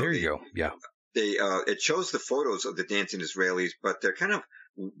photos. There you go. Yeah. It shows the photos of the dancing Israelis, but they're kind of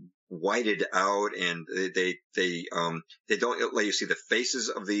whited out, and they don't let you see the faces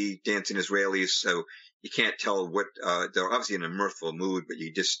of the dancing Israelis, so you can't tell what they're obviously in a mirthful mood, but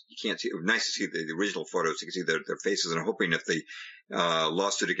you can't see. It was nice to see the original photos. You can see their faces, and I'm hoping if the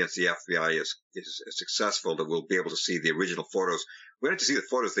lawsuit against the FBI is successful, that we'll be able to see the original photos. We don't have to see the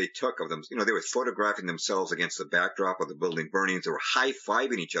photos they took of them. They were photographing themselves against the backdrop of the building burnings. They were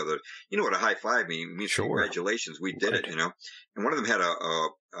high-fiving each other. You know what a high-five means? It means congratulations, we did it, And one of them had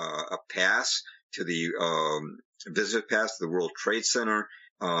a pass to the visitor pass to the World Trade Center.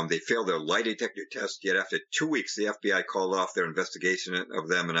 They failed their lie detector test, yet after 2 weeks, the FBI called off their investigation of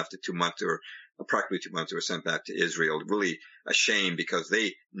them, and after 2 months, or approximately 2 months, they were sent back to Israel. Really a shame, because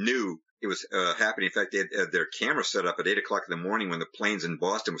they knew it was happening. In fact, they had their camera set up at 8 o'clock in the morning when the planes in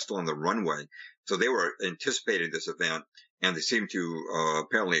Boston were still on the runway. So they were anticipating this event, and they seemed to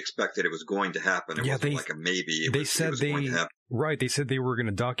apparently expect that it was going to happen. It wasn't like a maybe. It was going to happen. Right. They said they were going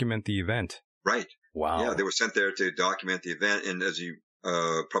to document the event. Right. Wow. Yeah, they were sent there to document the event, and as you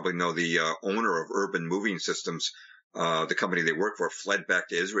probably know, the owner of Urban Moving Systems, the company they work for, fled back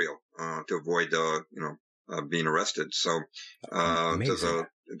to Israel to avoid being arrested. So,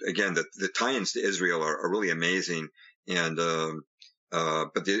 again, the tie-ins to Israel are really amazing. And,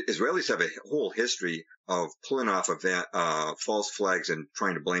 but the Israelis have a whole history of pulling off false flags and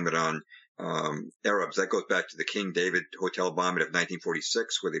trying to blame it on Arabs. That goes back to the King David Hotel bombing of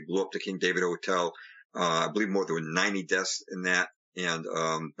 1946, where they blew up the King David Hotel. I believe there were 90 deaths in that. And,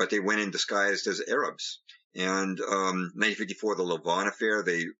 but they went in disguised as Arabs. And, 1954, the Lavon affair,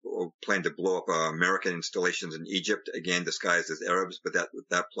 they planned to blow up American installations in Egypt, again disguised as Arabs, but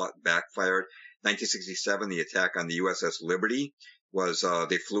that plot backfired. 1967, the attack on the USS Liberty was,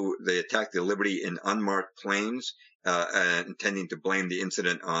 they attacked the Liberty in unmarked planes, intending to blame the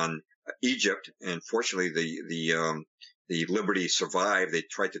incident on Egypt. And fortunately, the Liberty survived. They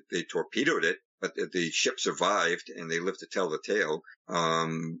torpedoed it, but the ship survived and they lived to tell the tale.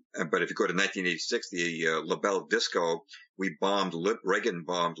 But if you go to 1986, the La Belle Disco, Reagan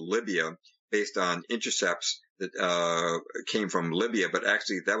bombed Libya based on intercepts that came from Libya, but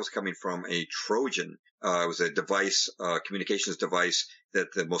actually that was coming from a Trojan. It was a device, communications device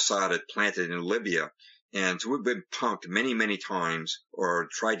that the Mossad had planted in Libya. And so we've been punked many, many times, or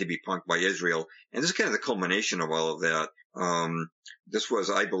tried to be punked by Israel. And this is kind of the culmination of all of that. This was,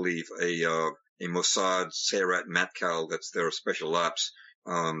 I believe, a Mossad Seyrat Matkal, that's their special ops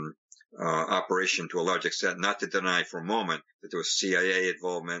operation to a large extent. Not to deny for a moment that there was CIA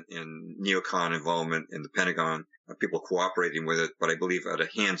involvement and neocon involvement in the Pentagon, people cooperating with it, but I believe at a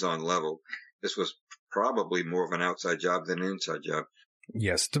hands-on level, this was probably more of an outside job than an inside job.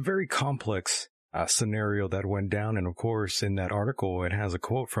 Yes, it's a very complex scenario that went down. And of course, in that article, it has a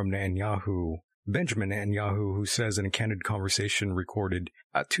quote from Benjamin Netanyahu, who says in a candid conversation recorded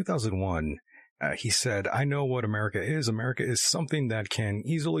 2001, he said, "I know what America is. America is something that can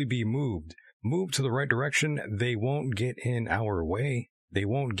easily be moved to the right direction. They won't get in our way. They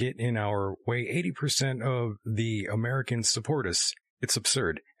won't get in our way. 80% of the Americans support us. It's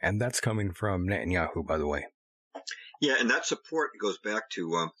absurd." And that's coming from Netanyahu, by the way. Yeah, and that support goes back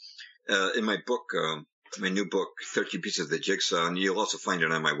to, in my book, my new book, 13 Pieces of the Jigsaw, and you'll also find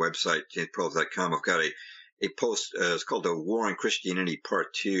it on my website, jameperloff.com. I've got a post, it's called The War on Christianity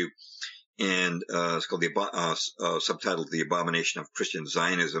Part 2, and it's called subtitled The Abomination of Christian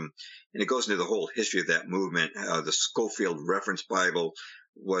Zionism, and it goes into the whole history of that movement. The Schofield Reference Bible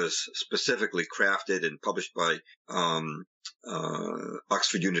was specifically crafted and published by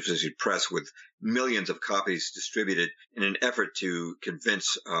Oxford University Press, with millions of copies distributed in an effort to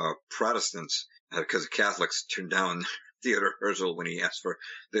convince Protestants, because Catholics turned down Theodor Herzl when he asked for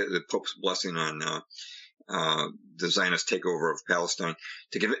the Pope's blessing on the Zionist takeover of Palestine.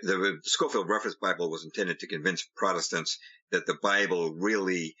 The Schofield Reference Bible was intended to convince Protestants that the Bible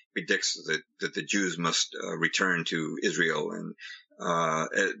really predicts that the Jews must return to Israel. And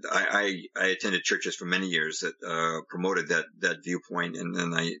I attended churches for many years that promoted that viewpoint,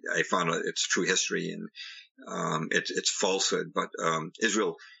 and I found out it's true history and it's falsehood. But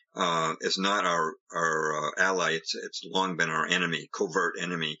Israel is not our ally. It's long been our enemy, covert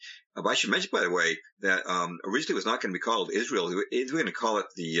enemy. But I should mention, by the way, that originally it was not going to be called Israel. They were going to call it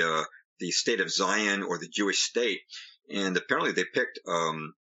the State of Zion or the Jewish State. And apparently they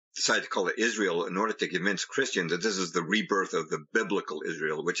decided to call it Israel in order to convince Christians that this is the rebirth of the biblical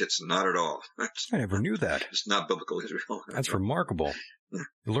Israel, which it's not at all. I never knew that. It's not biblical Israel. That's remarkable. Yeah.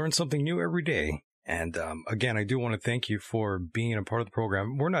 You learn something new every day. And again, I do want to thank you for being a part of the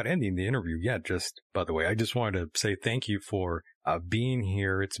program. We're not ending the interview yet, just by the way. I just wanted to say thank you for being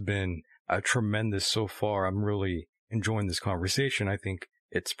here. It's been tremendous so far. I'm really enjoying this conversation. I think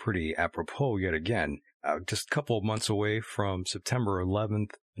it's pretty apropos yet again. Just a couple of months away from September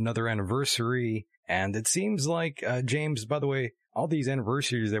 11th, another anniversary. And it seems like, James, by the way, all these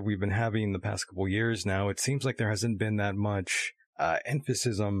anniversaries that we've been having the past couple of years now, it seems like there hasn't been that much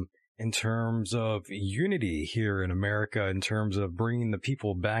emphasis in terms of unity here in America, in terms of bringing the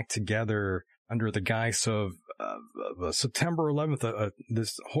people back together under the guise of September 11th,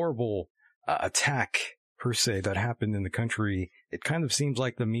 this horrible attack per se that happened in the country. It kind of seems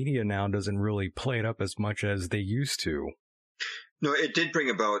like the media now doesn't really play it up as much as they used to. No, it did bring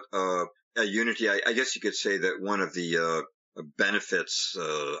about a unity. I guess you could say that one of the benefits,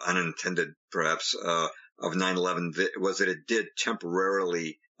 unintended perhaps, of 9/11 was that it did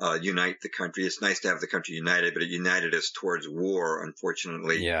temporarily unite the country. It's nice to have the country united, but it united us towards war,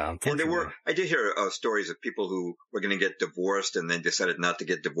 unfortunately. Yeah, unfortunately. And I did hear stories of people who were going to get divorced and then decided not to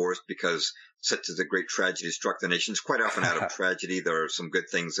get divorced because such as a great tragedy struck the nation. It's quite often out of tragedy, there are some good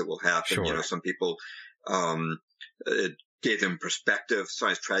things that will happen. Sure. You know, some people, gave them perspective.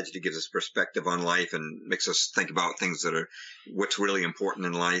 Sometimes tragedy gives us perspective on life and makes us think about things that are what's really important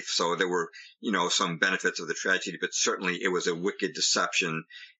in life. So there were, some benefits of the tragedy, but certainly it was a wicked deception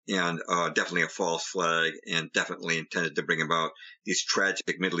and definitely a false flag, and definitely intended to bring about these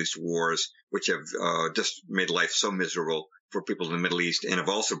tragic Middle East wars, which have just made life so miserable for people in the Middle East, and have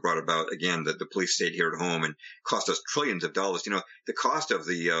also brought about, again, the police state here at home and cost us trillions of dollars. The cost of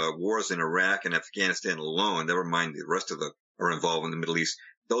the wars in Iraq and Afghanistan alone, never mind the rest of are involved in the Middle East,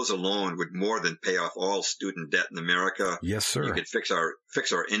 those alone would more than pay off all student debt in America. Yes, sir. You could fix our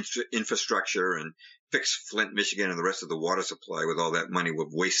infrastructure and fix Flint, Michigan, and the rest of the water supply with all that money we've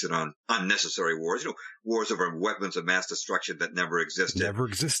wasted on unnecessary wars. Wars over weapons of mass destruction that never existed. Never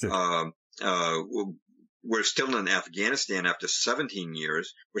existed. We're still in Afghanistan after 17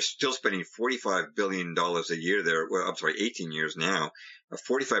 years. We're still spending $45 billion a year there. Well, I'm sorry, 18 years now.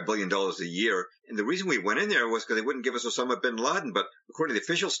 $45 billion a year. And the reason we went in there was because they wouldn't give us Osama bin Laden. But according to the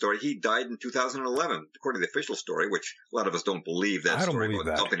official story, he died in 2011. According to the official story, which a lot of us don't believe that story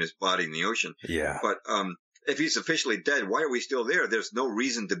about dumping his body in the ocean. Yeah. But if he's officially dead, why are we still there? There's no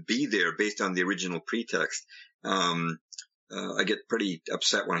reason to be there based on the original pretext. I get pretty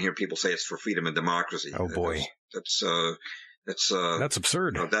upset when I hear people say it's for freedom and democracy. Oh boy. That's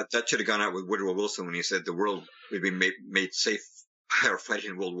absurd. That should have gone out with Woodrow Wilson when he said the world would be made safe by our fighting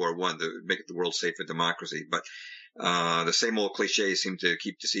in World War I to make the world safe for democracy. But the same old cliches seem to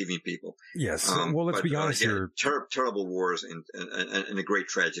keep deceiving people. Yes. Well, let's be honest here. Terrible wars and a great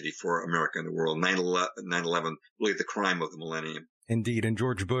tragedy for America and the world. 9/11, really the crime of the millennium. Indeed. And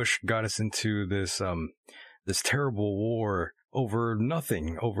George Bush got us into this terrible war over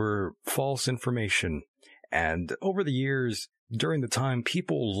nothing, over false information. And over the years, during the time,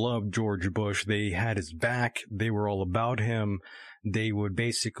 people loved George Bush. They had his back. They were all about him. They would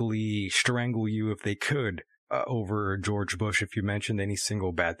basically strangle you if they could over George Bush if you mentioned any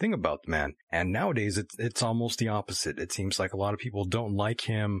single bad thing about the man. And nowadays, it's almost the opposite. It seems like a lot of people don't like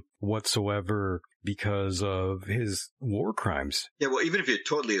him whatsoever because of his war crimes. Yeah, well, even if you're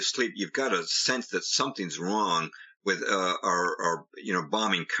totally asleep, you've got a sense that something's wrong with our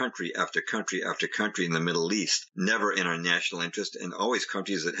bombing country after country after country in the Middle East, never in our national interest, and always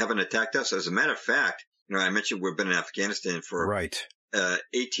countries that haven't attacked us. As a matter of fact, I mentioned we've been in Afghanistan for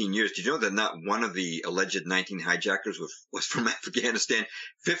 18 years. Did you know that not one of the alleged 19 hijackers was from Afghanistan?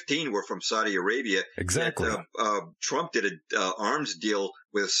 15 were from Saudi Arabia. Exactly. Yet, Trump did an arms deal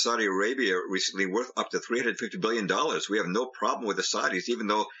with Saudi Arabia recently worth up to $350 billion. We have no problem with the Saudis, even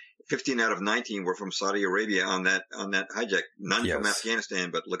though 15 out of 19 were from Saudi Arabia on that hijack. None from Afghanistan,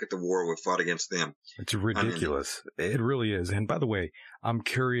 but look at the war we've fought against them. It's ridiculous. It really is. And by the way, I'm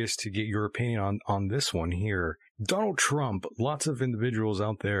curious to get your opinion on this one here. Donald Trump, lots of individuals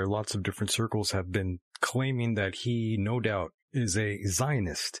out there, lots of different circles have been claiming that he, no doubt, is a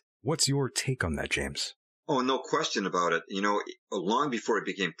Zionist. What's your take on that, James? Oh, no question about it. Long before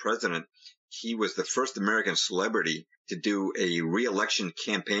he became president, he was the first American celebrity to do a re-election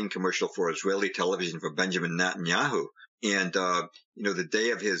campaign commercial for Israeli television for Benjamin Netanyahu. And, the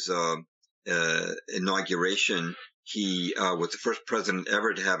day of his inauguration, he was the first president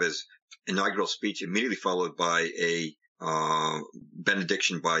ever to have his inaugural speech immediately followed by a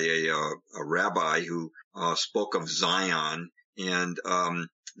benediction by a rabbi who spoke of Zion. And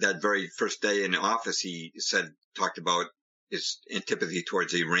that very first day in office, he talked about his antipathy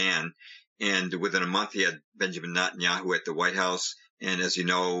towards Iran. And within a month, he had Benjamin Netanyahu at the White House. And as you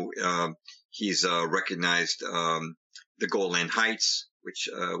know, he's recognized the Golan Heights, which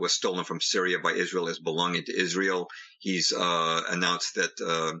was stolen from Syria by Israel, as belonging to Israel. He's announced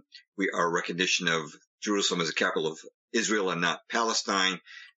that our recognition of Jerusalem as the capital of Israel and not Palestine.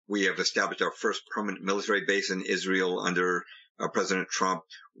 We have established our first permanent military base in Israel under President Trump.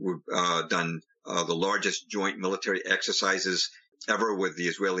 We've done the largest joint military exercises ever with the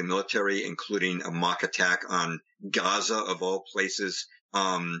Israeli military, including a mock attack on Gaza, of all places.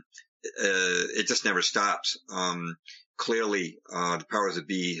 It just never stops. Clearly, the powers that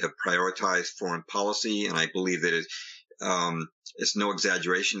be have prioritized foreign policy, and I believe that it's no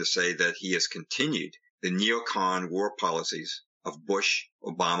exaggeration to say that he has continued the neocon war policies of Bush,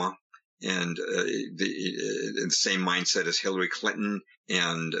 Obama, and the same mindset as Hillary Clinton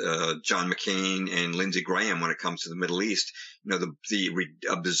and John McCain and Lindsey Graham when it comes to the Middle East. The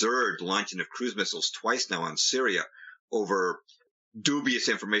absurd launching of cruise missiles twice now on Syria over dubious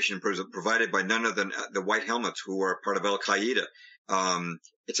information provided by none other than the White Helmets, who are part of Al-Qaeda.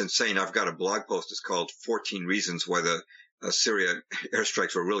 It's insane. I've got a blog post. It's called 14 Reasons Why the Syria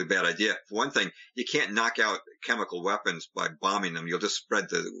airstrikes were a really bad idea. For one thing, you can't knock out chemical weapons by bombing them. You'll just spread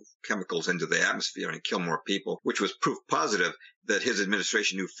the chemicals into the atmosphere and kill more people, which was proof positive that his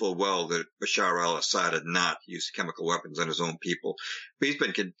administration knew full well that Bashar al-Assad had not used chemical weapons on his own people. But he's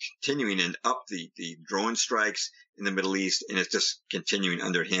been continuing and up the drone strikes in the Middle East, and it's just continuing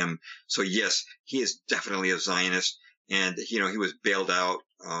under him. So yes, he is definitely a Zionist, and he was bailed out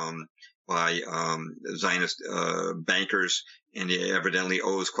by Zionist bankers, and he evidently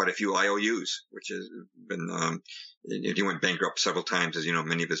owes quite a few IOUs, which has been he went bankrupt several times, as you know.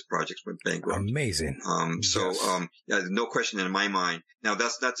 Many of his projects went bankrupt. Amazing. Yeah, no question in my mind. Now,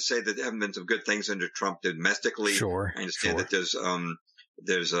 that's not to say that there haven't been some good things under Trump domestically. Sure. I understand that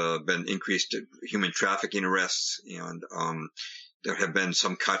there's been increased human trafficking arrests, and there have been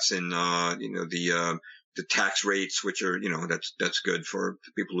some cuts in the tax rates, which are, that's good for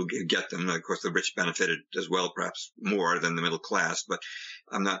people who get them. Of course, the rich benefited as well, perhaps more than the middle class, but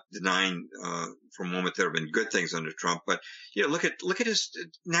I'm not denying, for a moment there have been good things under Trump. But, look at his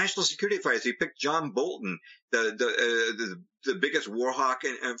national security advisor. He picked John Bolton, the biggest war hawk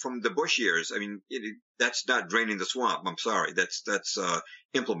from the Bush years. I mean, that's not draining the swamp. I'm sorry. That's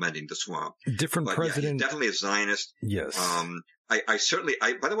implementing the swamp. Different president. Yeah, he's definitely a Zionist. Yes. I certainly,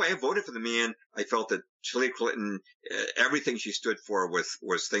 by the way, I voted for the man. I felt that Hillary Clinton, everything she stood for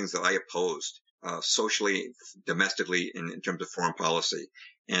was things that I opposed, socially, domestically, in terms of foreign policy.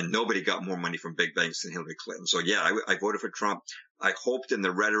 And nobody got more money from big banks than Hillary Clinton. So yeah, I voted for Trump. I hoped in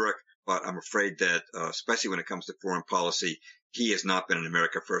the rhetoric, but I'm afraid that, especially when it comes to foreign policy, he has not been an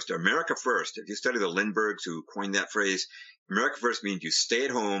America first. America first, if you study the Lindberghs who coined that phrase, America first means you stay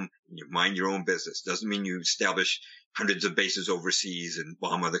at home and you mind your own business. Doesn't mean you establish hundreds of bases overseas and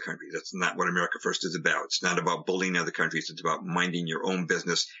bomb other countries. That's not what America first is about. It's not about bullying other countries. It's about minding your own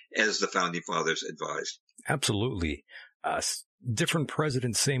business, as the founding fathers advised. Absolutely. Different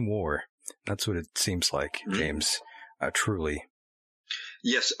president, same war. That's what it seems like, James. Truly.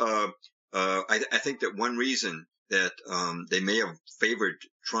 Yes. I think that one reason that they may have favored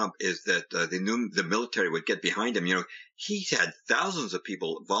Trump is that they knew the military would get behind him. He had thousands of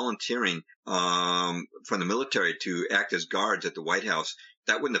people volunteering from the military to act as guards at the White House.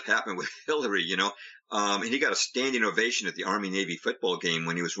 That wouldn't have happened with Hillary, and he got a standing ovation at the Army-Navy football game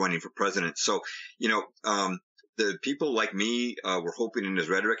when he was running for president. So, the people like me were hoping in his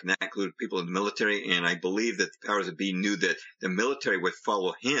rhetoric, and that included people in the military, and I believe that the powers that be knew that the military would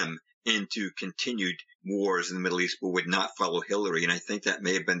follow him into continued wars in the Middle East, but would not follow Hillary. And I think that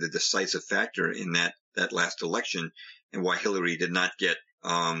may have been the decisive factor in that last election, and why Hillary did not get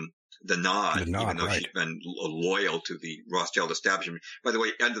the nod, even though she's been loyal to the Rothschild establishment. By the way,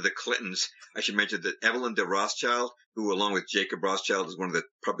 under the Clintons, I should mention that Evelyn de Rothschild, who along with Jacob Rothschild is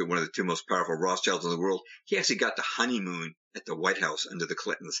probably one of the two most powerful Rothschilds in the world, he actually got the honeymoon at the White House under the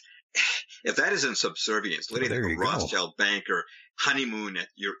Clintons. If that isn't subservience, letting a Rothschild banker honeymoon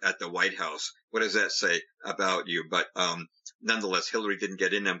at the White House, what does that say about you? But nonetheless, Hillary didn't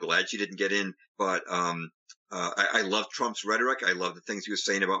get in. I'm glad she didn't get in. But I love Trump's rhetoric. I love the things he was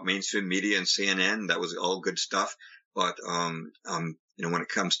saying about mainstream media and CNN. That was all good stuff. But when it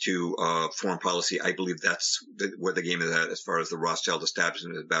comes to foreign policy, I believe that's where the game is at, as far as the Rothschild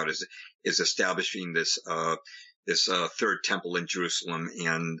establishment is about, is establishing this third temple in Jerusalem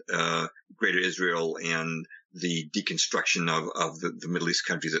and Greater Israel and the deconstruction of the Middle East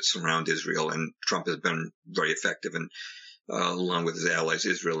countries that surround Israel. And Trump has been very effective, and along with his allies,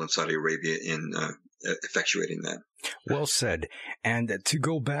 Israel and Saudi Arabia, in effectuating that. Well said. And to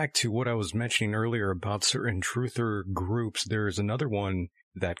go back to what I was mentioning earlier about certain truther groups, there's another one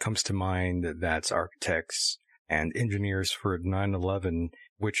that comes to mind that's architects and engineers for 9/11,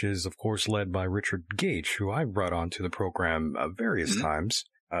 which is, of course, led by Richard Gage, who I brought onto the program various times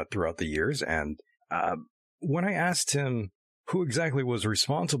throughout the years. And when I asked him who exactly was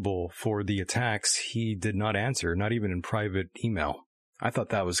responsible for the attacks, he did not answer, not even in private email. I thought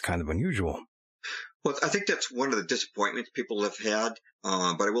that was kind of unusual. Well, I think that's one of the disappointments people have had.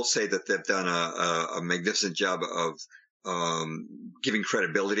 But I will say that they've done a magnificent job of giving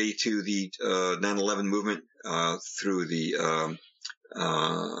credibility to the 9/11 movement through the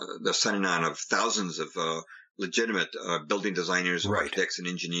signing on of thousands of legitimate building designers, architects, and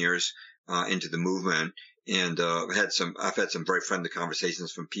engineers into the movement. And I've had some very friendly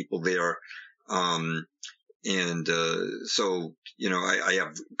conversations from people there. So, I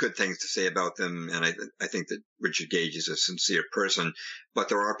have good things to say about them. And I think that Richard Gage is a sincere person, but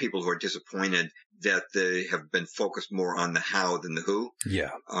there are people who are disappointed that they have been focused more on the how than the who. Yeah.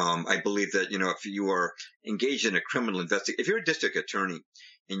 I believe that, if you are engaged in a criminal investigation, if you're a district attorney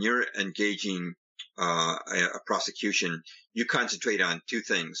and you're engaging a prosecution, you concentrate on two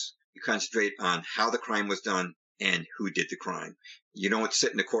things. You concentrate on how the crime was done and who did the crime. You don't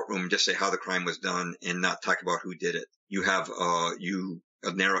sit in the courtroom and just say how the crime was done and not talk about who did it. You have, you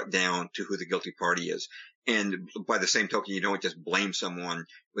narrow it down to who the guilty party is. And by the same token, you don't just blame someone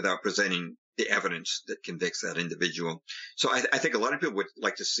without presenting the evidence that convicts that individual. So I think a lot of people would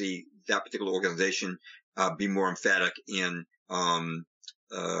like to see that particular organization be more emphatic in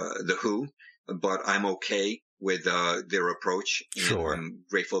the who, but I'm okay with their approach. And sure. I'm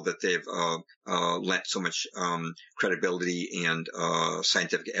grateful that they've lent so much credibility and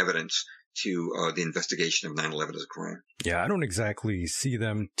scientific evidence to the investigation of 9/11 as a crime. Yeah, I don't exactly see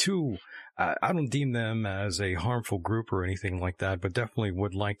them too. I don't deem them as a harmful group or anything like that, but definitely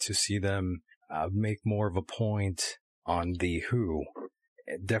would like to see them make more of a point on the who.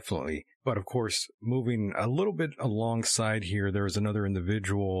 Definitely. But of course, moving a little bit alongside here, there is another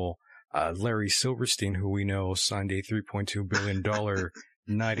individual, Larry Silverstein, who we know signed a $3.2 billion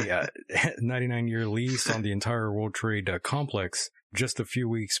 99-year lease on the entire World Trade Complex just a few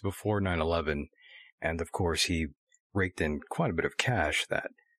weeks before 9/11. And of course, he raked in quite a bit of cash, that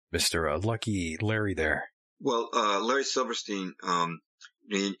Mr. Lucky Larry there. Well, Larry Silverstein,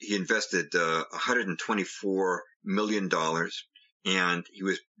 he invested $124 million, and he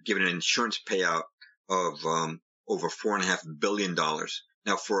was given an insurance payout of over $4.5 billion.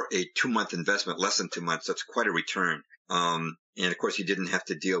 Now, for a 2-month investment, less than 2 months, that's quite a return. And of course, he didn't have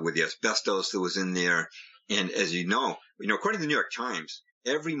to deal with the asbestos that was in there. And as you know, according to the New York Times,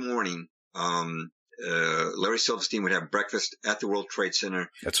 every morning, Larry Silverstein would have breakfast at the World Trade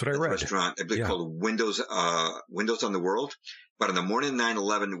Center. That's what I read. Restaurant, I believe, called Windows on the World. But on the morning of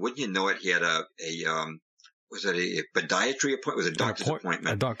 9/11, wouldn't you know it, he had a podiatry appointment? It was a doctor's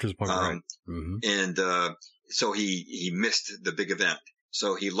appointment. A doctor's appointment, right. Mm-hmm. And so he missed the big event.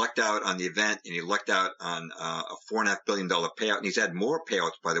 So he lucked out on the event, and he lucked out on a $4.5 billion payout. And he's had more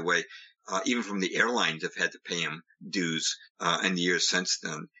payouts, by the way. Even from the airlines have had to pay him dues in the years since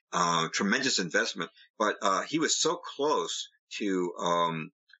then. Tremendous investment. But he was so close to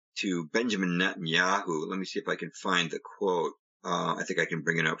Benjamin Netanyahu. Let me see if I can find the quote. I think I can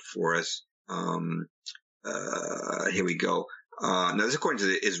bring it up for us. Here we go. Now, this is according to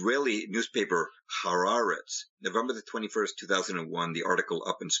the Israeli newspaper Haaretz, November the 21st, 2001, the article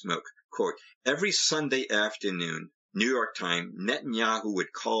Up in Smoke. Quote, every Sunday afternoon, New York time, Netanyahu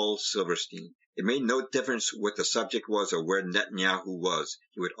would call Silverstein. It made no difference what the subject was or where Netanyahu was.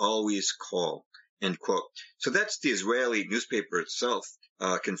 He would always call. End quote. So that's the Israeli newspaper itself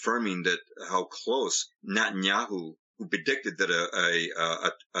confirming that how close Netanyahu, who predicted that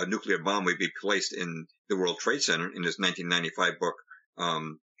a nuclear bomb would be placed in the World Trade Center in his 1995 book,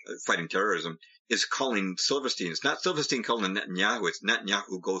 Fighting Terrorism, is calling Silverstein. It's not Silverstein calling Netanyahu. It's Netanyahu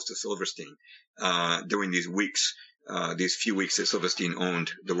who goes to Silverstein during these weeks. These few weeks that Silverstein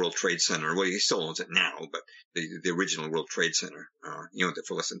owned the World Trade Center. Well, he still owns it now, but the original World Trade Center, he owned it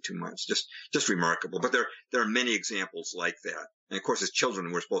for less than 2 months. Just remarkable. But there are many examples like that. And of course, his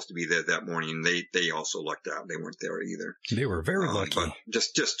children were supposed to be there that morning. They also lucked out. They weren't there either. They were very lucky. But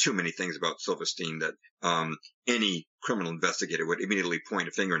just too many things about Silverstein that any criminal investigator would immediately point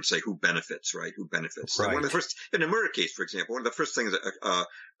a finger and say, who benefits, right? Who benefits? Right. One of the first, in a murder case, for example, one of the first things that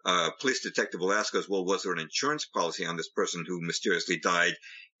police detective will ask us, well, was there an insurance policy on this person who mysteriously died?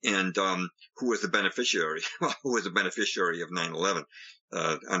 And who was the beneficiary? Well, who was the beneficiary of 9/11?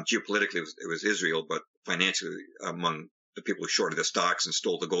 Geopolitically, it was Israel, but financially, among the people who shorted the stocks and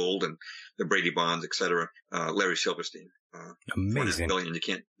stole the gold and the Brady bonds, et cetera, Larry Silverstein. Amazing. $4.5 billion. You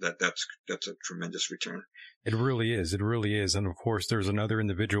can't. That's a tremendous return. It really is. It really is. And of course, there's another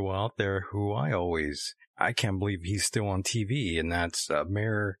individual out there who I can't believe he's still on TV, and that's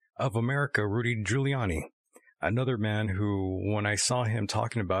Mayor of America, Rudy Giuliani. Another man who, when I saw him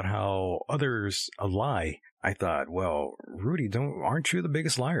talking about how others lie, I thought, well, Rudy, aren't you the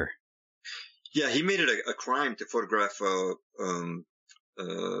biggest liar? Yeah, he made it a crime to photograph the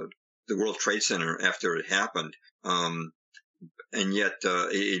World Trade Center after it happened. And yet,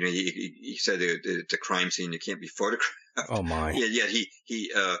 he said it's a crime scene. You can't be photographed. Oh my! Yeah, yet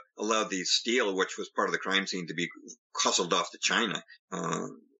he allowed the steel, which was part of the crime scene, to be hustled off to China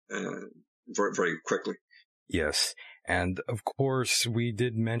very, very quickly. Yes, and of course we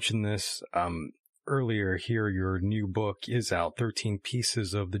did mention this earlier. Here, your new book is out: 13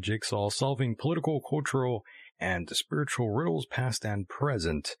 Pieces of the Jigsaw, Solving Political, Cultural, and Spiritual Riddles, Past and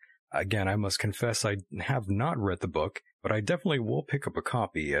Present. Again, I must confess I have not read the book, but I definitely will pick up a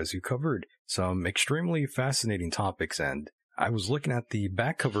copy, as you covered some extremely fascinating topics. And I was looking at the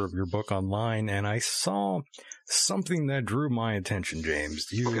back cover of your book online, and I saw something that drew my attention, James.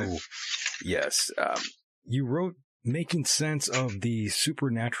 Yes. You wrote Making Sense of the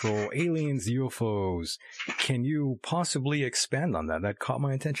Supernatural Aliens, UFOs. Can you possibly expand on that? That caught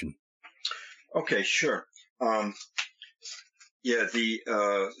my attention. Okay, sure.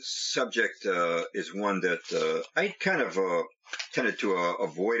 The subject is one that I kind of tended to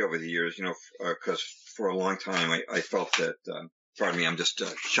avoid over the years, because for a long time I felt that, pardon me, I'm just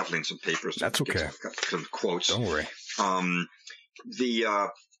shuffling some papers. That's okay. Some quotes. Don't worry.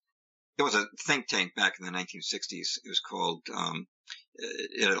 There was a think tank back in the 1960s. It was called,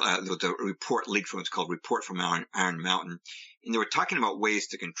 there was a report leaked from, it's called Report from Iron Mountain. And they were talking about ways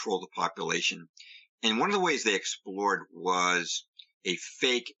to control the population. And one of the ways they explored was a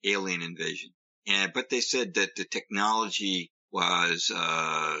fake alien invasion. But they said that the technology was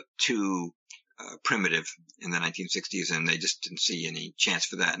too primitive in the 1960s, and they just didn't see any chance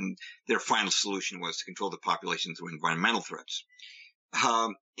for that. And their final solution was to control the population through environmental threats.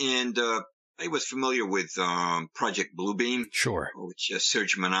 I was familiar with Project Bluebeam, sure, which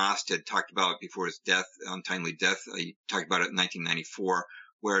Serge Monast had talked about before his death, untimely death. He talked about it in 1994,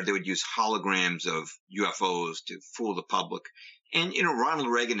 where they would use holograms of UFOs to fool the public. And, Ronald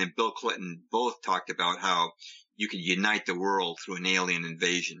Reagan and Bill Clinton both talked about how you could unite the world through an alien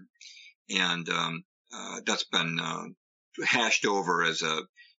invasion. And that's been hashed over as a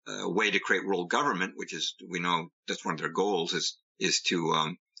way to create world government, which is, we know that's one of their goals, is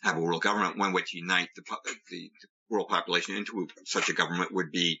to have a world government. One way to unite the world population into such a government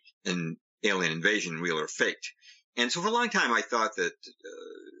would be an alien invasion, real or faked. And so for a long time, I thought that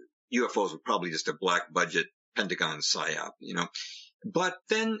UFOs were probably just a black budget Pentagon psyop, But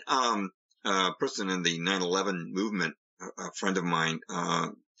then a person in the 9/11 movement, a friend of mine,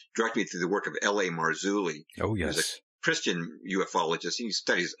 directed me through the work of L.A. Marzulli. Oh, yes. Who's a Christian ufologist. He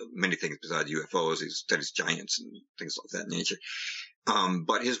studies many things besides UFOs. He studies giants and things of that nature.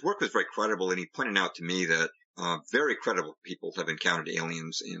 But his work was very credible, and he pointed out to me that very credible people have encountered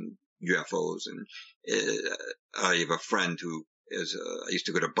aliens and UFOs. And I have a friend who I used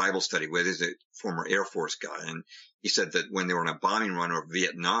to go to Bible study with. He's a former Air Force guy, and he said that when they were on a bombing run over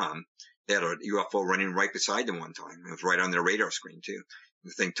Vietnam, they had a UFO running right beside them one time. It was right on their radar screen too.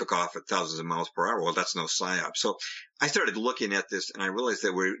 The thing took off at thousands of miles per hour. Well, that's no psyop. So I started looking at this, and I realized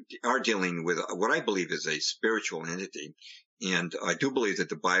that we are dealing with what I believe is a spiritual entity. And I do believe that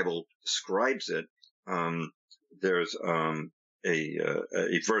the Bible describes it. There's a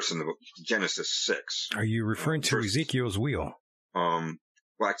verse in the book, Genesis 6. Are you referring to Ezekiel's wheel?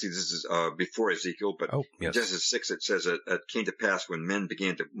 Well, actually, this is before Ezekiel, but yes. In Genesis 6, it says, it came to pass when men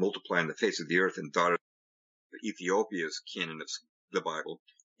began to multiply on the face of the earth, and daughters of Ethiopia's canon of the Bible.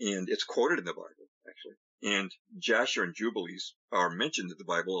 And it's quoted in the Bible, actually. And Jasher and Jubilees are mentioned in the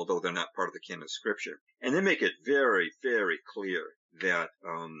Bible, although they're not part of the canon of Scripture. And they make it very, very clear that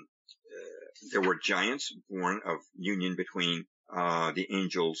there were giants born of union between the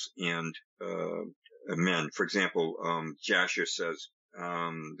angels and men. For example, Jasher says,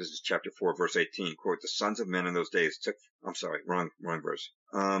 this is chapter 4, verse 18, quote, the sons of men in those days took, I'm sorry, wrong verse.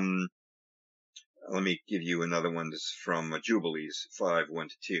 Let me give you another one. This is from Jubilees 5,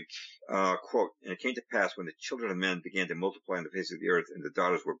 1-2. Quote, and it came to pass when the children of men began to multiply on the face of the earth and the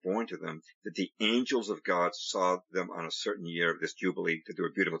daughters were born to them, that the angels of God saw them on a certain year of this Jubilee, that they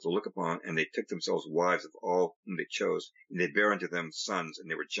were beautiful to look upon, and they took themselves wives of all whom they chose, and they bare unto them sons, and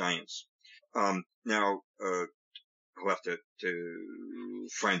they were giants. Now, I'll have to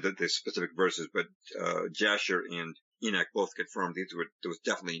find the specific verses, but Jasher and Enoch both confirmed there was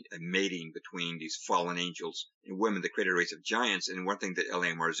definitely a mating between these fallen angels and women that created a race of giants. And one thing that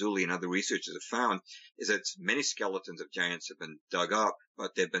L.A. Marzulli and other researchers have found is that many skeletons of giants have been dug up,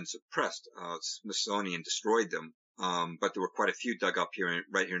 but they've been suppressed. Smithsonian destroyed them. But there were quite a few dug up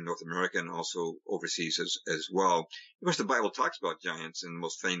right here in North America and also overseas as well. Of course, the Bible talks about giants, and the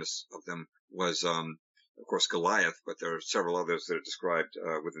most famous of them was, of course, Goliath, but there are several others that are described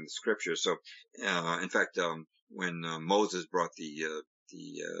within the scriptures. So, in fact, when Moses brought the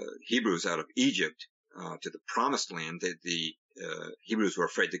Hebrews out of Egypt to the Promised Land, the Hebrews were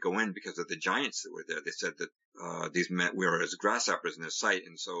afraid to go in because of the giants that were there. They said that these men were as grasshoppers in their sight,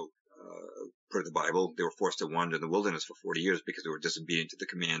 and so per the Bible, they were forced to wander in the wilderness for 40 years because they were disobedient to the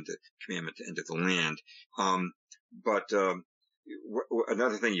commandment to enter the land.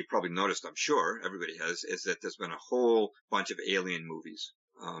 Another thing you probably noticed, I'm sure everybody has, is that there's been a whole bunch of alien movies.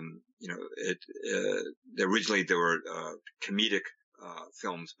 Originally there were comedic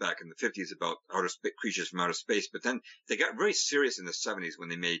films back in the 50s about creatures from outer space, but then they got very serious in the 70s when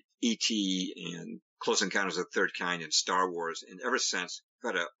they made E.T. and Close Encounters of the Third Kind and Star Wars, and ever since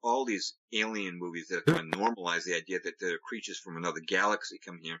got all these alien movies that kind of normalize the idea that there are creatures from another galaxy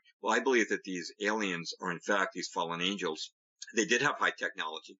coming here. Well, I believe that these aliens are in fact these fallen angels. They did have high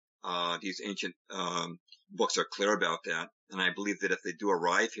technology. These ancient books are clear about that. And I believe that if they do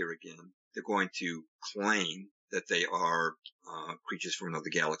arrive here again, they're going to claim that they are creatures from another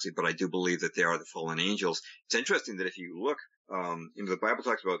galaxy. But I do believe that they are the fallen angels. It's interesting that if you look, the Bible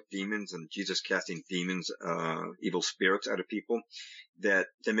talks about demons and Jesus casting demons, evil spirits out of people, that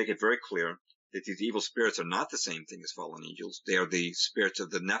they make it very clear that these evil spirits are not the same thing as fallen angels. They are the spirits of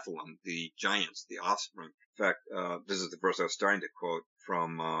the Nephilim, the giants, the offspring. In fact, this is the verse I was starting to quote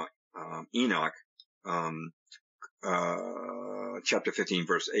from Enoch, chapter 15,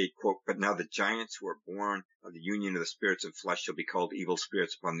 verse 8, quote, "But now the giants who are born of the union of the spirits of flesh shall be called evil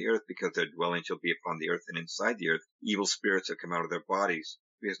spirits upon the earth, because their dwelling shall be upon the earth and inside the earth. Evil spirits have come out of their bodies,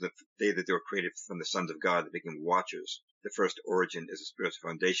 because they that they were created from the sons of God, they became watchers. The first origin is a spirit's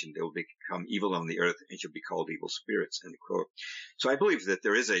foundation. They will become evil on the earth and shall be called evil spirits," end quote. So I believe that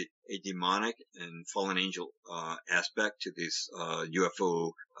there is a demonic and fallen angel aspect to this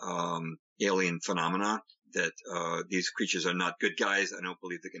UFO alien phenomena, that these creatures are not good guys. I don't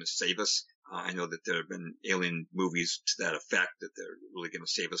believe they're going to save us. I know that there have been alien movies to that effect, that they're really going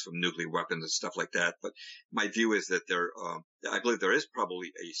to save us from nuclear weapons and stuff like that. But my view is that I believe there is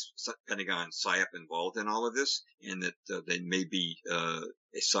probably a Pentagon PSYOP involved in all of this, and that they may be a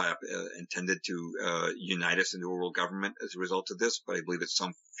PSYOP intended to unite us into a world government as a result of this. But I believe at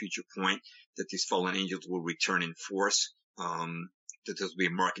some future point that these fallen angels will return in force, that this will be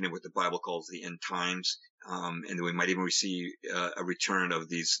marking in what the Bible calls the end times, and we might even receive a return of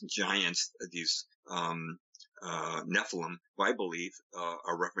these giants, these Nephilim, who I believe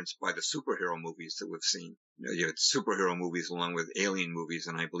are referenced by the superhero movies that we've seen. You have superhero movies along with alien movies,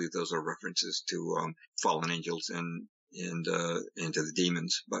 and I believe those are references to fallen angels and to the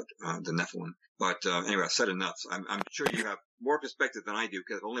demons, but the Nephilim. But anyway, I've said enough. I'm sure you have more perspective than I do,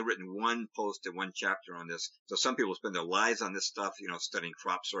 because I've only written one post and one chapter on this. So some people spend their lives on this stuff, studying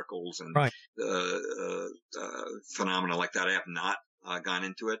crop circles and right. Phenomena like that. I have not gone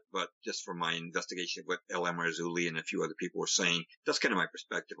into it, but just from my investigation of what L.M. Marzulli and a few other people were saying, that's kind of my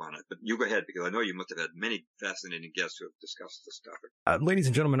perspective on it. But you go ahead, because I know you must have had many fascinating guests who have discussed this topic. Ladies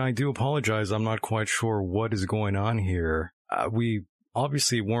and gentlemen, I do apologize. I'm not quite sure what is going on here. We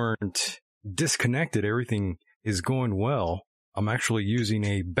obviously weren't disconnected. Everything is going well. I'm actually using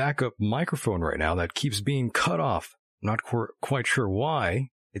a backup microphone right now that keeps being cut off. I'm not quite sure why.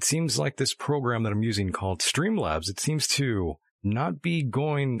 It seems like this program that I'm using called Streamlabs, it seems to not be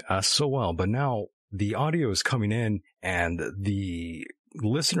going so well, but now the audio is coming in and the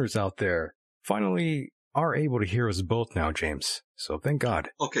listeners out there finally are able to hear us both now, James. So thank God.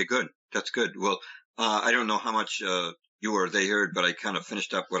 Okay, good. That's good. Well, I don't know how much you or they heard, but I kind of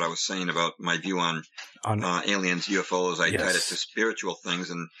finished up what I was saying about my view on aliens, UFOs. I tied it to spiritual things,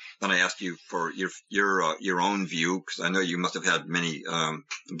 and then I asked you for your own view, because I know you must have had many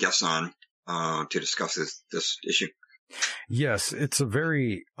guests on to discuss this issue. Yes, it's a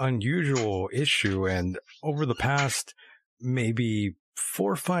very unusual issue, and over the past maybe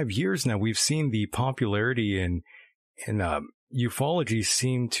 4 or 5 years now, we've seen the popularity in ufology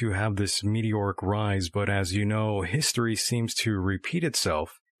seem to have this meteoric rise, but as you know, history seems to repeat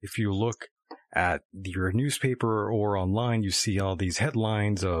itself. If you look at your newspaper or online, you see all these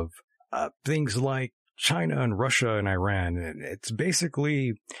headlines of things like China and Russia and Iran, and it's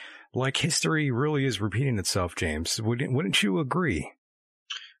basically like history really is repeating itself, James. Wouldn't you agree?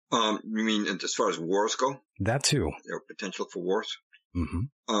 You mean as far as wars go? That too. There are potential for wars?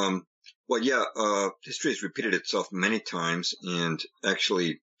 Mm-hmm. Well, yeah, history has repeated itself many times, and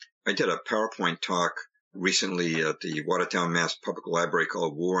actually, I did a PowerPoint talk recently at the Watertown, Mass. Public Library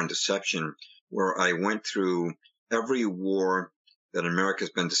called War and Deception, where I went through every war that America has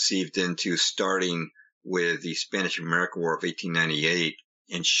been deceived into, starting with the Spanish-American War of 1898,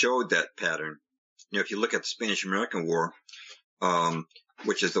 and showed that pattern. If you look at the Spanish-American War,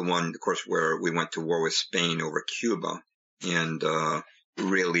 which is the one, of course, where we went to war with Spain over Cuba, and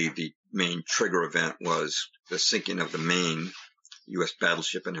really the main trigger event was the sinking of the Maine U.S.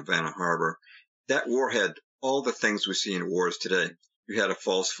 battleship in Havana Harbor. That war had all the things we see in wars today. You had a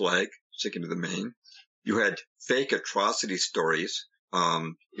false flag sinking to the Maine. You had fake atrocity stories.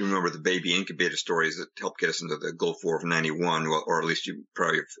 You remember the baby incubator stories that helped get us into the Gulf War of 91, or at least you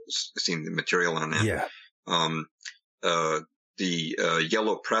probably have seen the material on that. Yeah. The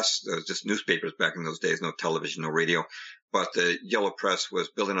yellow press, just newspapers back in those days, no television, no radio. But the yellow press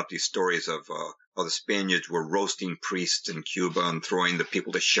was building up these stories of how the Spaniards were roasting priests in Cuba and throwing the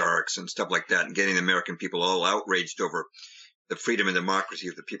people to sharks and stuff like that, and getting the American people all outraged over the freedom and democracy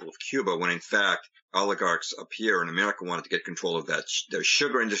of the people of Cuba, when in fact oligarchs up here in America wanted to get control of that their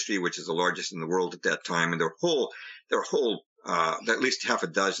sugar industry, which is the largest in the world at that time, and their whole at least half a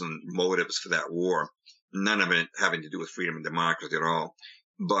dozen motives for that war, none of it having to do with freedom and democracy at all.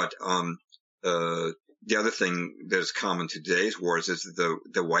 But the other thing that is common to today's wars is that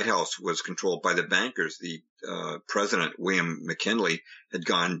the White House was controlled by the bankers. The president, William McKinley, had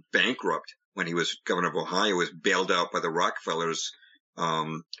gone bankrupt when he was governor of Ohio, was bailed out by the Rockefellers,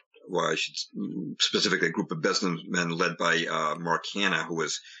 specifically a group of businessmen led by Mark Hanna, who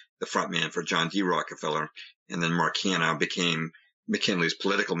was the front man for John D. Rockefeller. And then Mark Hanna became McKinley's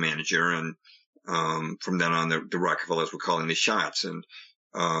political manager. And from then on, the Rockefellers were calling the shots. And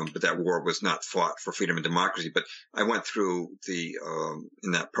but that war was not fought for freedom and democracy. But I went through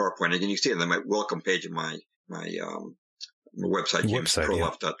in that PowerPoint, and you can see it on my welcome page of my website,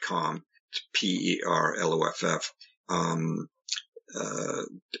 Perloff.com. It's Perloff.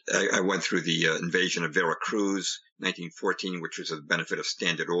 I went through the invasion of Veracruz, 1914, which was the benefit of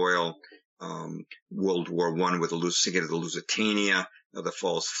Standard Oil. World War I with the sinking of the Lusitania, the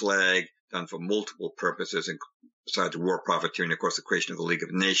false flag, done for multiple purposes, besides war profiteering, of course, the creation of the League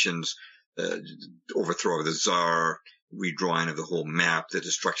of Nations, the overthrow of the Tsar, redrawing of the whole map, the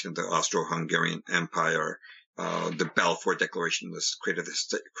destruction of the Austro-Hungarian Empire, the Balfour Declaration, created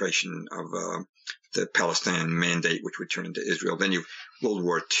the creation of the Palestine Mandate, which would turn into Israel. Then World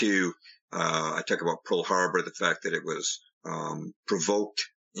War II. I talk about Pearl Harbor, the fact that it was provoked,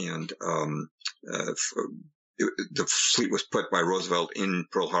 and the fleet was put by Roosevelt in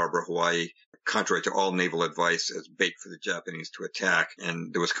Pearl Harbor, Hawaii, contrary to all naval advice, as bait for the Japanese to attack.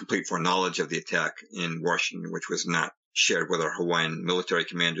 And there was complete foreknowledge of the attack in Washington, which was not shared with our Hawaiian military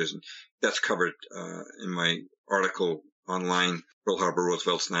commanders. And that's covered in my article online, Pearl Harbor,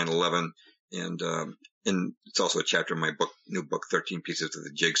 Roosevelt's 9/11. And it's also a chapter in my new book, 13 Pieces of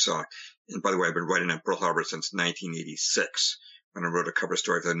the Jigsaw. And by the way, I've been writing on Pearl Harbor since 1986, when I wrote a cover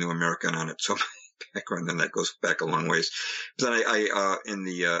story for the New American on it. So my background, and that goes back a long ways. But then I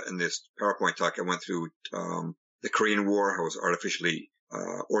in this PowerPoint talk, I went through the Korean War, how it was artificially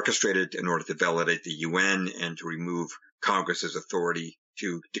orchestrated in order to validate the UN and to remove Congress's authority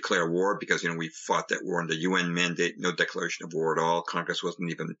to declare war, because we fought that war under UN mandate, no declaration of war at all. Congress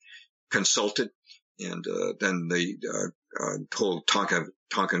wasn't even consulted. And then the whole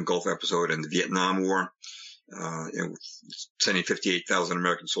Tonkin Gulf episode and the Vietnam War, sending 58,000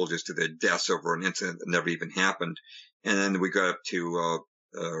 American soldiers to their deaths over an incident that never even happened. And then we got up to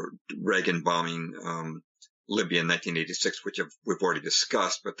Reagan bombing Libya in 1986, which we've already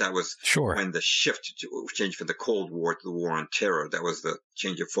discussed, but that was when the shift changed from the Cold War to the War on Terror. That was the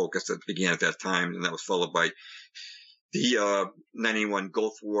change of focus that began at that time, and that was followed by the 91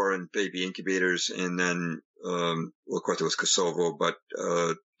 Gulf War and baby incubators, and then, of course, it was Kosovo, but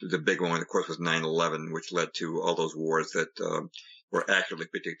the big one, of course, was 9/11, which led to all those wars that were accurately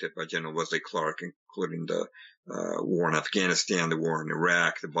predicted by General Wesley Clark, including the war in Afghanistan, the war in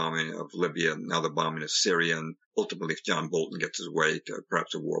Iraq, the bombing of Libya, and now the bombing of Syria, and ultimately, if John Bolton gets his way, to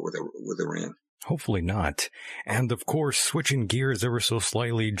perhaps a war with Iran. Hopefully not. And, of course, switching gears ever so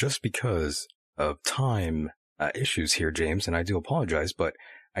slightly just because of time issues here, James, and I do apologize, but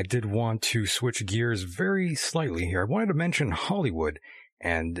I did want to switch gears very slightly here. I wanted to mention Hollywood,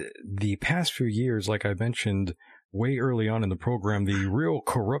 and the past few years, like I mentioned way early on in the program, the real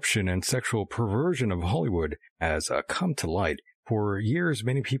corruption and sexual perversion of Hollywood has come to light. For years,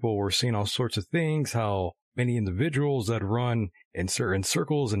 many people were saying all sorts of things, how many individuals that run in certain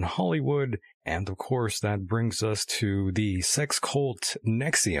circles in Hollywood, and of course, that brings us to the sex cult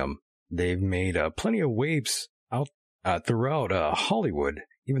NXIVM. They've made plenty of waves out throughout Hollywood.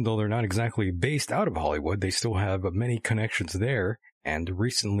 Even though they're not exactly based out of Hollywood, they still have many connections there. And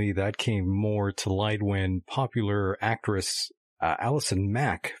recently that came more to light when popular actress Allison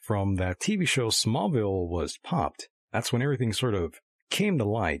Mack from that TV show Smallville was popped. That's when everything sort of came to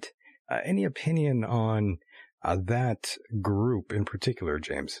light. Any opinion on that group in particular,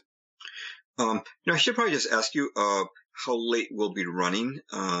 James? I should probably just ask you how late we'll be running.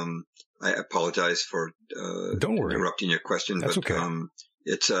 I apologize for Don't worry. Interrupting your question. That's but, okay.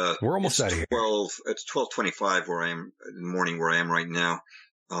 We're almost out of here. It's 12:25 where I am in the morning, where I am right now.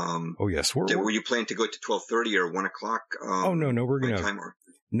 Oh yes, were you planning to go to 12:30 or 1 o'clock?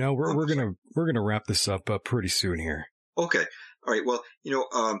 No, we're gonna wrap this up pretty soon here. Okay, all right. Well,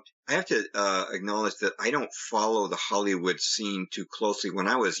 I have to acknowledge that I don't follow the Hollywood scene too closely. When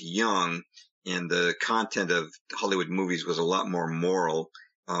I was young, and the content of Hollywood movies was a lot more moral,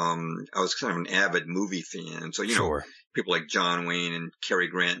 I was kind of an avid movie fan. So, people like John Wayne and Cary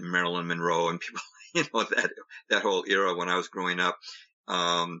Grant and Marilyn Monroe and people that whole era when I was growing up,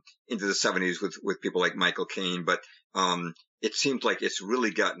 into the 70s with people like Michael Caine. But, it seems like it's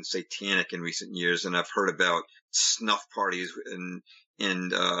really gotten satanic in recent years. And I've heard about snuff parties and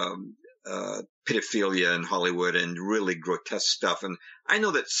pedophilia in Hollywood and really grotesque stuff. And I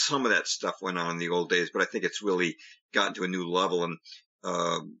know that some of that stuff went on in the old days, but I think it's really gotten to a new level. And,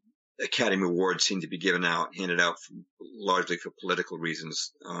 Academy Awards seem to be handed out largely for political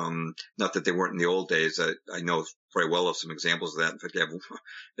reasons. Not that they weren't in the old days. I know very well of some examples of that. In fact, I have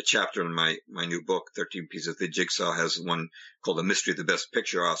a chapter in my new book, 13 Pieces of the Jigsaw, has one called The Mystery of the Best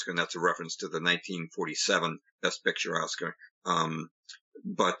Picture Oscar, and that's a reference to the 1947 Best Picture Oscar.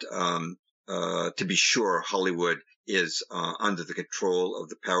 But to be sure, Hollywood is under the control of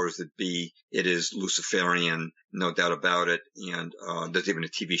the powers that be. It is Luciferian, no doubt about it. And there's even a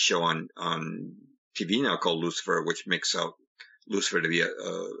TV show on TV now called Lucifer, which makes out Lucifer to be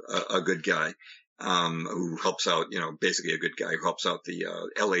a good guy, who helps out, basically a good guy who helps out the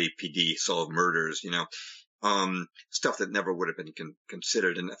LAPD solve murders, stuff that never would have been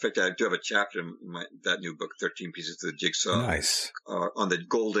considered. And in fact, I do have a chapter in that new book, 13 Pieces of the Jigsaw, Nice. On the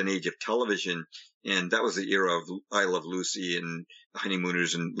golden age of television. And that was the era of I Love Lucy and The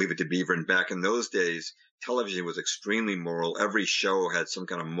Honeymooners and Leave It to Beaver. And back in those days, television was extremely moral. Every show had some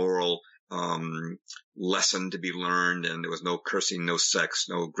kind of moral lesson to be learned, and there was no cursing, no sex,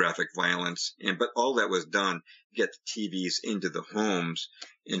 no graphic violence. But all that was done to get the TVs into the homes.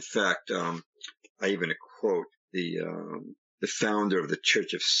 In fact, I even quote the founder of the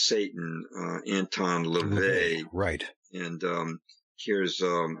Church of Satan, Anton LaVey. Right. And here's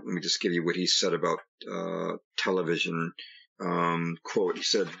let me just give you what he said about television. Quote, he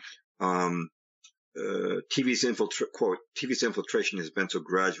said, TV's infiltration has been so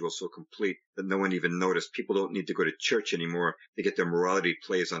gradual, so complete that no one even noticed. People don't need to go to church anymore. They get their morality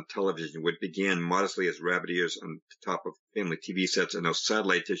plays on television. What began modestly as rabbit ears on the top of family TV sets are now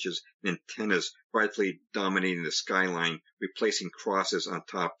satellite dishes and antennas brightly dominating the skyline, replacing crosses on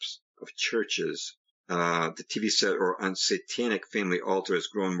tops of churches. The TV set or on satanic family altar has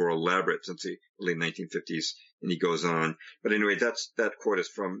grown more elaborate since the early 1950s. And he goes on. But anyway, that quote is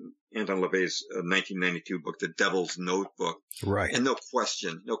from Anton LaVey's 1992 book, The Devil's Notebook. Right. And no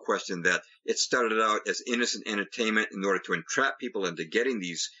question that it started out as innocent entertainment in order to entrap people into getting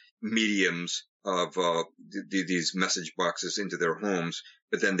these mediums of these message boxes into their homes.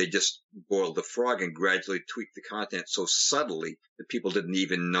 But then they just boiled the frog and gradually tweaked the content so subtly that people didn't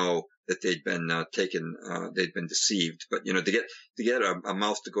even know that they'd been they'd been deceived. But to get a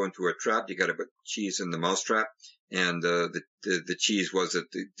mouse to go into a trap, you got to put cheese in the mouse trap. And the cheese was that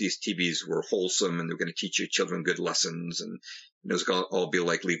these TVs were wholesome and they were going to teach your children good lessons, and it was going to all be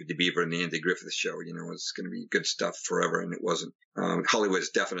like Leave It to Beaver and the Andy Griffith Show. It's going to be good stuff forever, and it wasn't. Hollywood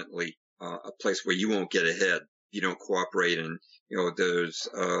is definitely a place where you won't get ahead. You don't cooperate, and there's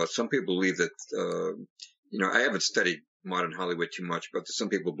some people believe that I haven't studied modern Hollywood too much, but some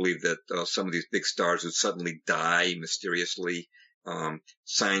people believe that some of these big stars who suddenly die mysteriously had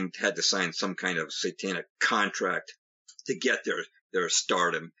to sign some kind of satanic contract to get their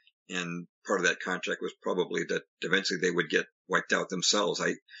stardom, and part of that contract was probably that eventually they would get wiped out themselves.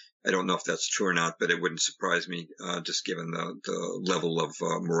 I don't know if that's true or not, but it wouldn't surprise me, just given the level of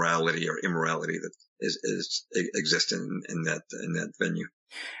morality or immorality that exists in that venue.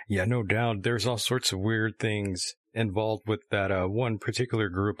 Yeah, no doubt. There's all sorts of weird things involved with that one particular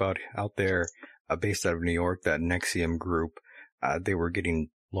group out there, based out of New York, that NXIVM group. They were getting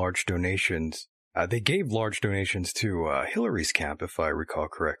large donations. They gave large donations to Hillary's camp, if I recall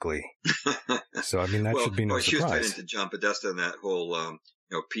correctly. So, that should be no surprise. She was tied into John Podesta and that whole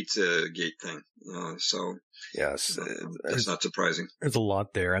Pizzagate thing. So yes, that's not surprising. There's a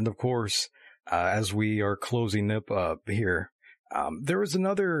lot there, and of course, as we are closing up here, there is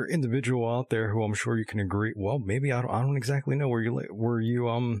another individual out there who I'm sure you can agree. Well, maybe I don't exactly know where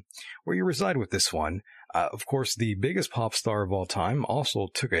you reside with this one. Of course, the biggest pop star of all time also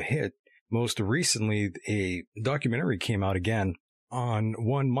took a hit. Most recently, a documentary came out again on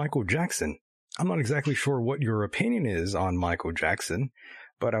one Michael Jackson. I'm not exactly sure what your opinion is on Michael Jackson,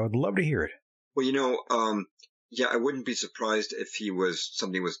 but I would love to hear it. Well, I wouldn't be surprised if he was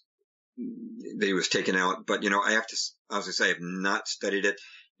taken out, but I have to honestly say I have not studied it.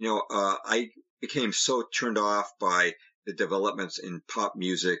 I became so turned off by the developments in pop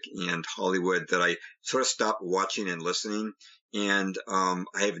music and Hollywood that I sort of stopped watching and listening. And I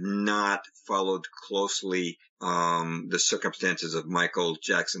have not followed closely the circumstances of Michael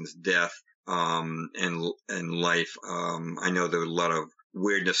Jackson's death and life. I know there was a lot of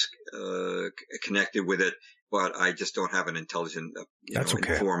weirdness connected with it. but I just don't have an intelligent,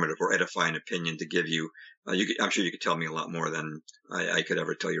 okay. informative or edifying opinion to give you. I'm sure you could tell me a lot more than I could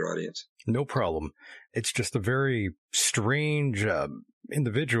ever tell your audience. No problem. It's just a very strange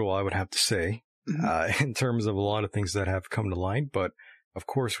individual, I would have to say, in terms of a lot of things that have come to light. But of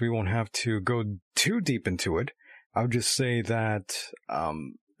course, we won't have to go too deep into it. I would just say that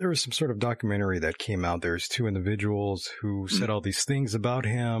there was some sort of documentary that came out. There's two individuals who said all these things about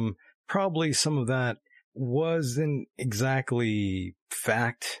him. Probably some of that wasn't exactly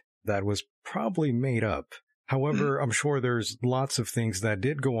fact. That was probably made up. However, I'm sure there's lots of things that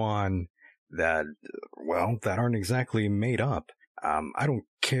did go on that aren't exactly made up. I don't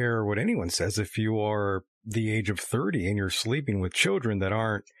care what anyone says. If you are the age of 30 and you're sleeping with children that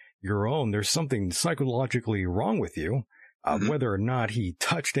aren't your own, there's something psychologically wrong with you. Whether or not he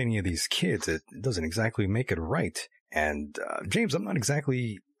touched any of these kids, it doesn't exactly make it right. And James, I'm not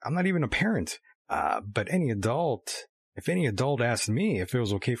even a parent. But if any adult asked me if it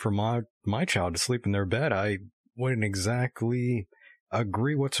was okay for my child to sleep in their bed, I wouldn't exactly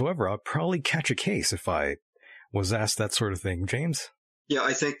agree whatsoever. I'd probably catch a case if I was asked that sort of thing. James? Yeah,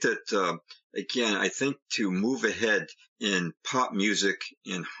 I think that, again, I think to move ahead in pop music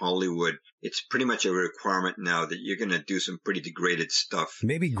in Hollywood, it's pretty much a requirement now that you're going to do some pretty degraded stuff.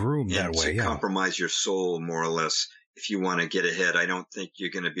 Maybe groomed that way, yeah. Compromise your soul, more or less, if you want to get ahead. I don't think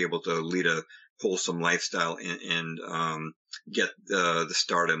you're going to be able to lead a wholesome lifestyle and get the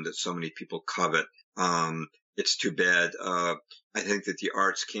stardom that so many people covet. It's too bad. I think that the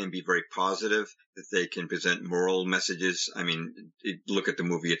arts can be very positive, that they can present moral messages. I mean, look at the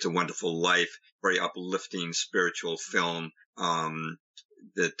movie It's a Wonderful Life, very uplifting spiritual film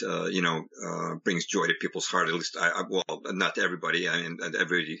that brings joy to people's heart. At least, not to everybody. I mean,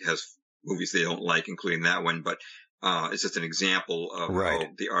 everybody has movies they don't like, including that one, but it's just an example of how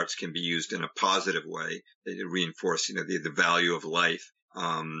the arts can be used in a positive way to reinforce, the value of life.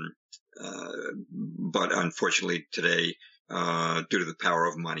 But unfortunately today, due to the power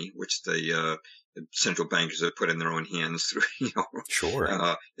of money, which the central bankers have put in their own hands through, Sure.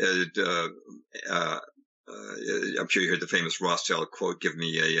 I'm sure you heard the famous Rothschild quote, give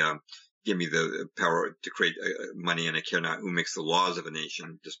me the power to create money, and I care not who makes the laws of a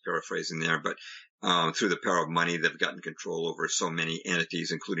nation, just paraphrasing there. But through the power of money, they've gotten control over so many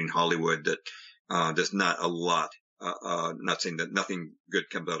entities, including Hollywood, that there's not a lot. Not saying that nothing good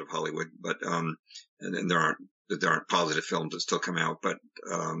comes out of Hollywood, but and there aren't positive films that still come out, but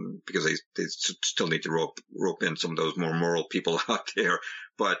because they still need to rope in some of those more moral people out there.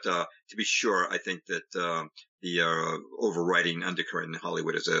 But to be sure, I think that the overriding undercurrent in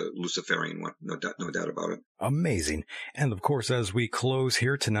Hollywood is a Luciferian one, no doubt about it. Amazing. And of course, as we close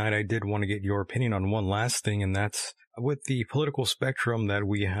here tonight, I did want to get your opinion on one last thing, and that's with the political spectrum that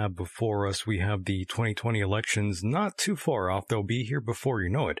we have before us. We have the 2020 elections not too far off. They'll be here before you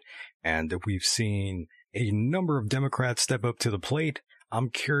know it. And we've seen a number of Democrats step up to the plate. I'm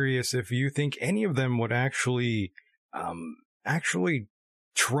curious if you think any of them would actually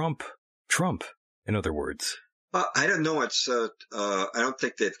trump, in other words. I don't know. I don't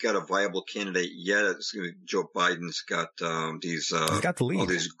think they've got a viable candidate yet. Joe Biden's got he's got the lead. All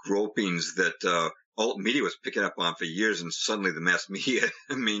these gropings that alt media was picking up on for years, and suddenly the mass media,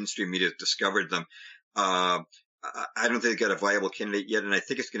 mainstream media, discovered them. I don't think they've got a viable candidate yet, and I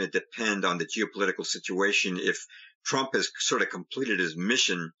think it's going to depend on the geopolitical situation. If Trump has sort of completed his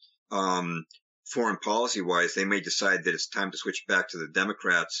mission, foreign policy-wise, they may decide that it's time to switch back to the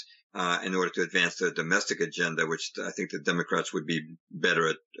Democrats in order to advance their domestic agenda, which I think the Democrats would be better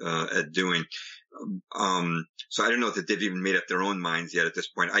at doing. So I don't know that they've even made up their own minds yet at this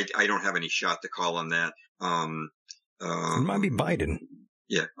point. I don't have any shot to call on that. It might be Biden.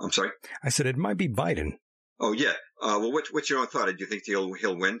 Yeah, I'm sorry? I said it might be Biden. Oh, yeah. Well, what's your own thought? Do you think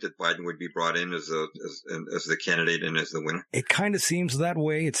he'll win? That Biden would be brought in as the candidate and as the winner? It kind of seems that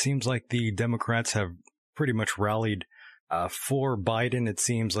way. It seems like the Democrats have pretty much rallied for Biden. It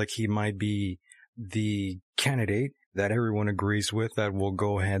seems like he might be the candidate that everyone agrees with that will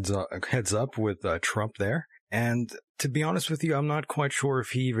go heads up with Trump there. And to be honest with you, I'm not quite sure if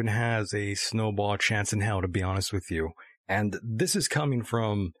he even has a snowball chance in hell, to be honest with you. And this is coming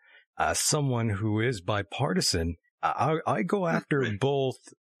from someone who is bipartisan. I go after both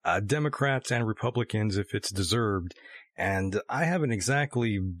Democrats and Republicans if it's deserved. And I haven't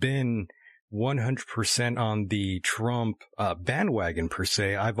exactly been 100% on the Trump bandwagon per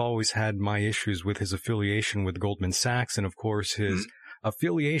se. I've always had my issues with his affiliation with Goldman Sachs and, of course, his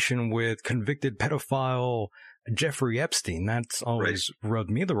affiliation with convicted pedophile Jeffrey Epstein. That's always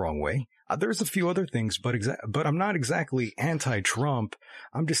rubbed me the wrong way. There's a few other things, but I'm not exactly anti-Trump.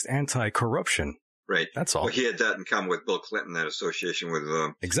 I'm just anti-corruption. Right. That's all. Well, he had that in common with Bill Clinton, that association with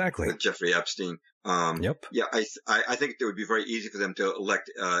exactly with Jeffrey Epstein. Yep. Yeah, I think it would be very easy for them to elect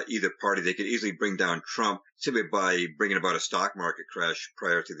either party. They could easily bring down Trump simply by bringing about a stock market crash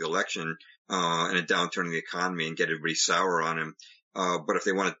prior to the election and a downturn in the economy and get everybody sour on him. But if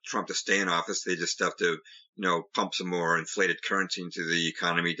they wanted Trump to stay in office, they just have to, pump some more inflated currency into the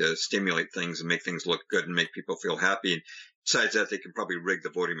economy to stimulate things and make things look good and make people feel happy. And besides that, they can probably rig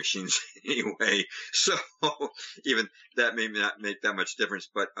the voting machines anyway. So even that may not make that much difference.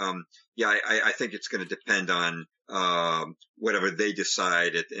 But, I think it's going to depend on, whatever they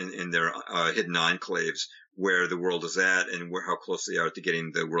decide in their, hidden enclaves, where the world is at and how close they are to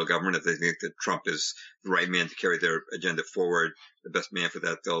getting the world government. If they think that Trump is the right man to carry their agenda forward, the best man for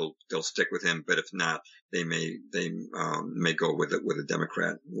that, they'll stick with him. But if not, they may go with a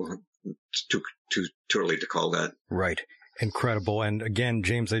Democrat. Well, it's too early to call that. Right. Incredible. And again,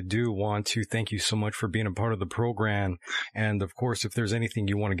 James, I do want to thank you so much for being a part of the program. And of course, if there's anything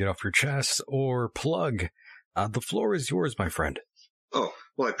you want to get off your chest or plug, the floor is yours, my friend. Oh,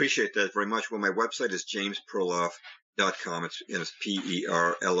 well, I appreciate that very much. Well, my website is jamesperloff.com. It's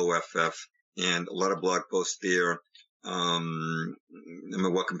Perloff, and a lot of blog posts there. On my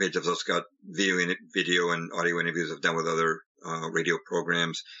welcome page, I've also got video and audio interviews I've done with other radio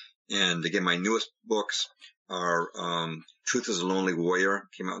programs. And again, my newest books are Truth is a Lonely Warrior,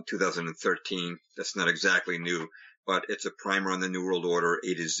 came out in 2013. That's not exactly new, but it's a primer on the New World Order,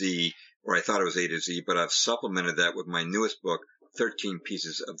 A to Z, or I thought it was A to Z, but I've supplemented that with my newest book, 13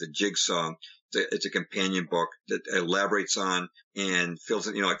 Pieces of the Jigsaw. It's a companion book that elaborates on and fills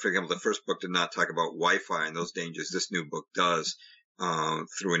in, like, for example, the first book did not talk about Wi-Fi and those dangers. This new book does,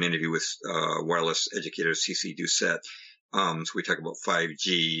 through an interview with wireless educator C.C. Doucette. So we talk about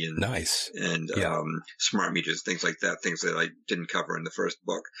 5G and nice and smart meters, things like that, things that I didn't cover in the first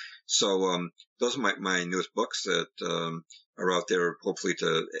book. So those are my newest books that are out there, hopefully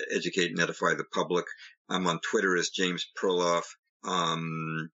to educate and edify the public. I'm on Twitter as James Perloff.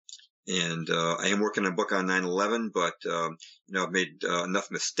 And I am working on a book on 9/11, but I've made enough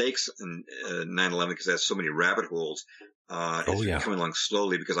mistakes in 9/11 because I have so many rabbit holes. It's coming along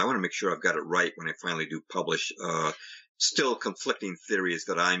slowly because I want to make sure I've got it right when I finally do publish. Still conflicting theories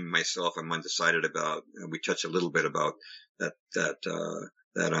that I myself am undecided about. We touched a little bit about that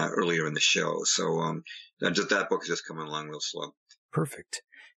earlier in the show. So that book is just coming along real slow. Perfect.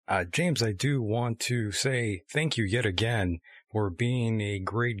 James, I do want to say thank you yet again for being a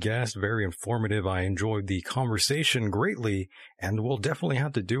great guest, very informative. I enjoyed the conversation greatly, and we'll definitely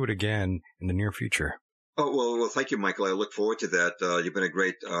have to do it again in the near future. Oh, well, thank you, Michael. I look forward to that. You've been a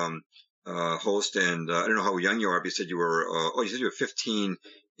great host, and I don't know how young you are, but you said you were 15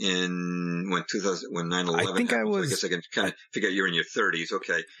 in when 9/11 I think happened. I was. So I guess I can kind of figure out you're in your 30s.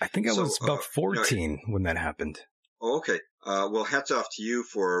 Okay. I think I was about 14 when that happened. Oh, okay. Well, hats off to you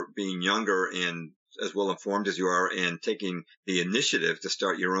for being younger and as well informed as you are, and taking the initiative to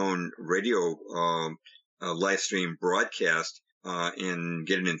start your own radio live stream broadcast and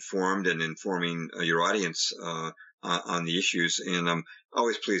getting informed and informing your audience on the issues. And I'm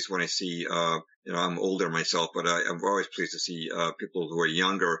always pleased when I see, I'm older myself, but I'm always pleased to see people who are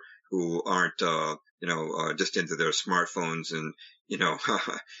younger who aren't, just into their smartphones and,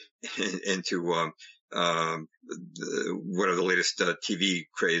 into what are the latest TV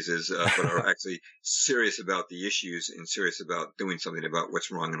crazes, but are actually serious about the issues and serious about doing something about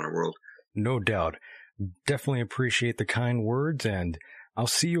what's wrong in our world. No doubt. Definitely appreciate the kind words, and I'll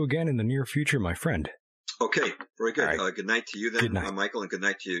see you again in the near future, my friend. Okay, very good. Right. Good night to you then, Michael, and good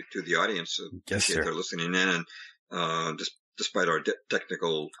night to the audience. Yes, sir. They're listening in, and despite our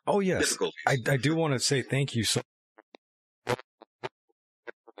technical difficulties. I do want to say thank you so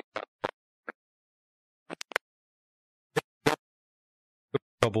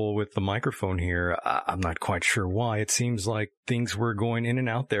trouble with the microphone here. I'm not quite sure why. It seems like things were going in and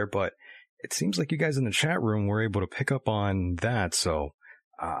out there, but it seems like you guys in the chat room were able to pick up on that. So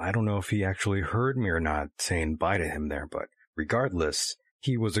I don't know if he actually heard me or not saying bye to him there, but regardless,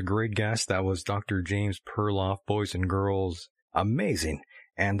 he was a great guest. That was Dr. James Perloff, boys and girls. Amazing.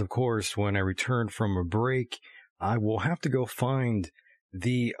 And of course, when I return from a break, I will have to go find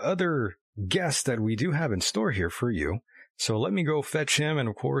the other guest that we do have in store here for you. So let me go fetch him. And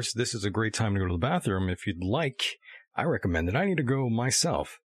of course, this is a great time to go to the bathroom. If you'd like, I recommend it. I need to go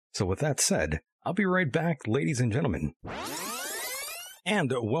myself. So with that said, I'll be right back, ladies and gentlemen.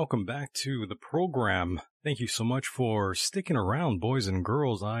 And welcome back to the program. Thank you so much for sticking around, boys and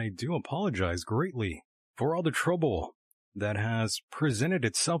girls. I do apologize greatly for all the trouble that has presented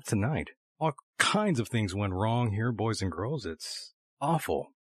itself tonight. All kinds of things went wrong here, boys and girls. It's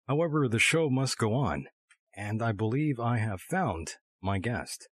awful. However, the show must go on, and I believe I have found my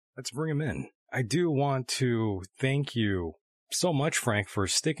guest. Let's bring him in. I do want to thank you so much, Frank, for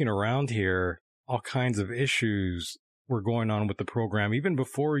sticking around here. All kinds of issues were going on with the program even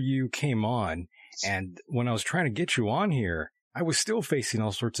before you came on. And when I was trying to get you on here, I was still facing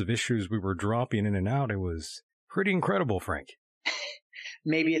all sorts of issues. We were dropping in and out. It was pretty incredible, Frank.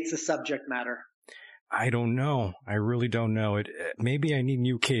 Maybe it's the subject matter. I don't know. I really don't know. Maybe I need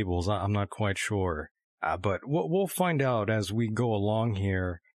new cables. I'm not quite sure. But we'll find out as we go along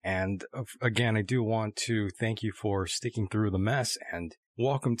here. And again, I do want to thank you for sticking through the mess, and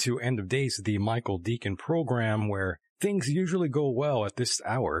welcome to End of Days, the Michael Deacon program, where things usually go well at this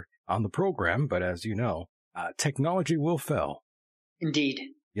hour on the program. But as you know, technology will fail. Indeed.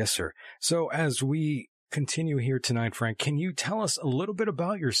 Yes, sir. So as we continue here tonight, Frank, can you tell us a little bit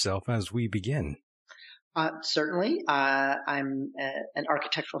about yourself as we begin? Certainly. I'm an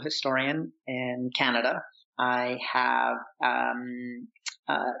architectural historian in Canada. I have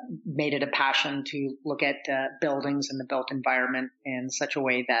made it a passion to look at buildings and the built environment in such a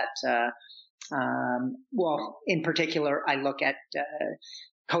way that, in particular, I look at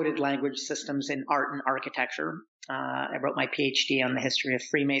coded language systems in art and architecture. I wrote my PhD on the history of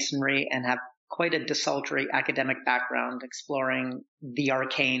Freemasonry and have quite a desultory academic background exploring the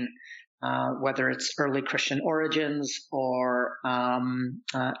arcane, whether it's early Christian origins or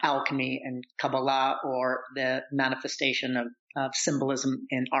alchemy and Kabbalah, or the manifestation of symbolism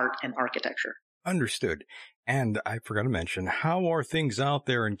in art and architecture. Understood. And I forgot to mention, how are things out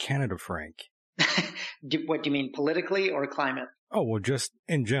there in Canada, Frank? What do you mean, politically or climate? Oh, well, just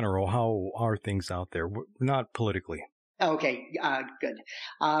in general, how are things out there? Not politically. Okay, good.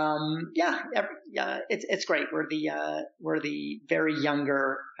 It's great. We're the very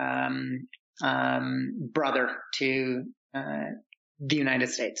younger brother to the United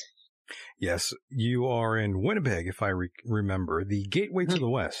States. Yes, you are in Winnipeg, if I remember, the gateway to the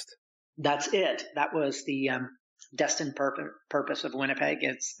West. That's it. That was the destined purpose of Winnipeg.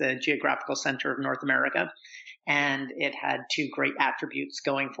 It's the geographical center of North America, and it had two great attributes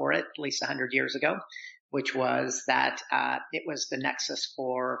going for it, at least 100 years ago, which was that it was the nexus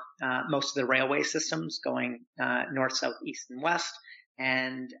for most of the railway systems going north, south, east, and west.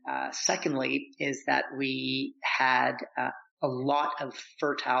 And secondly is that we had a lot of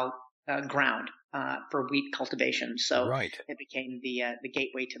fertile ground for wheat cultivation. So right. It became the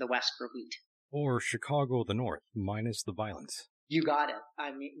gateway to the west for wheat. Or Chicago, the north, minus the violence. You got it.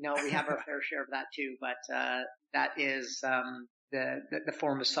 I mean, no, we have our fair share of that too, but that is the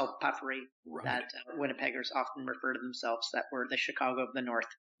form of self-puffery that Winnipeggers often refer to themselves, that we're the Chicago of the North.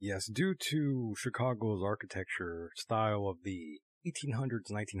 Yes, due to Chicago's architecture style of the 1800s,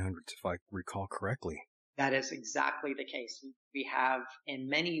 1900s, if I recall correctly. That is exactly the case. We have, in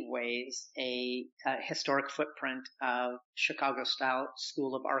many ways, a historic footprint of Chicago-style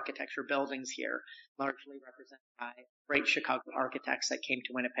School of Architecture buildings here, largely represented by great Chicago architects that came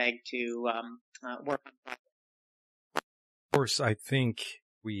to Winnipeg to work on projects. Of course, I think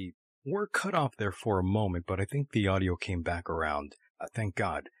we were cut off there for a moment, but I think the audio came back around. Thank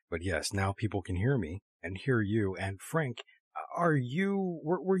God. But yes, now people can hear me and hear you. And Frank, were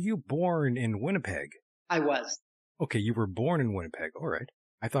you born in Winnipeg? I was. Okay, you were born in Winnipeg. All right.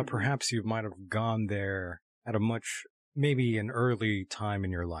 I thought perhaps you might have gone there at maybe an early time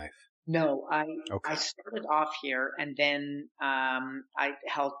in your life. No, I started off here, and then I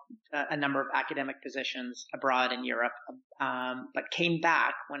held a number of academic positions abroad in Europe, but came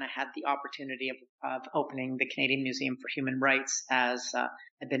back when I had the opportunity of opening the Canadian Museum for Human Rights, as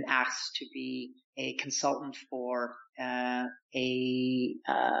I'd been asked to be a consultant for a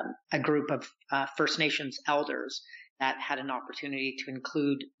group of First Nations elders that had an opportunity to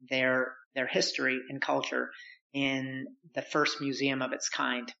include their history and culture in the first museum of its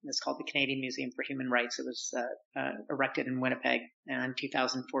kind. It's called the Canadian Museum for Human Rights. It was erected in Winnipeg in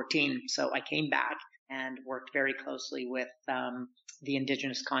 2014. So I came back and worked very closely with the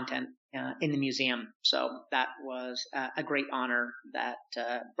Indigenous content in the museum. So that was a great honor that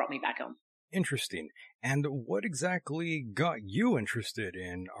brought me back home. Interesting. And what exactly got you interested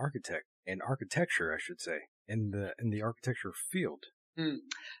in architecture, I should say, in the architecture field?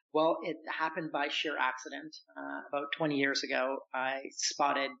 Well, it happened by sheer accident. About 20 years ago, I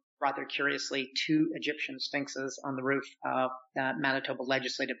spotted, rather curiously, two Egyptian sphinxes on the roof of the Manitoba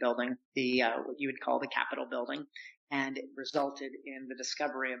Legislative Building, what you would call the Capitol Building, and it resulted in the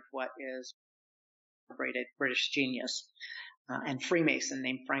discovery of what is celebrated British genius. and Freemason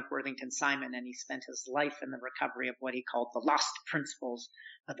named Frank Worthington Simon, and he spent his life in the recovery of what he called the lost principles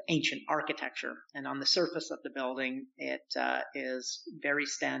of ancient architecture. And on the surface of the building, it is very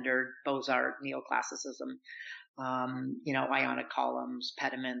standard Beaux-Arts neoclassicism. Ionic columns,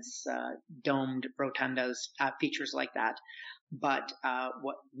 pediments, domed rotundas, features like that. But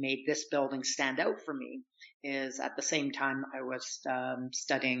what made this building stand out for me is at the same time I was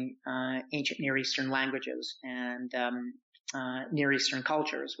studying ancient Near Eastern languages and Near Eastern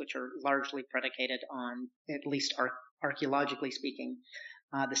cultures, which are largely predicated on, at least archaeologically speaking,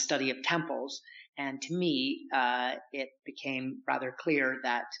 the study of temples. And to me, it became rather clear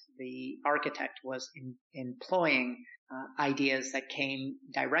that the architect was employing ideas that came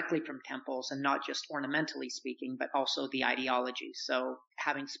directly from temples, and not just ornamentally speaking, but also the ideology. So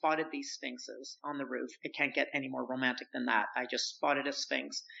having spotted these sphinxes on the roof, it can't get any more romantic than that. I just spotted a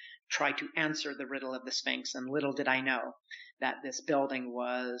sphinx, tried to answer the riddle of the sphinx, and little did I know that this building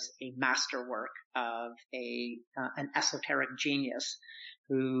was a masterwork of an esoteric genius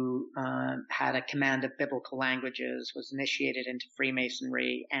who had a command of biblical languages, was initiated into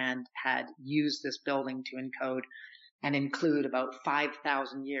Freemasonry, and had used this building to encode and include about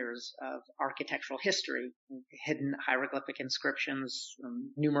 5,000 years of architectural history, hidden hieroglyphic inscriptions,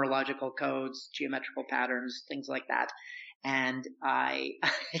 numerological codes, geometrical patterns, things like that. And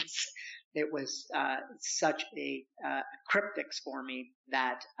it was such a cryptics for me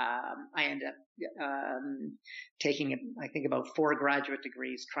that I ended up taking, I think, about 4 graduate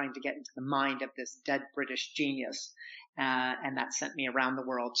degrees trying to get into the mind of this dead British genius, and that sent me around the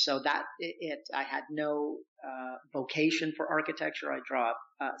world. So I had no vocation for architecture. I draw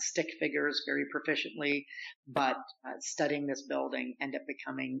stick figures very proficiently, but studying this building ended up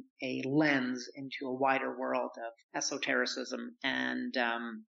becoming a lens into a wider world of esotericism and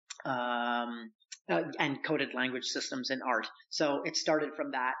coded language systems in art. So it started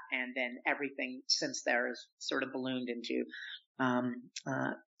from that, and then everything since there has sort of ballooned into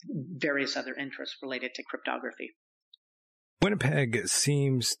various other interests related to cryptography. Winnipeg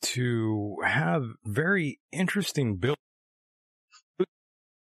seems to have very interesting buildings.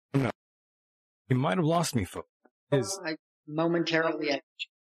 You might have lost me, folks. Momentarily.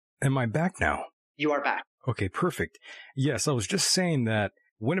 Am I back now? You are back. Okay, perfect. Yes, I was just saying that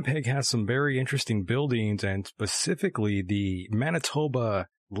Winnipeg has some very interesting buildings, and specifically the Manitoba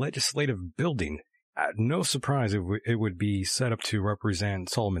Legislative Building. No surprise it would be set up to represent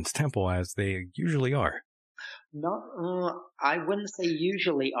Solomon's Temple, as they usually are. No, I wouldn't say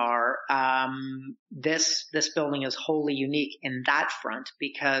usually are. This building is wholly unique in that front,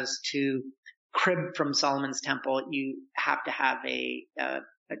 because to crib from Solomon's Temple, you have to have a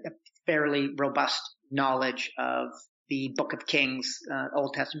fairly robust knowledge of the Book of Kings,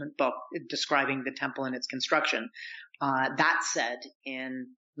 Old Testament book describing the temple and its construction. That said, in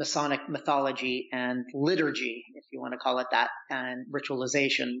Masonic mythology and liturgy, if you want to call it that, and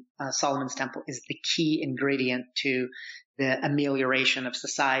ritualization, Solomon's Temple is the key ingredient to the amelioration of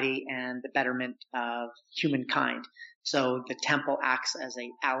society and the betterment of humankind. So the temple acts as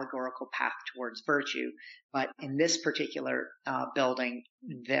an allegorical path towards virtue. But in this particular building,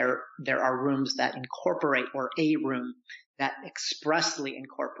 there are rooms that incorporate, or a room that expressly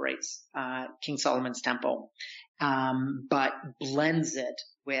incorporates King Solomon's Temple, but blends it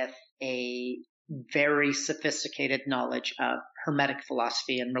with a very sophisticated knowledge of Hermetic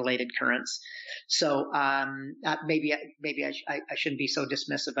philosophy and related currents. So maybe I shouldn't be so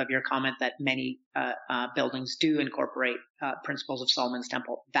dismissive of your comment that many buildings do incorporate principles of Solomon's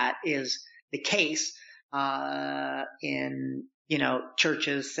Temple. That is the case in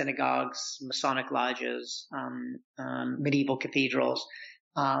churches, synagogues, Masonic lodges, medieval cathedrals.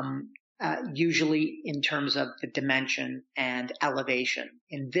 Usually in terms of the dimension and elevation.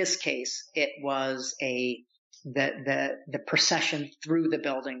 In this case, it was the procession through the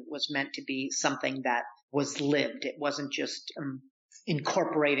building was meant to be something that was lived. It wasn't just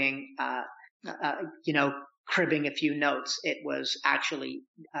incorporating, cribbing a few notes. It was actually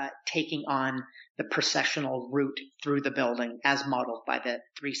taking on the processional route through the building as modeled by the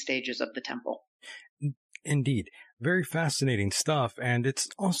 3 stages of the temple. Indeed. Very fascinating stuff. And it's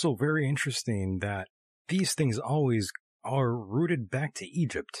also very interesting that these things always are rooted back to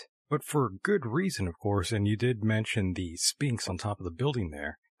Egypt, but for good reason, of course. And you did mention the Sphinx on top of the building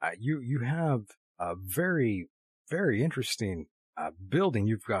there. You have a very, very interesting building.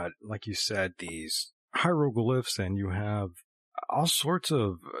 You've got, like you said, these hieroglyphs, and you have all sorts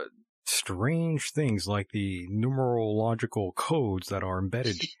of strange things like the numerological codes that are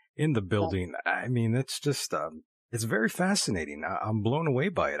embedded in the building. I mean, it's just, it's very fascinating. I'm blown away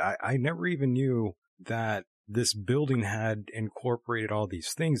by it. I never even knew that this building had incorporated all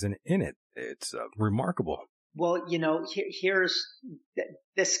these things in it. It's remarkable. Well,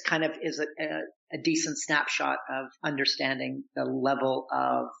 this kind of is a decent snapshot of understanding the level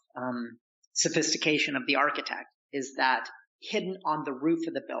of sophistication of the architect, is that hidden on the roof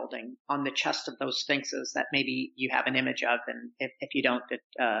of the building, on the chest of those sphinxes that maybe you have an image of, and if you don't,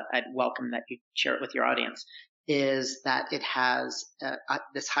 I'd welcome that you share it with your audience, is that it has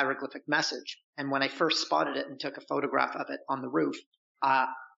this hieroglyphic message. And when I first spotted it and took a photograph of it on the roof,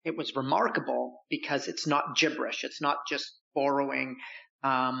 it was remarkable because it's not gibberish. It's not just borrowing,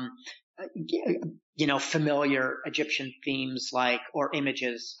 familiar Egyptian themes or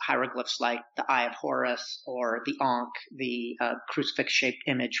images, hieroglyphs like the Eye of Horus or the Ankh, the crucifix-shaped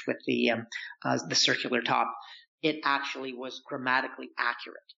image with the circular top. It actually was grammatically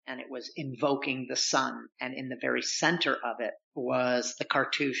accurate, and it was invoking the sun. And in the very center of it was the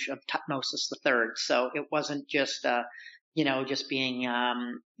cartouche of Tutmosis III. So it wasn't just just being,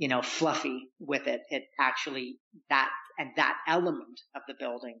 fluffy with it. It actually, that element of the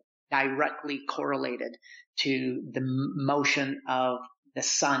building directly correlated to the motion of the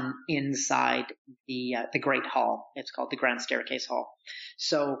sun inside the Great Hall. It's called the Grand Staircase Hall.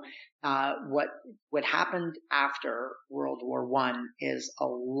 So, what happened after World War I is a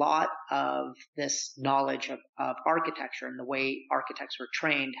lot of this knowledge of architecture and the way architects were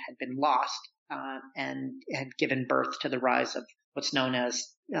trained had been lost. And had given birth to the rise of what's known as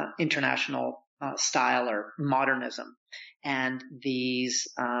international style or modernism. And these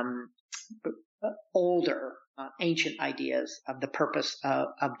older, ancient ideas of the purpose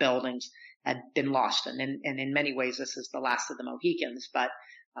of buildings had been lost. And in many ways, this is the last of the Mohicans. But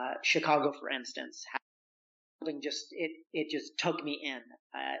Chicago, for instance, it just took me in.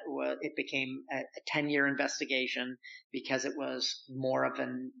 It became a 10-year investigation because it was more of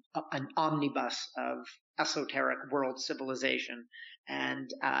an omnibus of esoteric world civilization.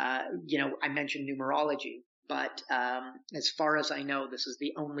 And, I mentioned numerology, but as far as I know, this is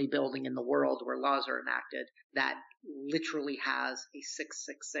the only building in the world where laws are enacted that literally has a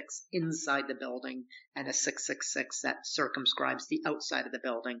 666 inside the building and a 666 that circumscribes the outside of the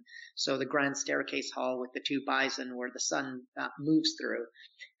building. So the Grand Staircase Hall with the two bison where the sun moves through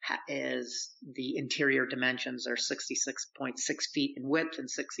is the interior dimensions are 66.6 feet in width and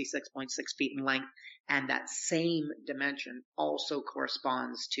 66.6 feet in length. And that same dimension also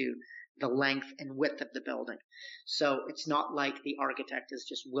corresponds to the length and width of the building. So it's not like the architect is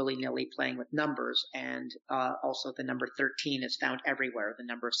just willy-nilly playing with numbers. And also the number 13 is found everywhere. The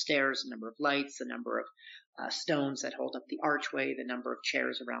number of stairs, the number of lights, the number of stones that hold up the archway, the number of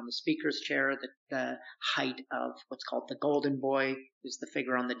chairs around the speaker's chair, the height of what's called the Golden Boy, who's the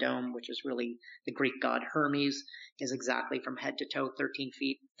figure on the dome, which is really the Greek god Hermes, is exactly from head to toe 13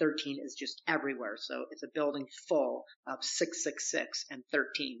 feet. 13 is just everywhere. So it's a building full of 666 and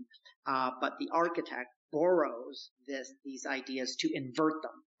 13. But the architect borrows these ideas to invert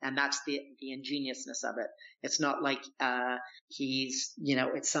them. And that's the ingeniousness of it. It's not like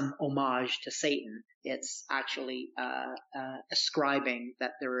it's some homage to Satan. It's actually ascribing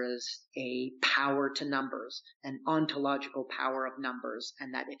that there is a power to numbers, an ontological power of numbers,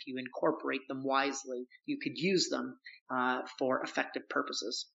 and that if you incorporate them wisely, you could use them for effective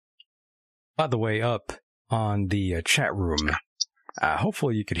purposes. By the way, up on the chat room,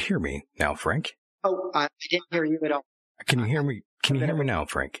 hopefully you could hear me now, Frank. Oh, I didn't hear you at all. Can you hear me? Can you hear me now,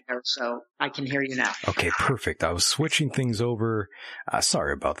 Frank? So I can hear you now. Okay, perfect. I was switching things over.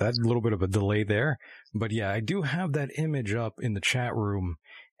 Sorry about that. A little bit of a delay there. But yeah, I do have that image up in the chat room,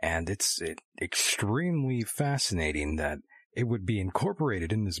 and it's extremely fascinating that it would be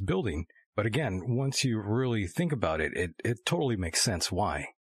incorporated in this building. But again, once you really think about it, it totally makes sense why.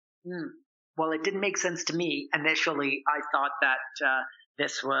 Well, it didn't make sense to me. Initially, I thought that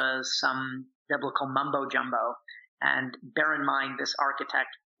this was some biblical mumbo-jumbo. And bear in mind, this architect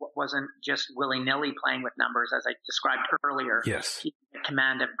wasn't just willy-nilly playing with numbers, as I described earlier. Yes. He had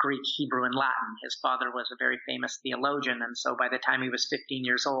command of Greek, Hebrew, and Latin. His father was a very famous theologian, and so by the time he was 15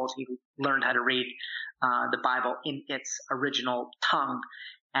 years old, he learned how to read the Bible in its original tongue.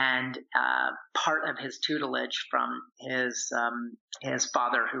 And part of his tutelage from his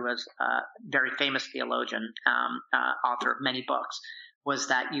father, who was a very famous theologian, author of many books, was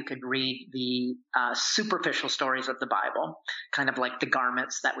that you could read the superficial stories of the Bible, kind of like the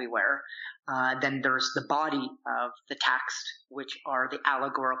garments that we wear. Then there's the body of the text, which are the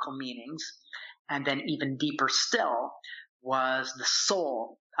allegorical meanings. And then even deeper still was the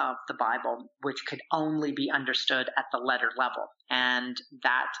soul of the Bible, which could only be understood at the letter level. And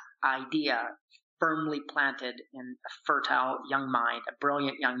that idea firmly planted in a fertile young mind, a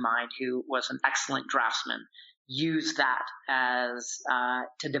brilliant young mind who was an excellent draftsman, use that as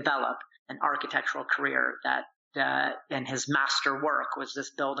to develop an architectural career. That and his master work was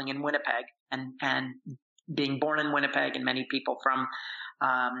this building in Winnipeg, and being born in Winnipeg, and many people from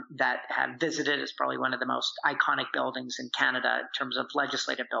that have visited, is probably one of the most iconic buildings in Canada in terms of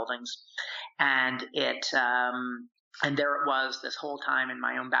legislative buildings. And and there it was this whole time in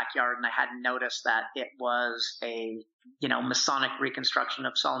my own backyard, and I hadn't noticed that it was a, Masonic reconstruction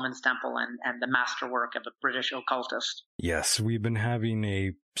of Solomon's Temple and the masterwork of a British occultist. Yes, we've been having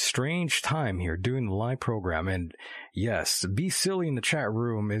a strange time here doing the live program, and yes, Be Silly in the chat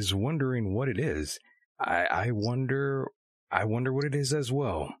room is wondering what it is. I wonder what it is as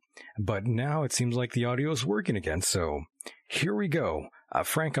well. But now it seems like the audio is working again, so here we go.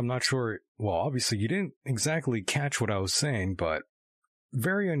 Frank, I'm not sure, well, obviously you didn't exactly catch what I was saying, but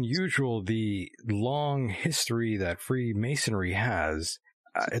very unusual, the long history that Freemasonry has.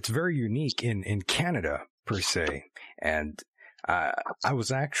 It's very unique in Canada, per se. And I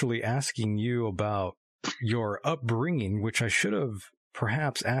was actually asking you about your upbringing, which I should have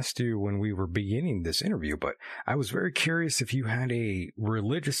perhaps asked you when we were beginning this interview, but I was very curious if you had a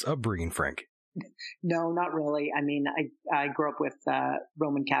religious upbringing, Frank. No, not really. I mean, I grew up with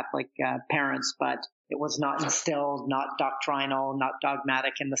Roman Catholic parents, but it was not instilled, not doctrinal, not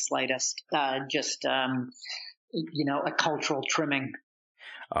dogmatic in the slightest. Just a cultural trimming.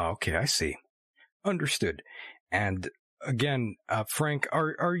 Okay, I see. Understood. And again, Frank,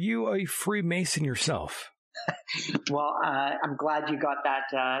 are you a Freemason yourself? Well, I'm glad you got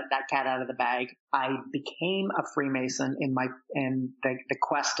that cat out of the bag. I became a Freemason in the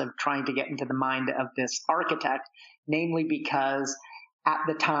quest of trying to get into the mind of this architect, namely because at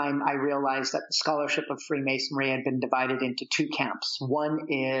the time I realized that the scholarship of Freemasonry had been divided into two camps. One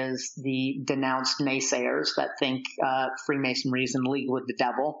is the denounced naysayers that think Freemasonry is in league with the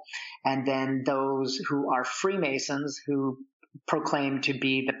devil, and then those who are Freemasons who proclaim to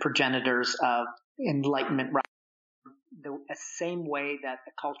be the progenitors of Enlightenment, the same way that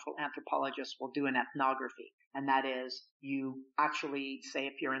the cultural anthropologists will do an ethnography. And that is, you actually say,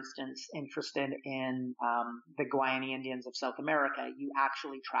 if you're instance interested in the Guayani Indians of South America, you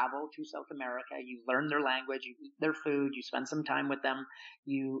actually travel to South America, you learn their language, you eat their food, you spend some time with them,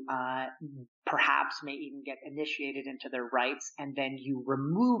 you perhaps may even get initiated into their rites, and then you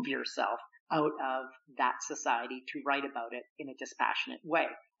remove yourself out of that society to write about it in a dispassionate way.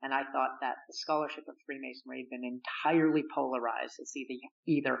 And I thought that the scholarship of Freemasonry had been entirely polarized. It's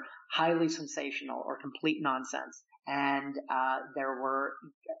either highly sensational or complete nonsense. And there were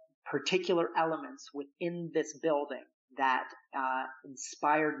particular elements within this building that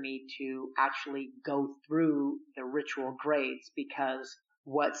inspired me to actually go through the ritual grades, because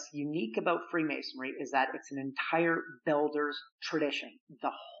what's unique about Freemasonry is that it's an entire builder's tradition.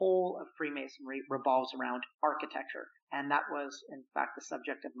 The whole of Freemasonry revolves around architecture. And that was, in fact, the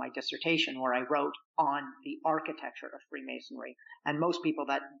subject of my dissertation, where I wrote on the architecture of Freemasonry. And most people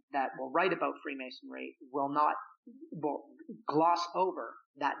that will write about Freemasonry will gloss over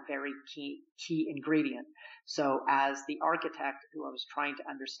that very key ingredient. So as the architect who I was trying to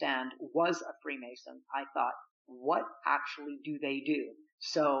understand was a Freemason, I thought, what actually do they do?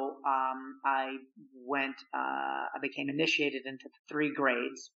 So I became initiated into the 3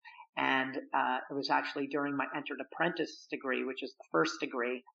 grades. And it was actually during my entered apprentice degree, which is the first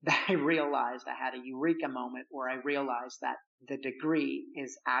degree, that I realized I had a eureka moment where I realized that the degree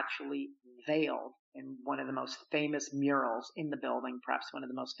is actually veiled in one of the most famous murals in the building, perhaps one of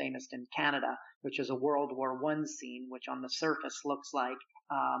the most famous in Canada, which is a World War I scene, which on the surface looks like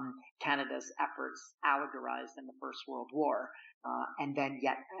Canada's efforts allegorized in the First World War. And then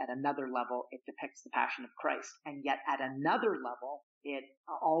yet at another level, it depicts the Passion of Christ. And yet at another level, it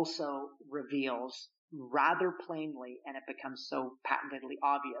also reveals rather plainly, and it becomes so patently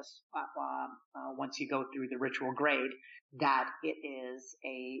obvious once you go through the ritual grade, that it is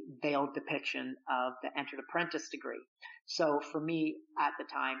a veiled depiction of the entered apprentice degree. So for me at the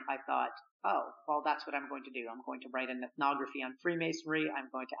time, I thought, oh, well, that's what I'm going to do. I'm going to write an ethnography on Freemasonry. I'm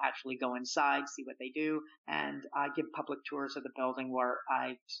going to actually go inside, see what they do, and give public tours of the building where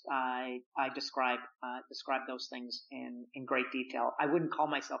I describe those things in great detail. I wouldn't call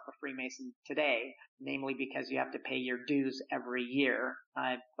myself a Freemason today, namely because you have to pay your dues every year.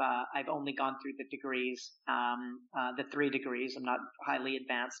 I've only gone through the degrees, the 3 degrees. I'm not highly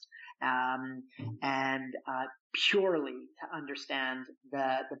advanced, and purely to understand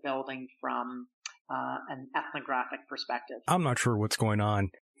the building from an ethnographic perspective. I'm not sure what's going on.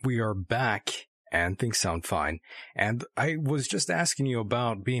 We are back and things sound fine. And I was just asking you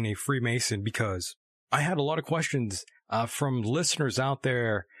about being a Freemason because I had a lot of questions from listeners out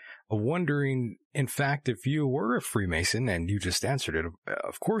there wondering, in fact, if you were a Freemason, and you just answered it.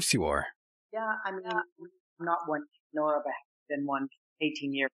 Of course you are. Yeah, I mean, I'm not one, nor have I been one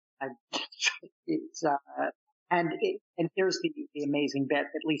 18 years. It's and here's the amazing bit,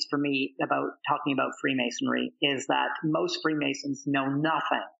 at least for me, about talking about Freemasonry, is that most Freemasons know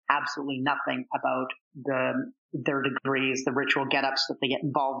nothing, absolutely nothing about their degrees, the ritual get-ups that they get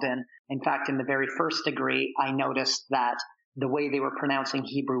involved in. In fact, in the very first degree, I noticed that the way they were pronouncing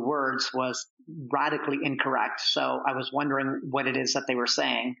Hebrew words was radically incorrect. So I was wondering what it is that they were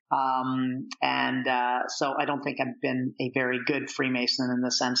saying. So I don't think I've been a very good Freemason in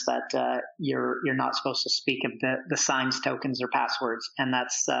the sense that you're not supposed to speak of the signs, tokens, or passwords. And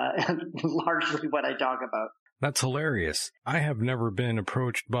that's largely what I talk about. That's hilarious. I have never been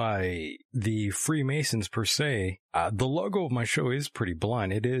approached by the Freemasons per se. The logo of my show is pretty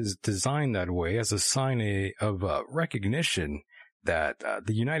blunt. It is designed that way as a sign of recognition that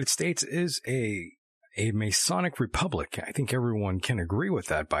the United States is a Masonic republic. I think everyone can agree with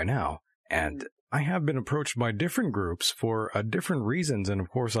that by now. And I have been approached by different groups for different reasons. And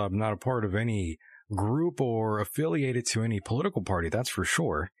of course, I'm not a part of any group or affiliated to any political party, that's for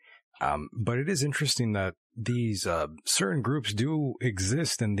sure. But it is interesting that these certain groups do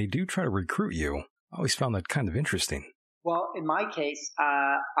exist and they do try to recruit you. I always found that kind of interesting. Well, in my case,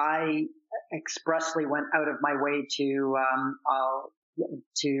 I expressly went out of my way to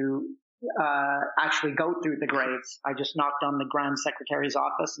actually go through the grades. I just knocked on the Grand Secretary's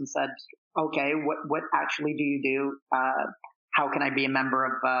office and said, okay, what actually do you do? How can I be a member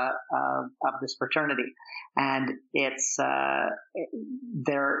of this fraternity? And it's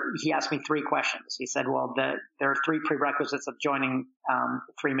he asked me 3 questions. He said, well, there are 3 prerequisites of joining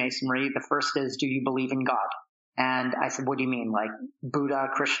Freemasonry. The first is, do you believe in God? And I said, what do you mean? Like Buddha,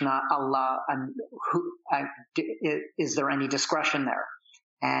 Krishna, Allah, and is there any discretion there?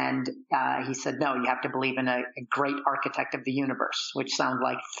 And he said, no, you have to believe in a great architect of the universe, which sounds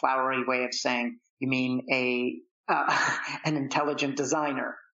like a flowery way of saying you mean an intelligent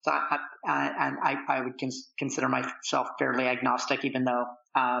designer. So I would consider myself fairly agnostic, even though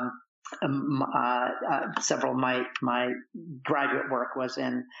several of my graduate work was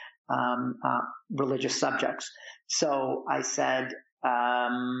in religious subjects. So I said,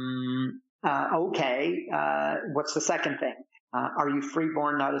 okay, what's the second thing? Are you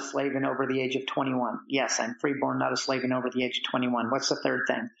freeborn, not a slave, and over the age of 21? Yes, I'm freeborn, not a slave, and over the age of 21. What's the third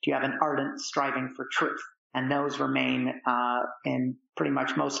thing? Do you have an ardent striving for truth? And those remain in pretty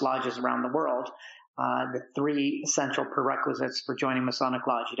much most lodges around the world. The 3 essential prerequisites for joining Masonic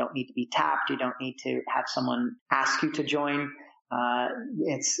Lodge. You don't need to be tapped. You don't need to have someone ask you to join.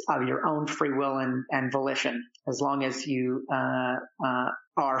 It's of your own free will and volition, as long as you are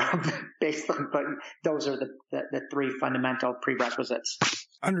based on, but those are the 3 fundamental prerequisites.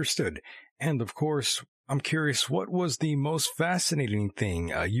 Understood. And of course, I'm curious, what was the most fascinating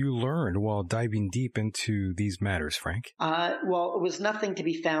thing you learned while diving deep into these matters, Frank? Well, it was nothing to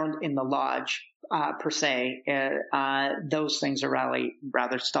be found in the lodge per se. Those things are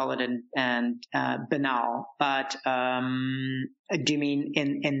rather stolid and banal. But do you mean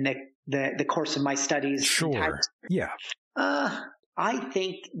in the course of my studies? Sure. Yeah. I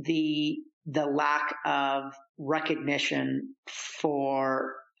think the lack of recognition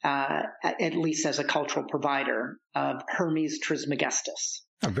for at least as a cultural provider of Hermes Trismegistus.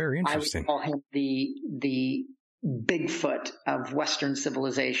 Oh, very interesting. I would call him the Bigfoot of Western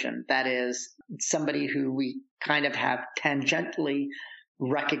civilization. That is somebody who we kind of have tangentially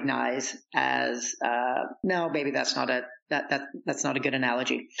recognized as no, maybe that's not that's not a good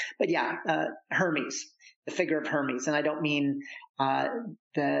analogy. But yeah, Hermes, the figure of Hermes, and I don't mean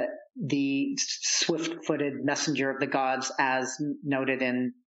the swift-footed messenger of the gods as noted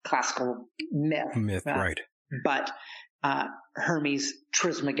in classical myth, right? But Hermes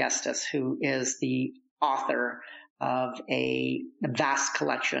Trismegistus, who is the author of a vast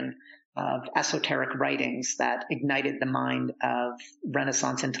collection of esoteric writings that ignited the mind of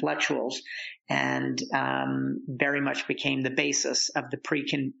Renaissance intellectuals and very much became the basis of the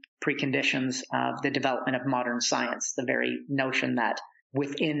preconditions of the development of modern science. The very notion that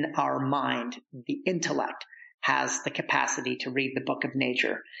within our mind, the intellect has the capacity to read the book of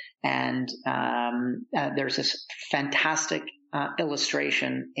nature. And there's this fantastic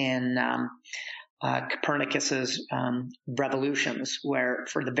illustration in Copernicus's revolutions, where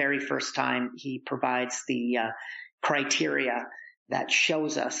for the very first time he provides the criteria that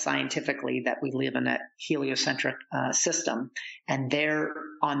shows us scientifically that we live in a heliocentric system. And there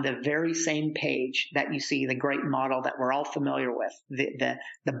on the very same page that you see the great model that we're all familiar with, the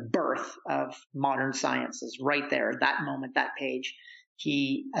birth of modern science is right there, that moment, that page.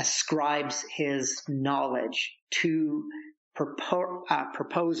 he ascribes his knowledge to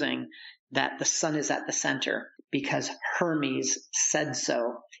proposing that the sun is at the center because Hermes said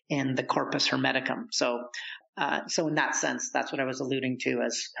so in the Corpus Hermeticum. So in that sense, that's what I was alluding to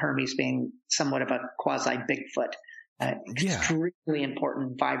as Hermes being somewhat of a quasi Bigfoot, extremely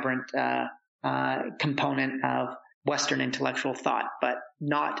important, vibrant component of Western intellectual thought, but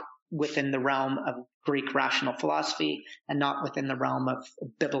not within the realm of Greek rational philosophy and not within the realm of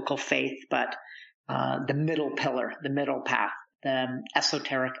biblical faith, but the middle pillar, the middle path, the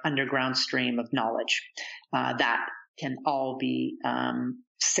esoteric underground stream of knowledge that can all be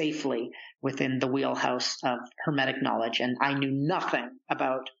safely within the wheelhouse of Hermetic knowledge. And I knew nothing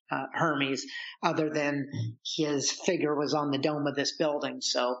about Hermes other than his figure was on the dome of this building.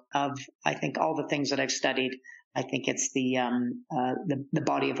 So I think all the things that I've studied, I think it's the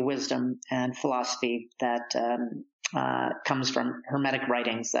body of wisdom and philosophy that comes from Hermetic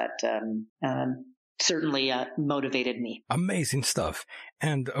writings that certainly motivated me. Amazing stuff.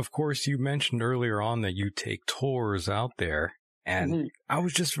 And of course, you mentioned earlier on that you take tours out there. And I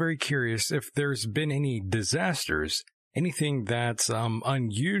was just very curious if there's been any disasters, anything that's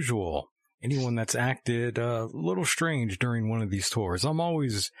unusual, anyone that's acted a little strange during one of these tours. I'm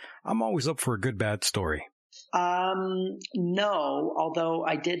always up for a good bad story. No, although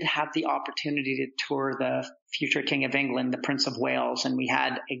I did have the opportunity to tour the future King of England, the Prince of Wales, and we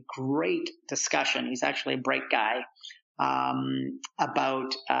had a great discussion. He's actually a bright guy,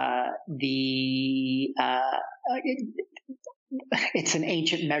 about it's an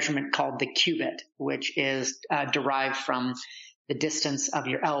ancient measurement called the cubit, which is derived from the distance of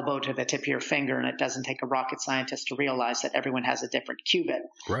your elbow to the tip of your finger, and it doesn't take a rocket scientist to realize that everyone has a different cubit.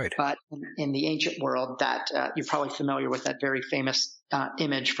 Right. But in the ancient world, that you're probably familiar with that very famous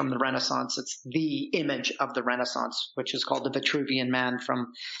image from the Renaissance. It's the image of the Renaissance, which is called the Vitruvian Man,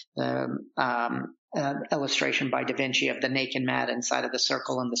 from the illustration by Da Vinci of the naked man inside of the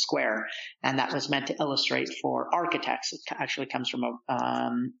circle and the square. And that was meant to illustrate for architects. It actually comes from a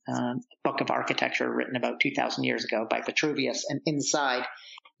book of architecture written about 2,000 years ago by Vitruvius. And inside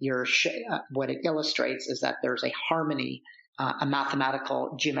what it illustrates is that there's a harmony, a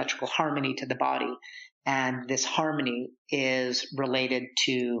mathematical geometrical harmony to the body. And this harmony is related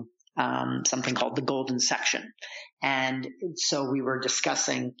to something called the golden section. And so we were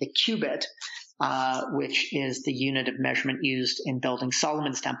discussing the cubit, which is the unit of measurement used in building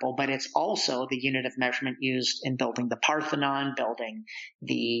Solomon's temple, but it's also the unit of measurement used in building the Parthenon, building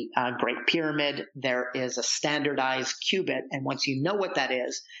the Great Pyramid. There is a standardized cubit, and once you know what that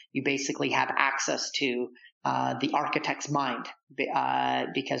is, you basically have access to the architect's mind,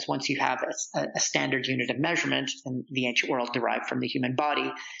 because once you have a standard unit of measurement in the ancient world derived from the human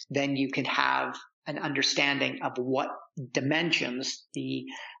body, then you can have an understanding of what dimensions the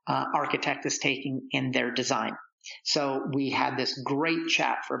architect is taking in their design. So we had this great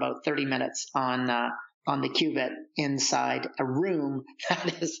chat for about 30 minutes on the cubit inside a room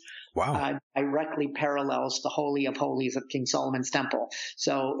that is directly parallels the Holy of Holies of King Solomon's temple.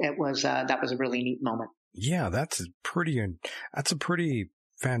 So it was that was a really neat moment. Yeah, that's a pretty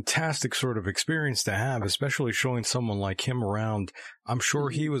fantastic sort of experience to have, especially showing someone like him around. I'm sure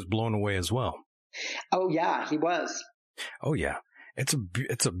he was blown away as well. Oh yeah, he was. Oh yeah. It's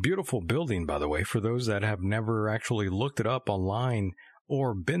a beautiful building, by the way, for those that have never actually looked it up online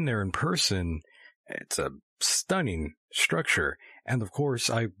or been there in person. It's a stunning structure. And of course,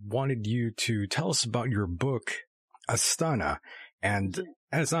 I wanted you to tell us about your book, Astana. And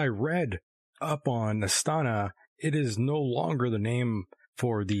as I read up on Astana, it is no longer the name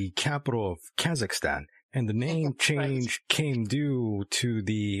for the capital of Kazakhstan. And the name change came due to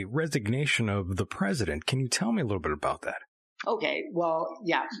the resignation of the president. Can you tell me a little bit about that? Okay. Well,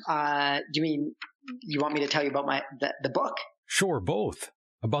 yeah. Do you mean you want me to tell you about the book? Sure, both.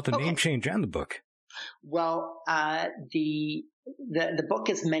 About the name change and the book. Well, the book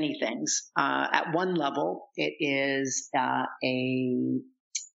is many things. At one level, it is the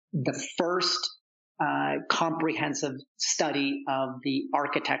first comprehensive study of the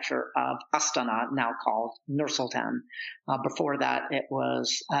architecture of Astana, now called Nur-Sultan. Before that, it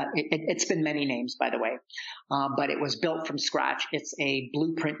was it's been many names, by the way, but it was built from scratch. It's a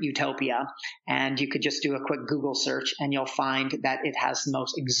blueprint utopia, and you could just do a quick Google search, and you'll find that it has the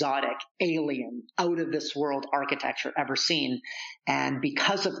most exotic, alien, out-of-this-world architecture ever seen. And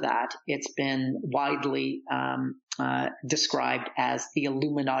because of that, it's been widely described as the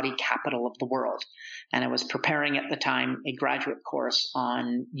Illuminati capital of the world. And I was preparing at the time a graduate course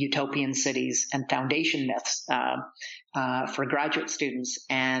on utopian cities and foundation myths for graduate students,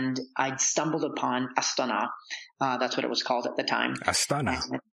 and I'd stumbled upon Astana. That's what it was called at the time. Astana.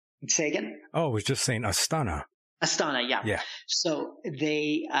 Say again? Oh, I was just saying Astana. Astana, yeah. Yeah. So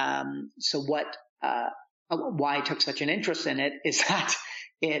why I took such an interest in it is that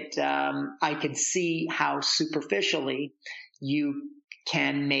I could see how superficially you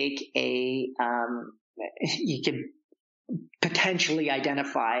can make you can potentially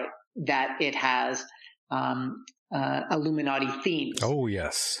identify that it has Illuminati themes. Oh,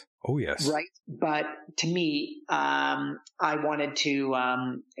 yes. Oh, yes. Right. But to me, I wanted to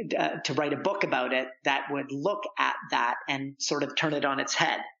write a book about it that would look at that and sort of turn it on its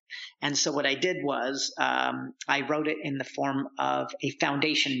head. And so what I did was I wrote it in the form of a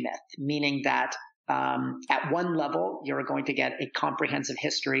foundation myth, meaning that at one level, you're going to get a comprehensive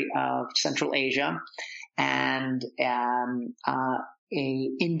history of Central Asia and a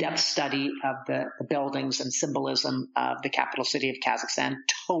in-depth study of the buildings and symbolism of the capital city of Kazakhstan.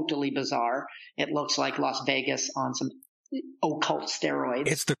 Totally bizarre. It looks like Las Vegas on some occult steroids.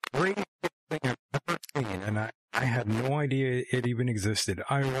 It's the greatest thing I've ever seen, and I had no idea it even existed.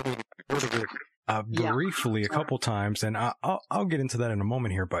 I only heard of it briefly a couple times, and I'll get into that in a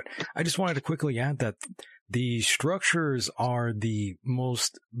moment here, but I just wanted to quickly add that the structures are the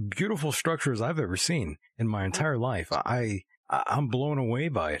most beautiful structures I've ever seen in my entire life. I'm blown away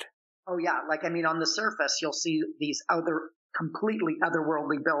by it. Oh yeah, on the surface, you'll see these completely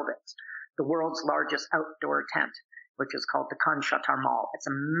otherworldly buildings. The world's largest outdoor tent, which is called the Khan Shatar Mall. It's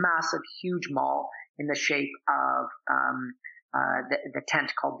a massive, huge mall in the shape of the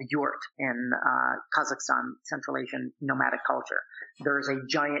tent called the yurt in Kazakhstan, Central Asian nomadic culture. There's a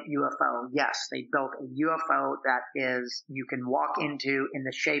giant UFO. Yes, they built a UFO that you can walk into in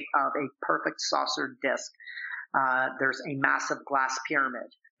the shape of a perfect saucer disc. There's a massive glass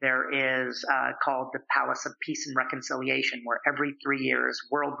pyramid. There is called the Palace of Peace and Reconciliation, where every 3 years,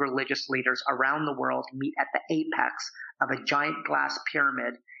 world religious leaders around the world meet at the apex of a giant glass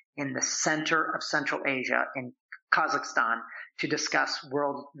pyramid in the center of Central Asia in Kazakhstan to discuss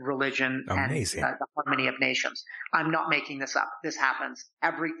world religion Amazing. And the harmony of nations. I'm not making this up. This happens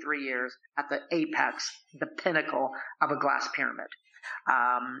every 3 years at the apex, the pinnacle of a glass pyramid.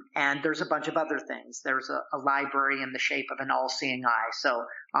 And there's a bunch of other things. There's a library in the shape of an all-seeing eye. So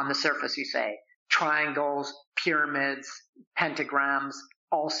on the surface, you say triangles, pyramids, pentagrams,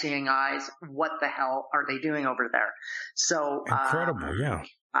 all-seeing eyes. What the hell are they doing over there? So incredible, yeah.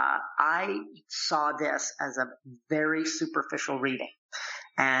 I saw this as a very superficial reading,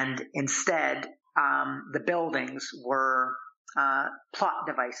 and instead, the buildings were plot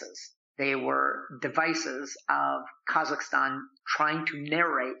devices. They were devices of Kazakhstan trying to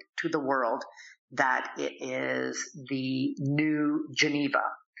narrate to the world that it is the new Geneva.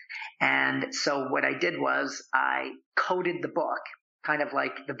 And so what I did was I coded the book, kind of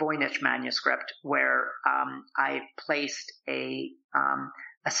like the Voynich manuscript, where I placed a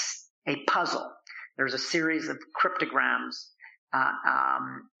puzzle. There's a series of cryptograms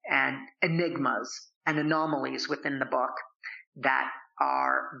and enigmas and anomalies within the book that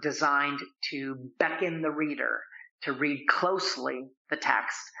are designed to beckon the reader to read closely the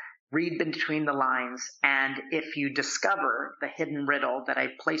text, read between the lines, and if you discover the hidden riddle that I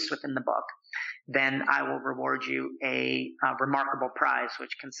placed within the book, then I will reward you a remarkable prize,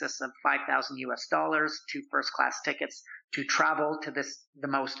 which consists of $5,000 US, 2 first-class tickets to travel to the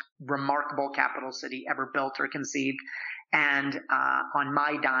most remarkable capital city ever built or conceived. And on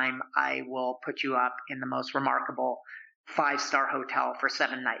my dime, I will put you up in the most remarkable 5-star hotel for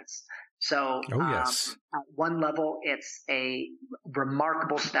 7 nights. So yes. At one level, it's a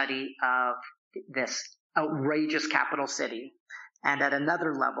remarkable study of this outrageous capital city. And at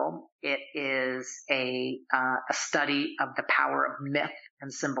another level, it is a study of the power of myth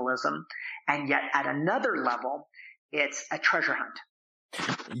and symbolism. And yet at another level, it's a treasure hunt.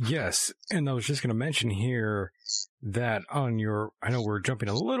 Yes. And I was just going to mention here that I know we're jumping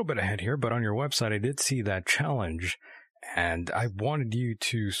a little bit ahead here, but on your website, I did see that challenge. And I wanted you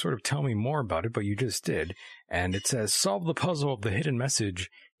to sort of tell me more about it, but you just did. And it says, solve the puzzle of the hidden message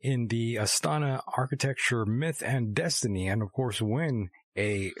in the Astana architecture, myth, and destiny, and of course win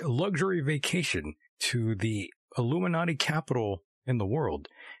a luxury vacation to the Illuminati capital in the world.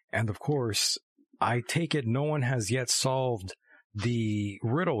 And of course, I take it no one has yet solved the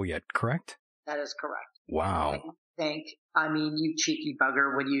riddle yet, correct? That is correct. Wow. I mean, you cheeky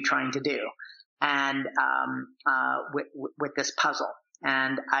bugger, what are you trying to do? And with this puzzle,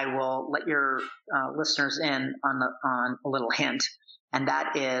 and I will let your listeners in on a little hint, and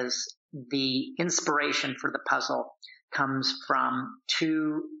that is the inspiration for the puzzle comes from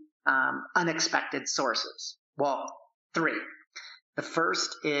 2 unexpected sources. Well, Three. The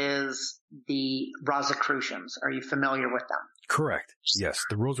first is the Rosicrucians. Are you familiar with them? Correct. Yes,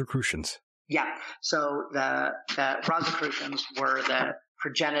 the Rosicrucians. Yeah. So the Rosicrucians were the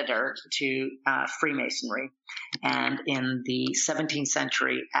progenitor to Freemasonry, and in the 17th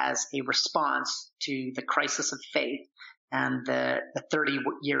century, as a response to the crisis of faith and the 30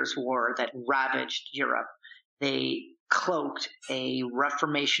 Years' War that ravaged Europe, they cloaked a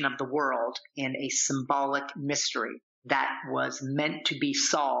reformation of the world in a symbolic mystery that was meant to be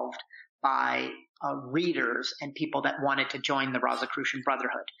solved by readers and people that wanted to join the Rosicrucian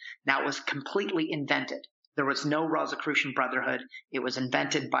Brotherhood. Now, it was completely invented. There was no Rosicrucian Brotherhood. It was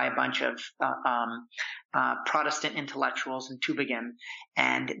invented by a bunch of Protestant intellectuals in Tübingen,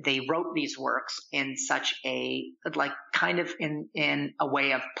 and they wrote these works in such a, like, kind of in a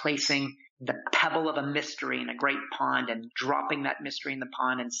way of placing the pebble of a mystery in a great pond and dropping that mystery in the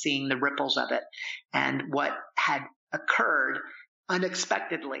pond and seeing the ripples of it. And what had occurred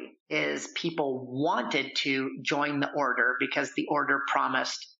unexpectedly is people wanted to join the order because the order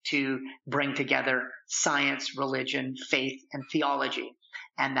promised to bring together science, religion, faith, and theology,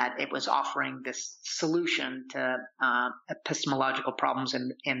 and that it was offering this solution to epistemological problems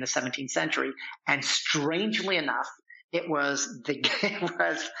in the 17th century. And strangely enough, it was the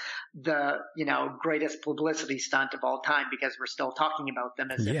greatest publicity stunt of all time, because we're still talking about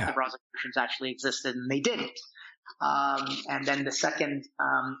them as if the Rosicrucians actually existed, and they didn't. And then the second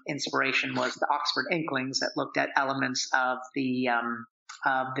inspiration was the Oxford Inklings that looked at elements of the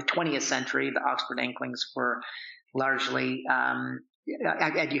 20th century. The Oxford Inklings were largely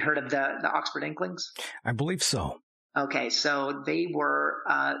had you heard of the Oxford Inklings? I believe so. Okay, so they were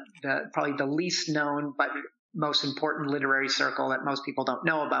probably the least known but most important literary circle that most people don't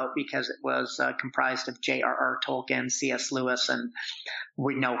know about, because it was comprised of J.R.R. Tolkien, C.S. Lewis, and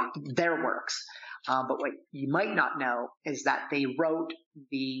we know their works. But what you might not know is that they wrote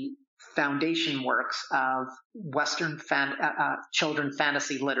the foundation works of Western children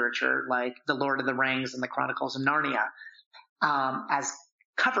fantasy literature, like The Lord of the Rings and The Chronicles of Narnia, as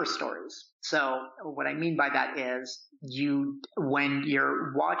cover stories. So what I mean by that is when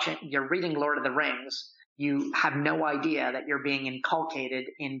you're reading Lord of the Rings, you have no idea that you're being inculcated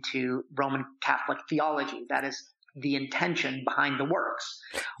into Roman Catholic theology. That is the intention behind the works.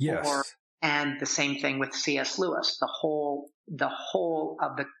 Yes. And the same thing with C.S. Lewis. The whole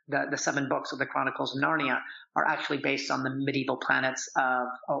of the 7 books of the Chronicles of Narnia are actually based on the medieval planets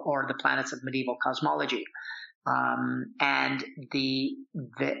or the planets of medieval cosmology. And the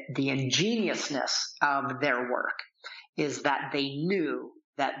ingeniousness of their work is that they knew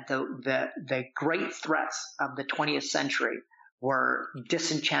that the great threats of the 20th century were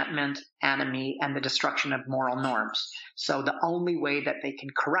disenchantment, enemy, and the destruction of moral norms. So the only way that they can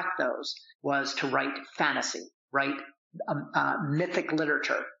correct those was to write fantasy, write mythic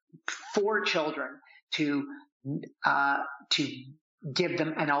literature for children to give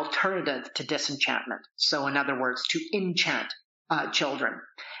them an alternative to disenchantment. So in other words, to enchant children.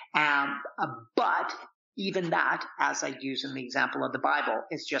 But even that, as I use in the example of the Bible,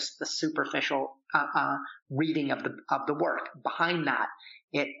 is just the superficial reading of the work. Behind that,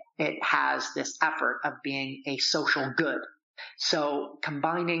 it has this effort of being a social good. So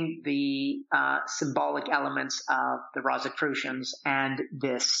combining the symbolic elements of the Rosicrucians and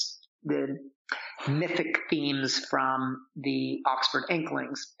the mythic themes from the Oxford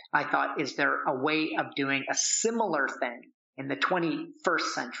Inklings, I thought, is there a way of doing a similar thing in the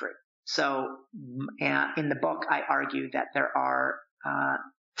 21st century? So in the book, I argue that there are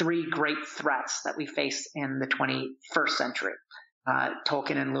 3 great threats that we face in the 21st century.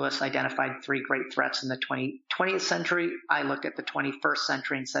 Tolkien and Lewis identified 3 great threats in the 20th century. I looked at the 21st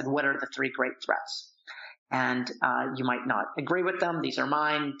century and said, what are the 3 great threats? And you might not agree with them. These are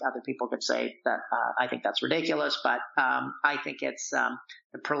mine. Other people could say that I think that's ridiculous, but I think it's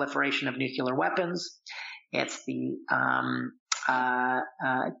the proliferation of nuclear weapons. It's the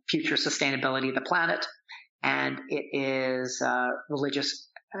future sustainability of the planet, and it is religious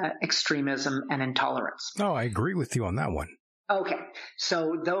extremism and intolerance. Oh, I agree with you on that one. Okay,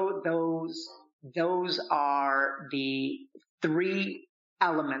 so those are the 3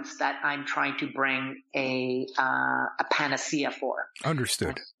 elements that I'm trying to bring a panacea for.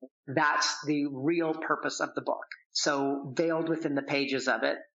 Understood. That's the real purpose of the book. So veiled within the pages of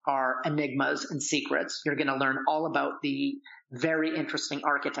it are enigmas and secrets. You're going to learn all about the very interesting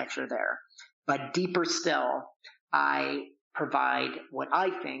architecture there. But deeper still, I provide what I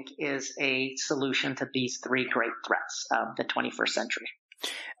think is a solution to these 3 great threats of the 21st century.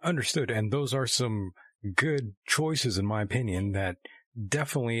 Understood. And those are some good choices, in my opinion, that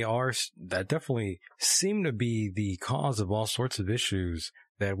definitely seem to be the cause of all sorts of issues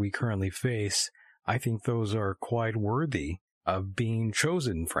that we currently face. I think those are quite worthy of being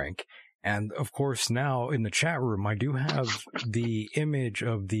chosen, Frank. And of course, now in the chat room, I do have the image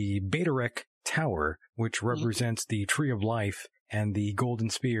of the Beta Tower, which represents the Tree of Life, and the Golden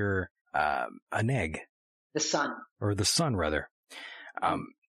Spear, an egg. The sun. Or the sun, rather.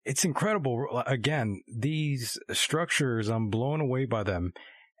 It's incredible. Again, these structures, I'm blown away by them.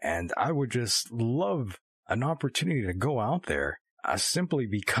 And I would just love an opportunity to go out there simply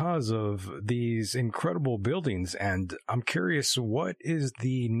because of these incredible buildings. And I'm curious, what is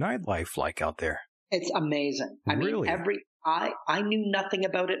the nightlife like out there? It's amazing. I mean, I knew nothing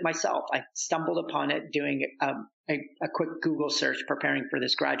about it myself. I stumbled upon it doing a quick Google search preparing for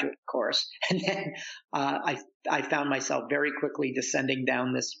this graduate course. And then I found myself very quickly descending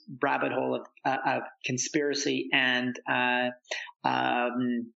down this rabbit hole of conspiracy and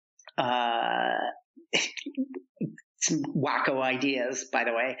some wacko ideas, by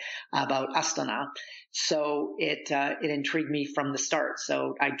the way, about Astana. So it intrigued me from the start.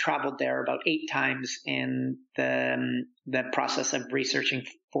 So I traveled there about 8 times in the process of researching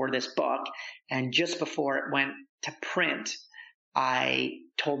for this book. And just before it went to print, I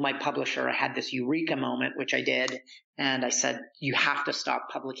told my publisher I had this eureka moment, which I did. And I said, you have to stop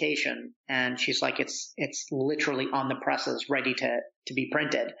publication. And she's like, it's literally on the presses ready to be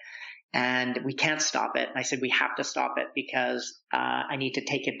printed. And we can't stop it. And I said, we have to stop it because I need to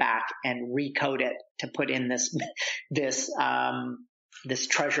take it back and recode it to put in this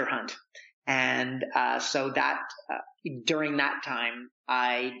treasure hunt. And so that during that time,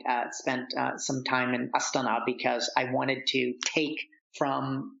 I spent some time in Astana because I wanted to take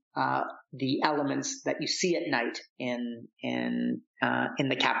from the elements that you see at night in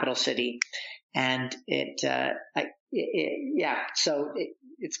the capital city, and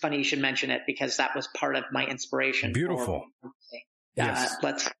it's funny you should mention it because that was part of my inspiration. Beautiful. Yes.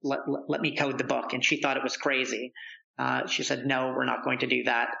 Let me code the book. And she thought it was crazy. She said, no, we're not going to do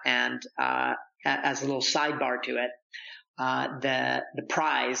that. And as a little sidebar to it, the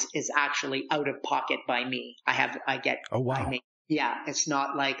prize is actually out of pocket by me. I get. Oh, wow. By me. Yeah. It's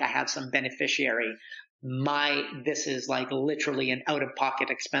not like I have some beneficiary. This is like literally an out of pocket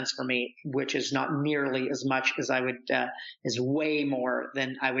expense for me, which is not nearly as much as is way more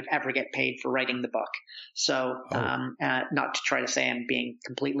than I would ever get paid for writing the book. So, not to try to say I'm being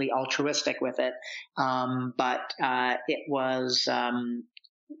completely altruistic with it. But it was,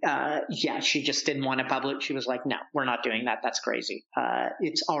 she just didn't want to publish. She was like, no, we're not doing that. That's crazy.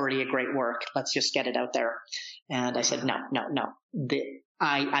 It's already a great work. Let's just get it out there. And I said, no.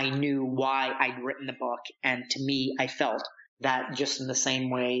 I knew why I'd written the book. And to me, I felt that just in the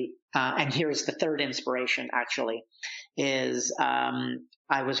same way. And here's the third inspiration, actually, is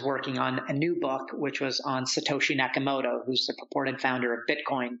I was working on a new book, which was on Satoshi Nakamoto, who's the purported founder of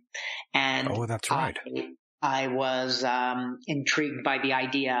Bitcoin. And that's right. I was intrigued by the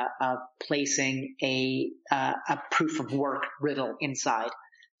idea of placing a proof of work riddle inside.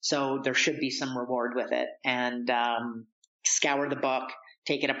 So there should be some reward with it. And scour the book,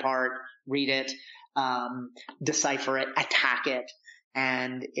 take it apart, read it, decipher it, attack it.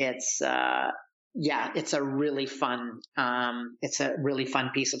 And it's a really fun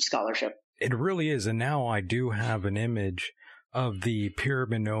piece of scholarship. It really is. And now I do have an image of the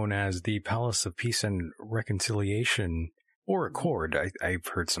pyramid known as the Palace of Peace and Reconciliation, or Accord. I've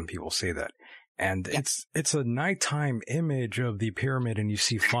heard some people say that. And it's a nighttime image of the pyramid, and you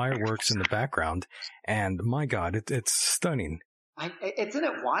see fireworks in the background. And my God, it's stunning. Isn't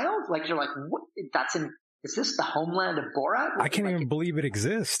it wild? Like, you're like, what? Is this the homeland of Borat? I can't even believe it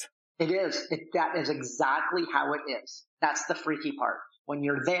exists. It is. That is exactly how it is. That's the freaky part. When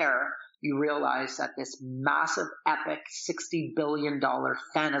you're there, you realize that this massive, epic $60 billion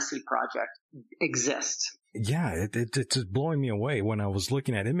fantasy project exists. Yeah, it's just blowing me away when I was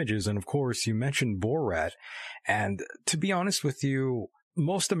looking at images. And of course, you mentioned Borat. And to be honest with you,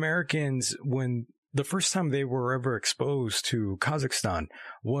 most Americans, when the first time they were ever exposed to Kazakhstan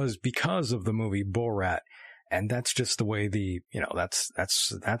was because of the movie Borat. And that's just the way that's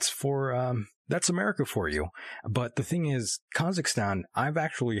America for you. But the thing is, Kazakhstan, I've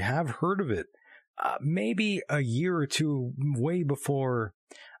actually heard of it, maybe a year or two way before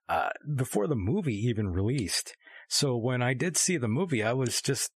the movie even released. So when I did see the movie, I was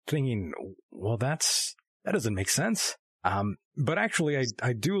just thinking, well, that doesn't make sense. But actually,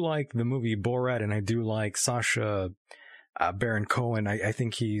 I do like the movie Borat, and I do like Sacha Baron Cohen. I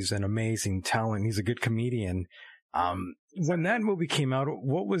think he's an amazing talent. He's a good comedian. When that movie came out,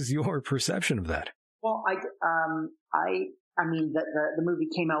 what was your perception of that? Well, I mean, the movie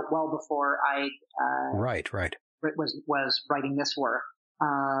came out well before I Right. was writing this work.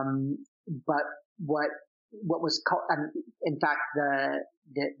 But what was called, in fact,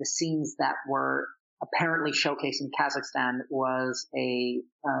 the scenes that were apparently showcased in Kazakhstan was a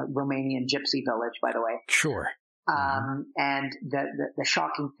Romanian gypsy village, by the way. Sure. And the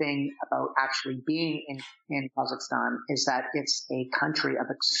shocking thing about actually being in Kazakhstan is that it's a country of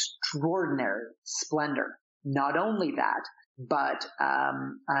extraordinary splendor. Not only that, but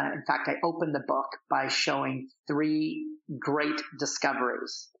in fact, I opened the book by showing 3 great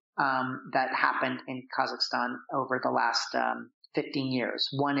discoveries that happened in Kazakhstan over the last 15 years.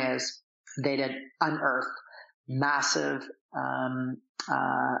 One is they had unearthed massive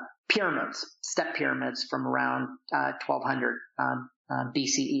pyramids, step pyramids from around 1200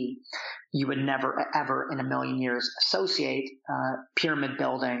 BCE. You would never, ever in a million years associate pyramid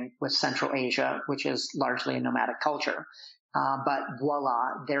building with Central Asia, which is largely a nomadic culture. But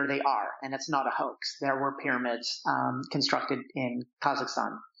voila, there they are. And it's not a hoax. There were pyramids constructed in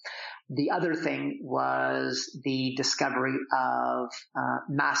Kazakhstan. The other thing was the discovery of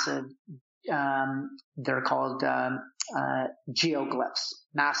massive, they're called geoglyphs.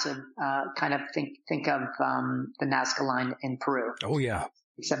 Massive, kind of think of the Nazca Line in Peru. Oh, yeah.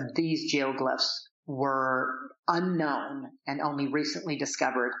 Except these geoglyphs were unknown and only recently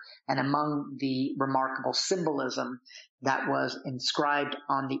discovered. And among the remarkable symbolism that was inscribed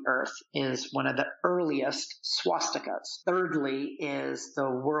on the earth is one of the earliest swastikas. Thirdly is the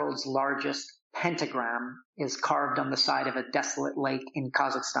world's largest pentagram is carved on the side of a desolate lake in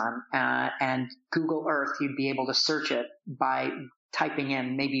Kazakhstan. And Google Earth, you'd be able to search it by typing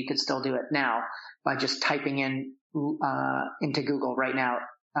in, maybe you could still do it now, by just typing in into Google right now,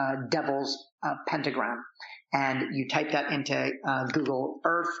 Devil's Pentagram. And you type that into Google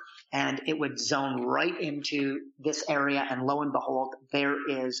Earth and it would zone right into this area. And lo and behold, there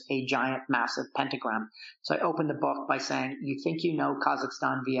is a giant, massive pentagram. So I opened the book by saying, you think you know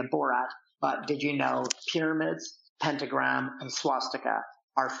Kazakhstan via Borat, but did you know pyramids, pentagram, and swastika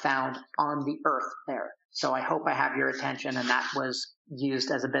are found on the earth there? So I hope I have your attention, and that was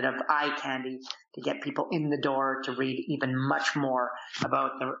used as a bit of eye candy to get people in the door to read even much more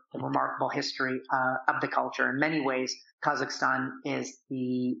about the remarkable history of the culture. In many ways, Kazakhstan is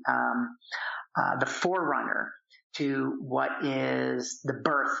the forerunner to what is the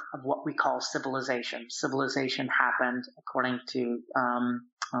birth of what we call civilization. Civilization happened, according to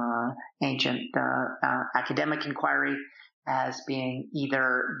ancient academic inquiry, as being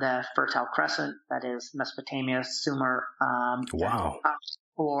either the Fertile Crescent, that is Mesopotamia, Sumer, wow,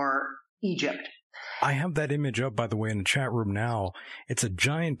 or Egypt. I have that image up, by the way, in the chat room now. It's a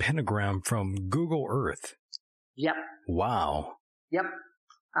giant pentagram from Google Earth. Yep. Wow. Yep.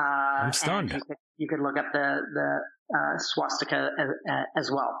 I'm stunned. You could look up the swastika as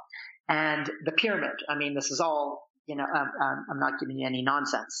well. And the pyramid. I mean, this is all, I'm not giving you any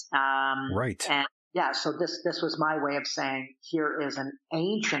nonsense. Right. And yeah, so this was my way of saying here is an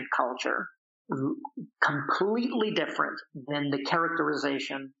ancient culture, completely different than the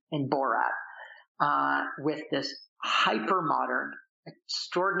characterization in Borat, with this hyper-modern,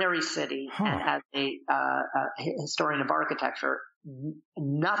 extraordinary city. And as a historian of architecture,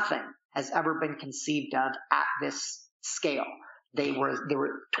 nothing has ever been conceived of at this scale. There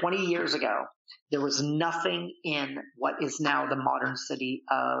were 20 years ago, there was nothing in what is now the modern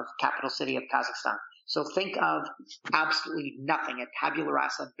capital city of Kazakhstan. So think of absolutely nothing, a tabula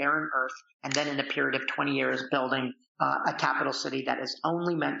rasa, barren earth, and then in a period of 20 years building a capital city that is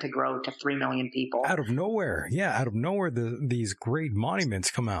only meant to grow to 3 million people. Out of nowhere. Yeah, out of nowhere, these great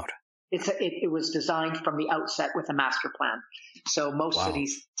monuments come out. It was designed from the outset with a master plan. So most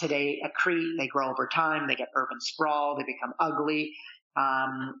cities today accrete, they grow over time, they get urban sprawl, they become ugly.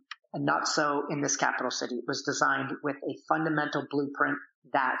 And not so in this capital city. It was designed with a fundamental blueprint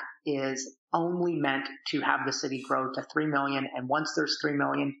that is only meant to have the city grow to 3 million. And once there's 3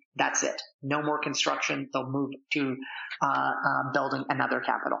 million, that's it. No more construction. They'll move to building another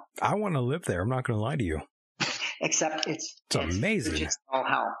capital. I want to live there. I'm not going to lie to you. Except it's amazing. It's just all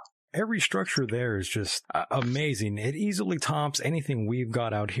hell. Every structure there is just amazing. It easily tops anything we've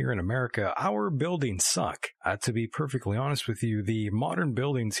got out here in America. Our buildings suck. To be perfectly honest with you, the modern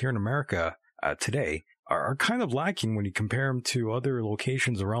buildings here in America today are kind of lacking when you compare them to other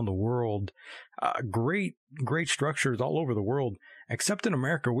locations around the world. Great structures all over the world, except in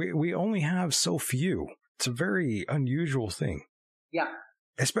America. We only have so few. It's a very unusual thing. Yeah.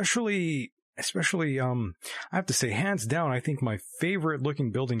 Especially, I have to say, hands down, I think my favorite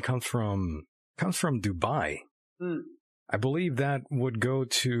looking building comes from Dubai. I believe that would go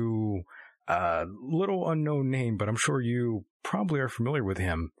to little unknown name, but I'm sure you probably are familiar with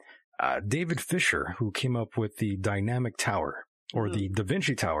him. David Fisher, who came up with the Dynamic Tower, or the Da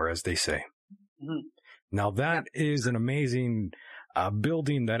Vinci Tower, as they say. Mm-hmm. Now, that is an amazing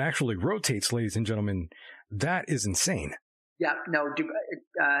building that actually rotates, ladies and gentlemen. That is insane. Yeah, no,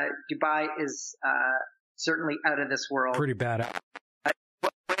 Dubai is certainly out of this world. Pretty bad.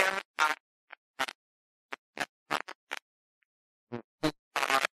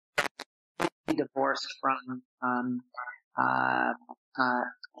 Divorced from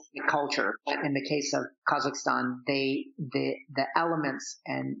the culture. In the case of Kazakhstan, the elements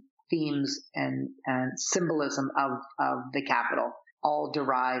and themes and symbolism of the capital all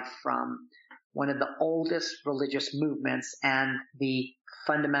derive from one of the oldest religious movements and the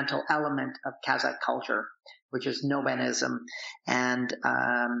fundamental element of Kazakh culture, which is Nomanism and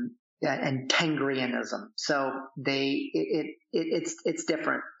Tengrianism. So it's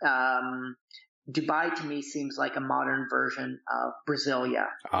different. Dubai to me seems like a modern version of Brasilia,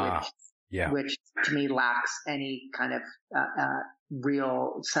 which to me lacks any kind of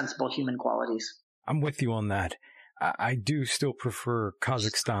real sensible human qualities. I'm with you on that. I do still prefer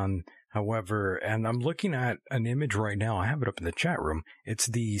Kazakhstan, however, and I'm looking at an image right now. I have it up in the chat room. It's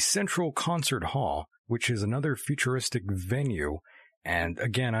the Central Concert Hall, which is another futuristic venue. And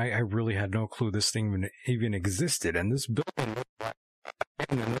again, I really had no clue this thing even existed. And this building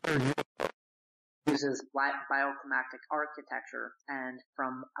uses bioclimatic architecture, and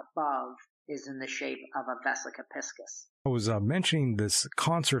from above is in the shape of a vesica piscis. I was mentioning this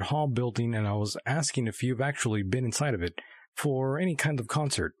concert hall building, and I was asking if you've actually been inside of it for any kind of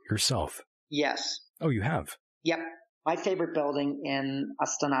concert yourself. Yes. Oh, you have? Yep. My favorite building in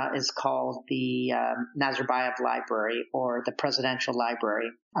Astana is called the Nazarbayev Library, or the Presidential Library.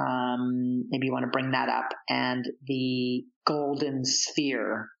 Maybe you want to bring that up. And the Golden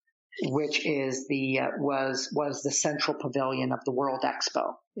Sphere, which is was the central pavilion of the World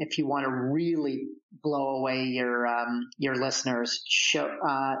Expo. If you want to really blow away your listeners, show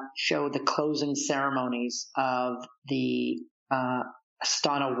the closing ceremonies of the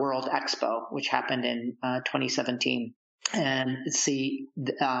Astana World Expo, which happened in 2017, and see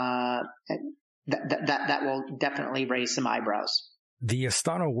that will definitely raise some eyebrows. The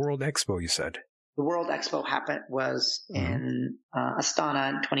Astana World Expo, you said? The World Expo was in Astana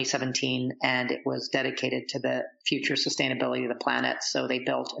in 2017, and it was dedicated to the future sustainability of the planet. So they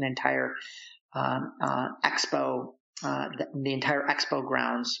built an entire expo. The entire expo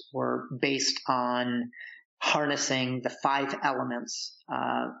grounds were based on harnessing the 5 elements,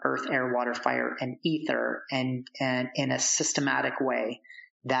 earth, air, water, fire, and ether, and in a systematic way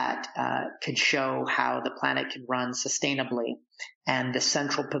that could show how the planet could run sustainably. And the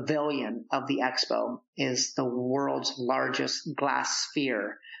central pavilion of the expo is the world's largest glass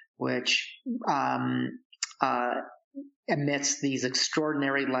sphere, which emits these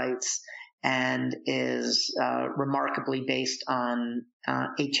extraordinary lights and is remarkably based on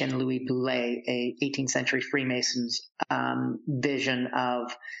Etienne Louis Boulet, a 18th century Freemason's vision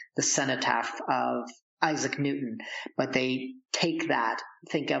of the cenotaph of Isaac Newton. But they take that,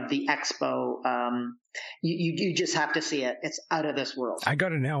 think of the expo. You just have to see it. It's out of this world. I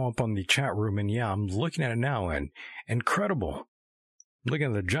got it now up on the chat room, and yeah, I'm looking at it now, and incredible. Look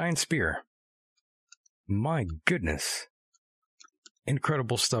at the giant spear. My goodness.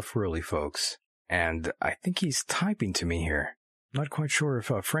 Incredible stuff, really, folks. And I think he's typing to me here. Not quite sure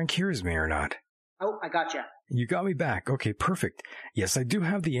if Frank hears me or not. Oh, I got you. You got me back. Okay, perfect. Yes, I do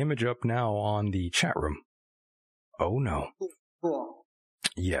have the image up now on the chat room. Oh, no. Cool.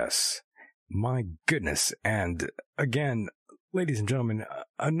 Yes. My goodness. And again, ladies and gentlemen,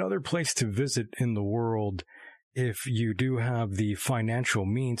 another place to visit in the world, if you do have the financial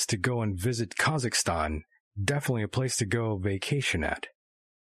means to go and visit Kazakhstan, definitely a place to go vacation at.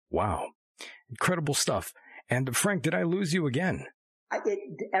 Wow. Incredible stuff. And Frank, did I lose you again?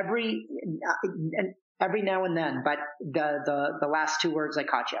 Every now and then, but the last 2 words I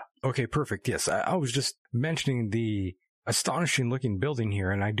caught you. Okay, perfect. Yes, I was just mentioning the astonishing looking building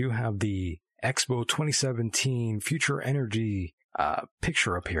here, and I do have the Expo 2017 Future Energy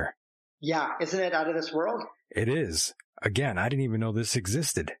picture up here. Yeah, isn't it out of this world? It is. Again, I didn't even know this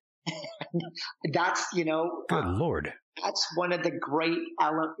existed. That's, Good Lord. That's one of the great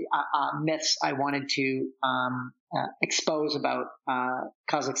myths I wanted to expose about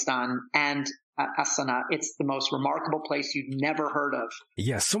Kazakhstan and Astana. It's the most remarkable place you've never heard of.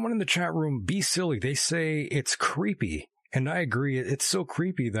 Yeah, someone in the chat room, be silly. They say it's creepy. And I agree. It's so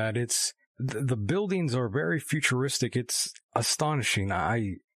creepy that the buildings are very futuristic. It's astonishing.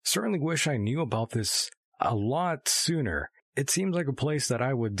 I certainly wish I knew about this a lot sooner. it seems like a place that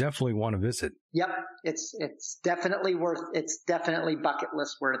I would definitely want to visit. Yep, it's definitely bucket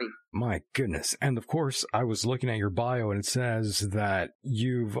list worthy. My goodness. And of course, I was looking at your bio and it says that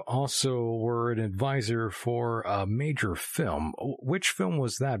you've also were an advisor for a major film. Which film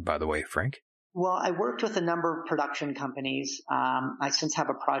was that, by the way, Frank? Well, I worked with a number of production companies. I since have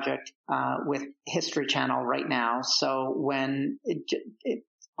a project with History Channel right now. So when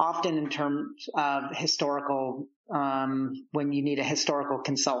often in terms of historical, when you need a historical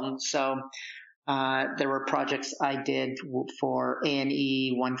consultant. So there were projects I did for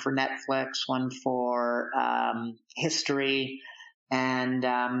A&E, one for Netflix, one for History, and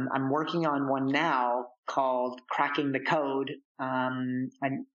I'm working on one now called Cracking the Code.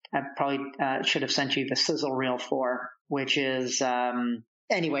 I probably should have sent you the sizzle reel for, which is,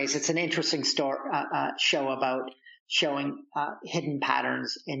 anyways, it's an interesting show about showing hidden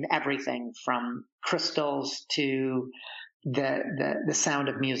patterns in everything from crystals to the sound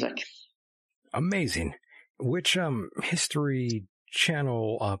of music. Amazing. Which History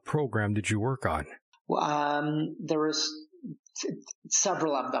Channel program did you work on? There was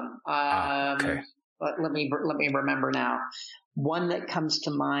several of them. Okay. But let me remember now. One that comes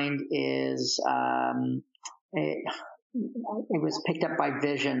to mind is it was picked up by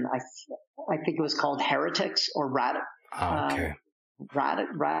Vision. I think it was called Heretics or Okay.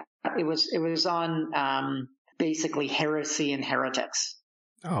 It was on basically heresy and heretics.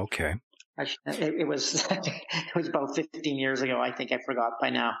 Oh, okay. It was it was about 15 years ago. I think I forgot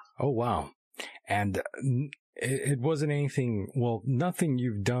by now. Oh, wow. And it wasn't anything, well, nothing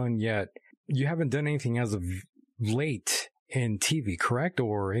you've done yet. You haven't done anything as of late in TV, correct?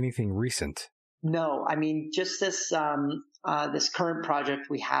 Or anything recent? No, I mean, just this this current project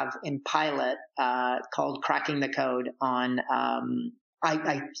we have in pilot called Cracking the Code on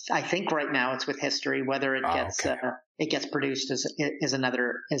I think right now it's with History. Whether it gets it gets produced is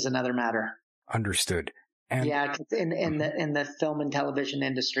another matter. Understood. And yeah, in the film and television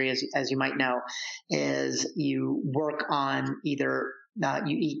industry, as you might know, is you work on either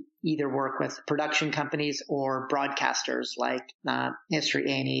work with production companies or broadcasters like History,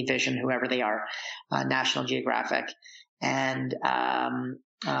 A&E, Vision, whoever they are, National Geographic, and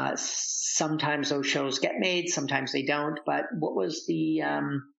sometimes those shows get made, sometimes they don't. But what was the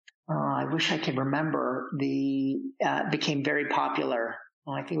I wish I could remember. Became very popular.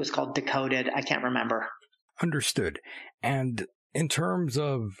 I think it was called Decoded. I can't remember. Understood. And in terms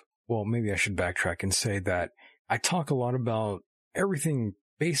of, well, maybe I should backtrack and say that I talk a lot about everything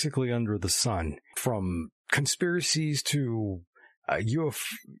basically under the sun, from conspiracies to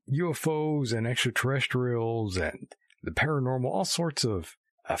UFOs and extraterrestrials and the paranormal, all sorts of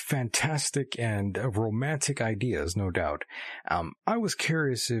fantastic and romantic ideas, no doubt. I was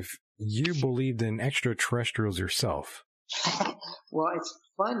curious if you believed in extraterrestrials yourself. Well, it's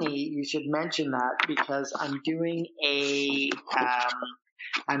funny you should mention that because I'm doing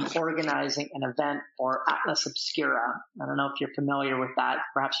I'm organizing an event for Atlas Obscura. I don't know if you're familiar with that.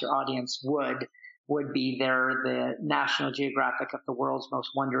 Perhaps your audience would be. They're the National Geographic of the world's most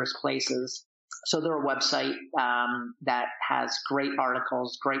wondrous places. So they're a website that has great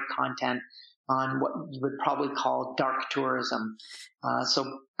articles, great content on what you would probably call dark tourism.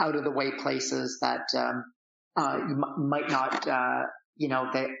 So out of the way places that you might not,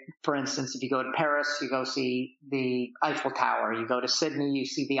 for instance, if you go to Paris, you go see the Eiffel Tower. You go to Sydney, you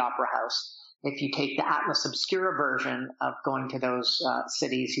see the Opera House. If you take the Atlas Obscura version of going to those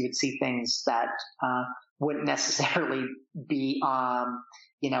cities, you would see things that wouldn't necessarily be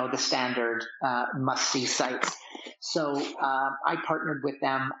the standard must-see sites. So I partnered with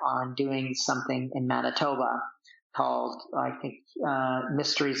them on doing something in Manitoba called, I think,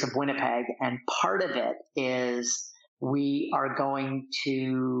 Mysteries of Winnipeg. And part of it is we are going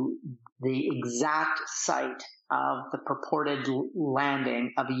to the exact site of the purported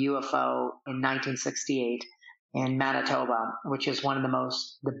landing of a UFO in 1968 in Manitoba, which is one of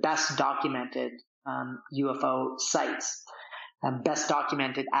the best documented UFO sites. Best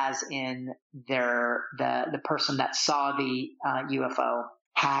documented as in the person that saw the UFO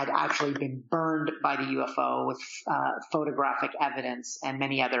had actually been burned by the UFO with photographic evidence and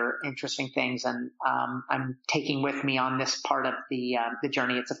many other interesting things. And I'm taking with me on this part of the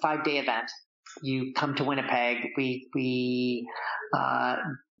journey. It's a 5-day event. You come to Winnipeg. We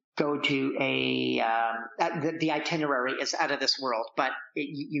go to the itinerary is out of this world, but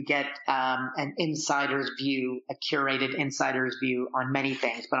you get an insider's view, a curated insider's view on many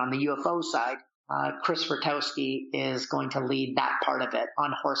things. But on the UFO side, Chris Rutowski is going to lead that part of it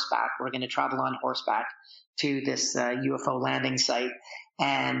on horseback. We're going to travel on horseback to this UFO landing site,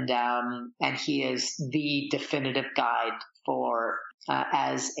 and he is the definitive guide for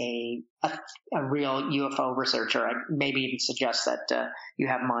as a real UFO researcher. I maybe even suggest that you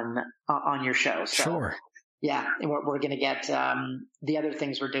have him on your show. So, sure. Yeah, and we're going to get the other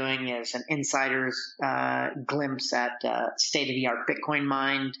things we're doing is an insider's glimpse at state-of-the-art Bitcoin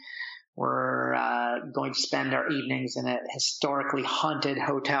mine. We're going to spend our evenings in a historically haunted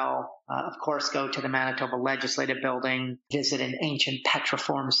hotel. Of course, go to the Manitoba Legislative Building, visit an ancient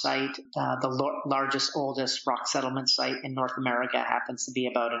petroform site. The largest, oldest rock settlement site in North America happens to be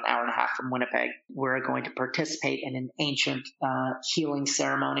about an hour and a half from Winnipeg. We're going to participate in an ancient healing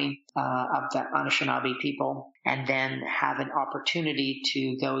ceremony of the Anishinaabe people, and then have an opportunity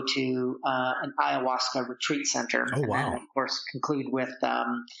to go to an ayahuasca retreat center. Oh, wow. And then, of course, conclude with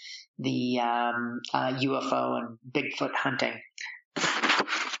the UFO and Bigfoot hunting.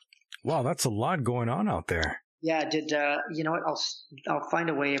 Wow, that's a lot going on out there. Yeah, you know what? I'll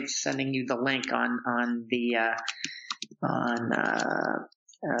find a way of sending you the link in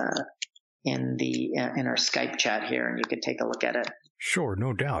our Skype chat here, and you can take a look at it. Sure,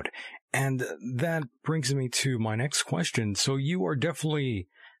 no doubt. And that brings me to my next question. So you are definitely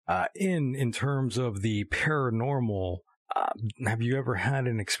in terms of the paranormal. Have you ever had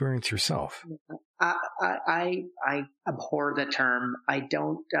an experience yourself? I abhor the term. I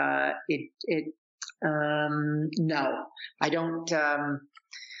don't. No, I don't.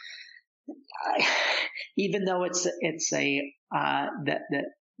 Even though it's a that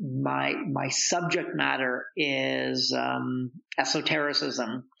my subject matter is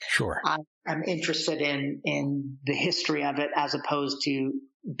esotericism. Sure. I'm interested in the history of it as opposed to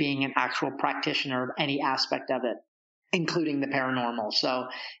being an actual practitioner of any aspect of it, including the paranormal. So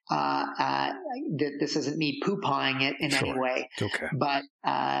this isn't me poo-pahing it in any way. Okay. But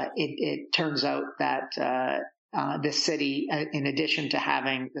it turns out that this city, in addition to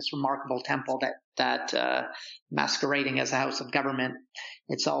having this remarkable temple that masquerading as a house of government,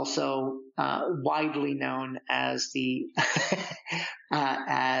 it's also widely known as the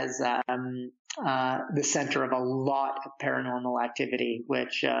the center of a lot of paranormal activity,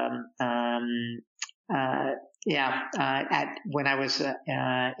 which when I was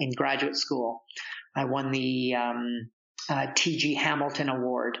in graduate school, I won the T.G. Hamilton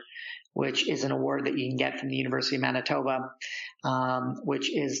Award, which is an award that you can get from the University of Manitoba, which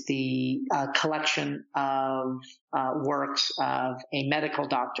is the collection of works of a medical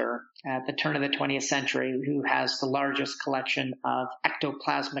doctor at the turn of the 20th century who has the largest collection of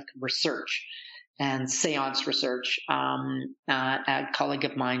ectoplasmic research and seance research. A colleague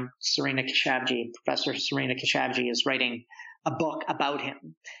of mine, Professor Serena Khashoggi, is writing a book about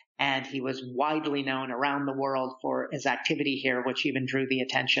him. And he was widely known around the world for his activity here, which even drew the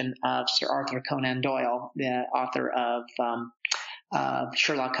attention of Sir Arthur Conan Doyle, the author of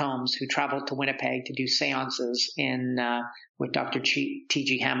Sherlock Holmes, who traveled to Winnipeg to do seances with Dr.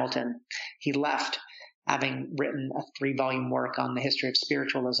 T.G. Hamilton. He left, having written a 3-volume work on the history of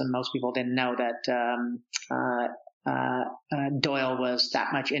spiritualism. Most people didn't know that Doyle was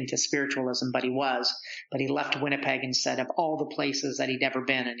that much into spiritualism, but he was. But he left Winnipeg instead of all the places that he'd ever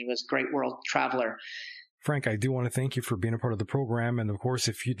been, and he was a great world traveler. Frank, I do want to thank you for being a part of the program, and of course,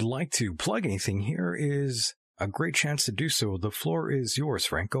 if you'd like to plug anything, here is a great chance to do so. The floor is yours,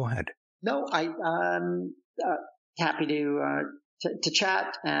 Frank. Go ahead. No, I'm happy to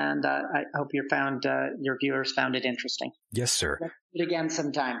chat, and I hope your viewers found it interesting. Yes, sir. Let's do it again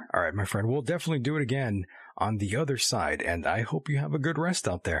sometime. All right, my friend. We'll definitely do it again on the other side, and I hope you have a good rest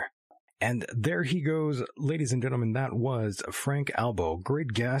out there. And there he goes, ladies and gentlemen. That was Frank Albo.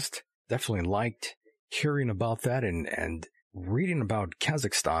 Great guest. Definitely liked hearing about that and reading about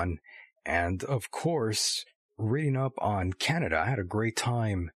Kazakhstan, and of course, reading up on Canada. I had a great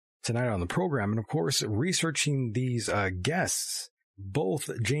time tonight on the program, and of course, researching these guests. Both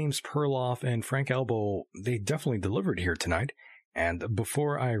James Perloff and Frank Albo, they definitely delivered here tonight. And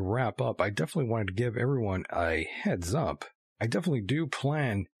before I wrap up, I definitely wanted to give everyone a heads up. I definitely do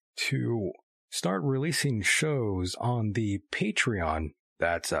plan to start releasing shows on the Patreon.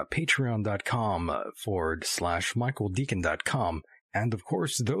 That's patreon.com/michaeldeacon.com. And of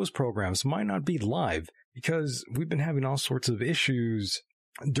course, those programs might not be live because we've been having all sorts of issues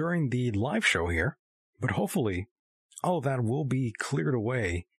during the live show here. But hopefully, all of that will be cleared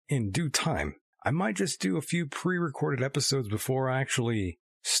away in due time. I might just do a few pre-recorded episodes before I actually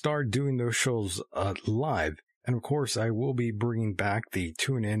start doing those shows live. And of course, I will be bringing back the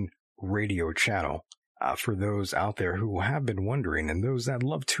TuneIn radio channel. For those out there who have been wondering, and those that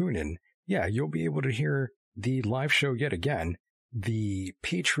love TuneIn, yeah, you'll be able to hear the live show yet again. The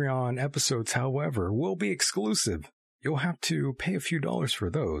Patreon episodes, however, will be exclusive. you'll have to pay a few dollars for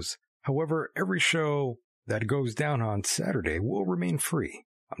those. However, every show that goes down on Saturday will remain free.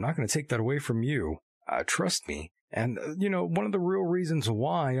 I'm not going to take that away from you. Trust me. And, one of the real reasons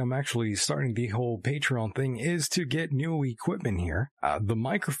why I'm actually starting the whole Patreon thing is to get new equipment here. The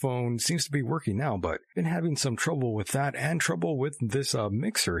microphone seems to be working now, but been having some trouble with that and trouble with this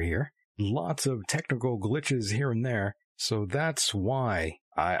mixer here. Lots of technical glitches here and there. So that's why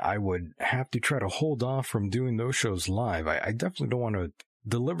I would have to try to hold off from doing those shows live. I definitely don't want to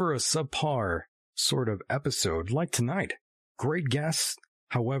deliver a subpar sort of episode like tonight. Great guests,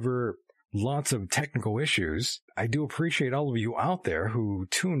 however, lots of technical issues. I do appreciate all of you out there who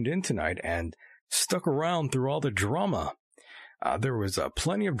tuned in tonight and stuck around through all the drama. There was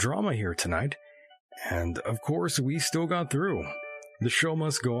plenty of drama here tonight, and of course we still got through. The show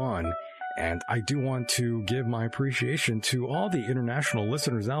must go on, and I do want to give my appreciation to all the international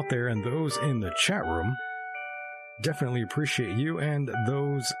listeners out there and those in the chat room. Definitely appreciate you, and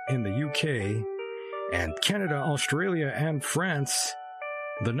those in the UK and Canada, Australia, and France.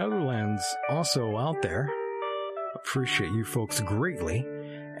 The Netherlands also out there. Appreciate you folks greatly.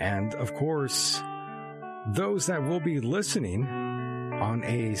 And of course, those that will be listening on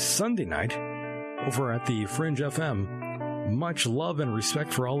a Sunday night over at the Fringe FM. Much love and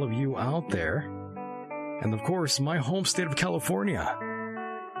respect for all of you out there. And of course, my home state of California.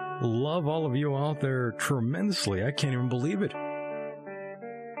 Love all of you out there tremendously. I can't even believe it.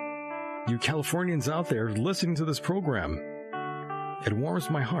 You Californians out there listening to this program. It warms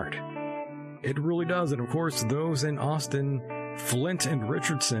my heart. It really does. And of course, those in Austin, Flint, and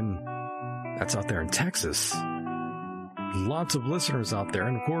Richardson, that's out there in Texas. Lots of listeners out there.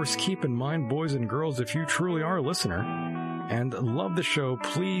 And of course, keep in mind, boys and girls, if you truly are a listener and love the show,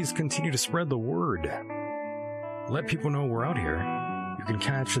 please continue to spread the word. Let people know we're out here. You can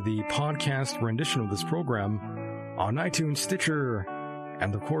catch the podcast rendition of this program on iTunes, Stitcher,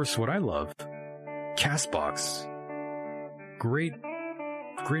 and of course, what I love, CastBox. Great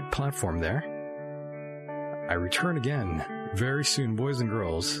platform there. I return again very soon, boys and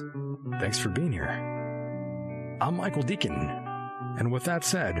girls. Thanks for being here. I'm Michael Deacon, and with that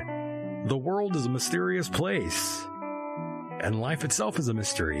said, the world is a mysterious place, and life itself is a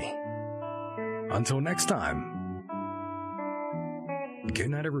mystery. Until next time, good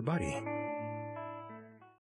night, everybody.